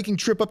taking a hiking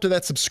trip up to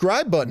that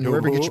subscribe button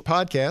wherever you get your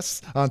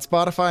podcasts, on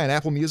Spotify and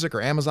Apple Music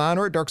or Amazon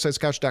or at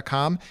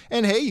darksidescouch.com.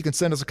 And hey, you can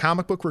send us a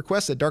comic book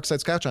request at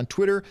darksidescouch on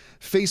Twitter,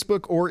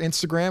 Facebook, or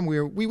Instagram.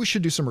 We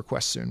should do some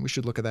requests soon. We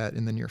should look at that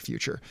in the near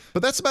future.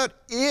 But that's about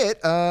it.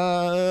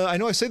 I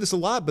know I say this a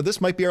lot, but this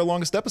might be our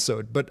longest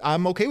episode, but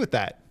I'm okay with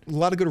that. A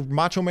lot of good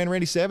Macho Man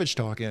Randy Savage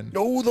talking.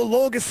 Oh, the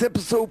longest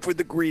episode for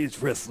the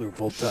greatest wrestler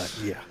of all time.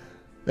 Yeah.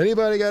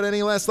 Anybody got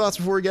any last thoughts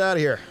before we get out of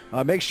here?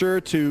 Make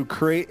sure to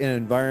create an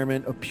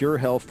environment of pure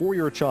hell for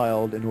your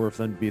child in order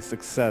for them to be a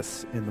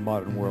success in the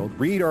modern world.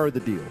 Read Are the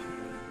Deal.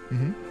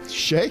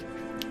 Shay?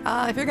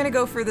 If you're going to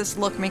go for this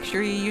look, make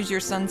sure you use your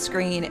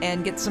sunscreen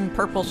and get some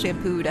purple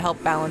shampoo to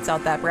help balance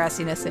out that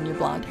brassiness in your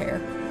blonde hair.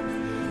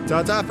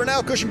 Ta-ta for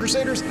now, Cushion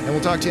Crusaders, and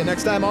we'll talk to you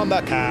next time on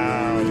The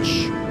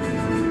Couch.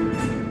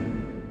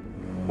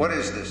 What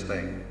is this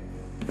thing?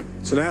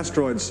 It's an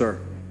asteroid, sir.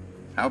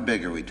 How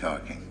big are we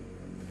talking?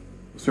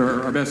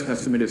 Sir, our best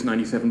estimate is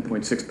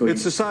 97.6 billion.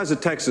 It's the size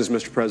of Texas,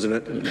 Mr.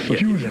 President.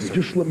 Excuse me,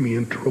 just let me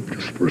interrupt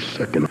just for a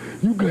second.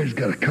 You guys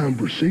got a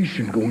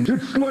conversation going.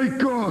 It's like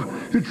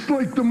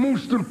the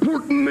most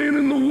important man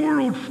in the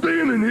world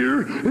standing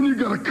here, and you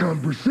got a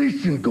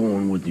conversation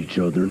going with each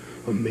other.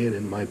 A man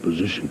in my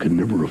position could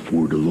never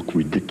afford to look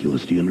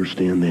ridiculous. Do you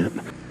understand that?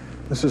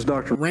 This is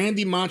Dr.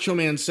 Randy Macho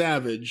Man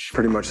Savage.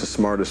 Pretty much the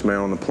smartest man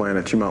on the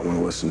planet. You might want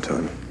to listen to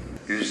him.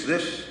 Is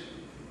this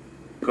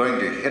going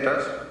to hit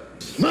us?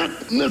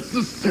 Not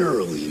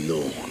necessarily,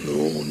 no.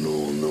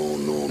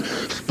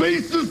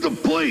 Space is the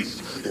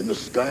place, and the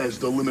sky is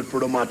the limit for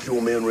the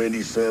Macho Man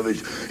Randy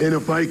Savage. And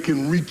if I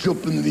can reach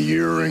up into the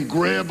air and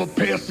grab a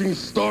passing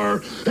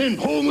star and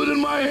hold it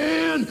in my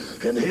hand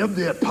and have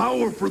that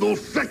power for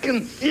those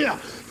seconds,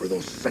 for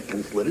those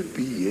seconds, let it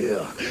be,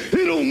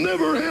 It'll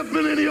never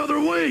happen any other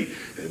way.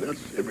 And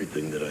that's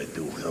everything that I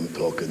do. I'm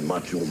talking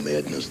macho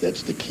madness.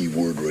 That's the key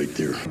word right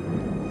there.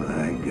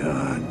 My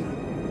God.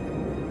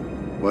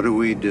 What do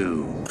we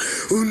do?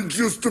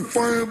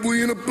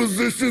 Unjustifiably in a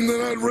position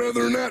that I'd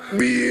rather not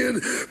be in,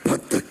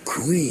 but the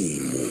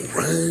cream will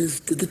rise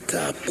to the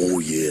top. Oh,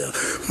 yeah.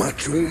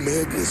 Macho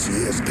madness,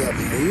 it's got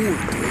more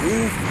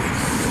proof.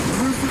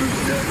 President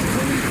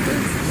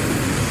Jackson,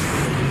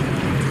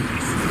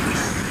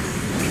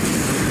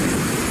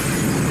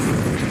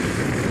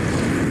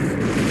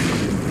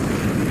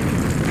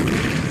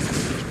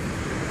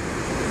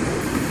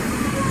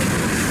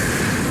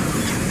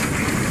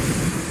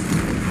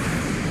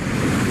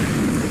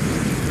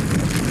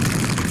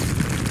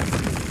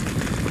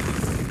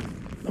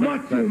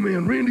 Macho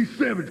Man Randy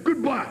Savage,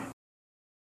 goodbye.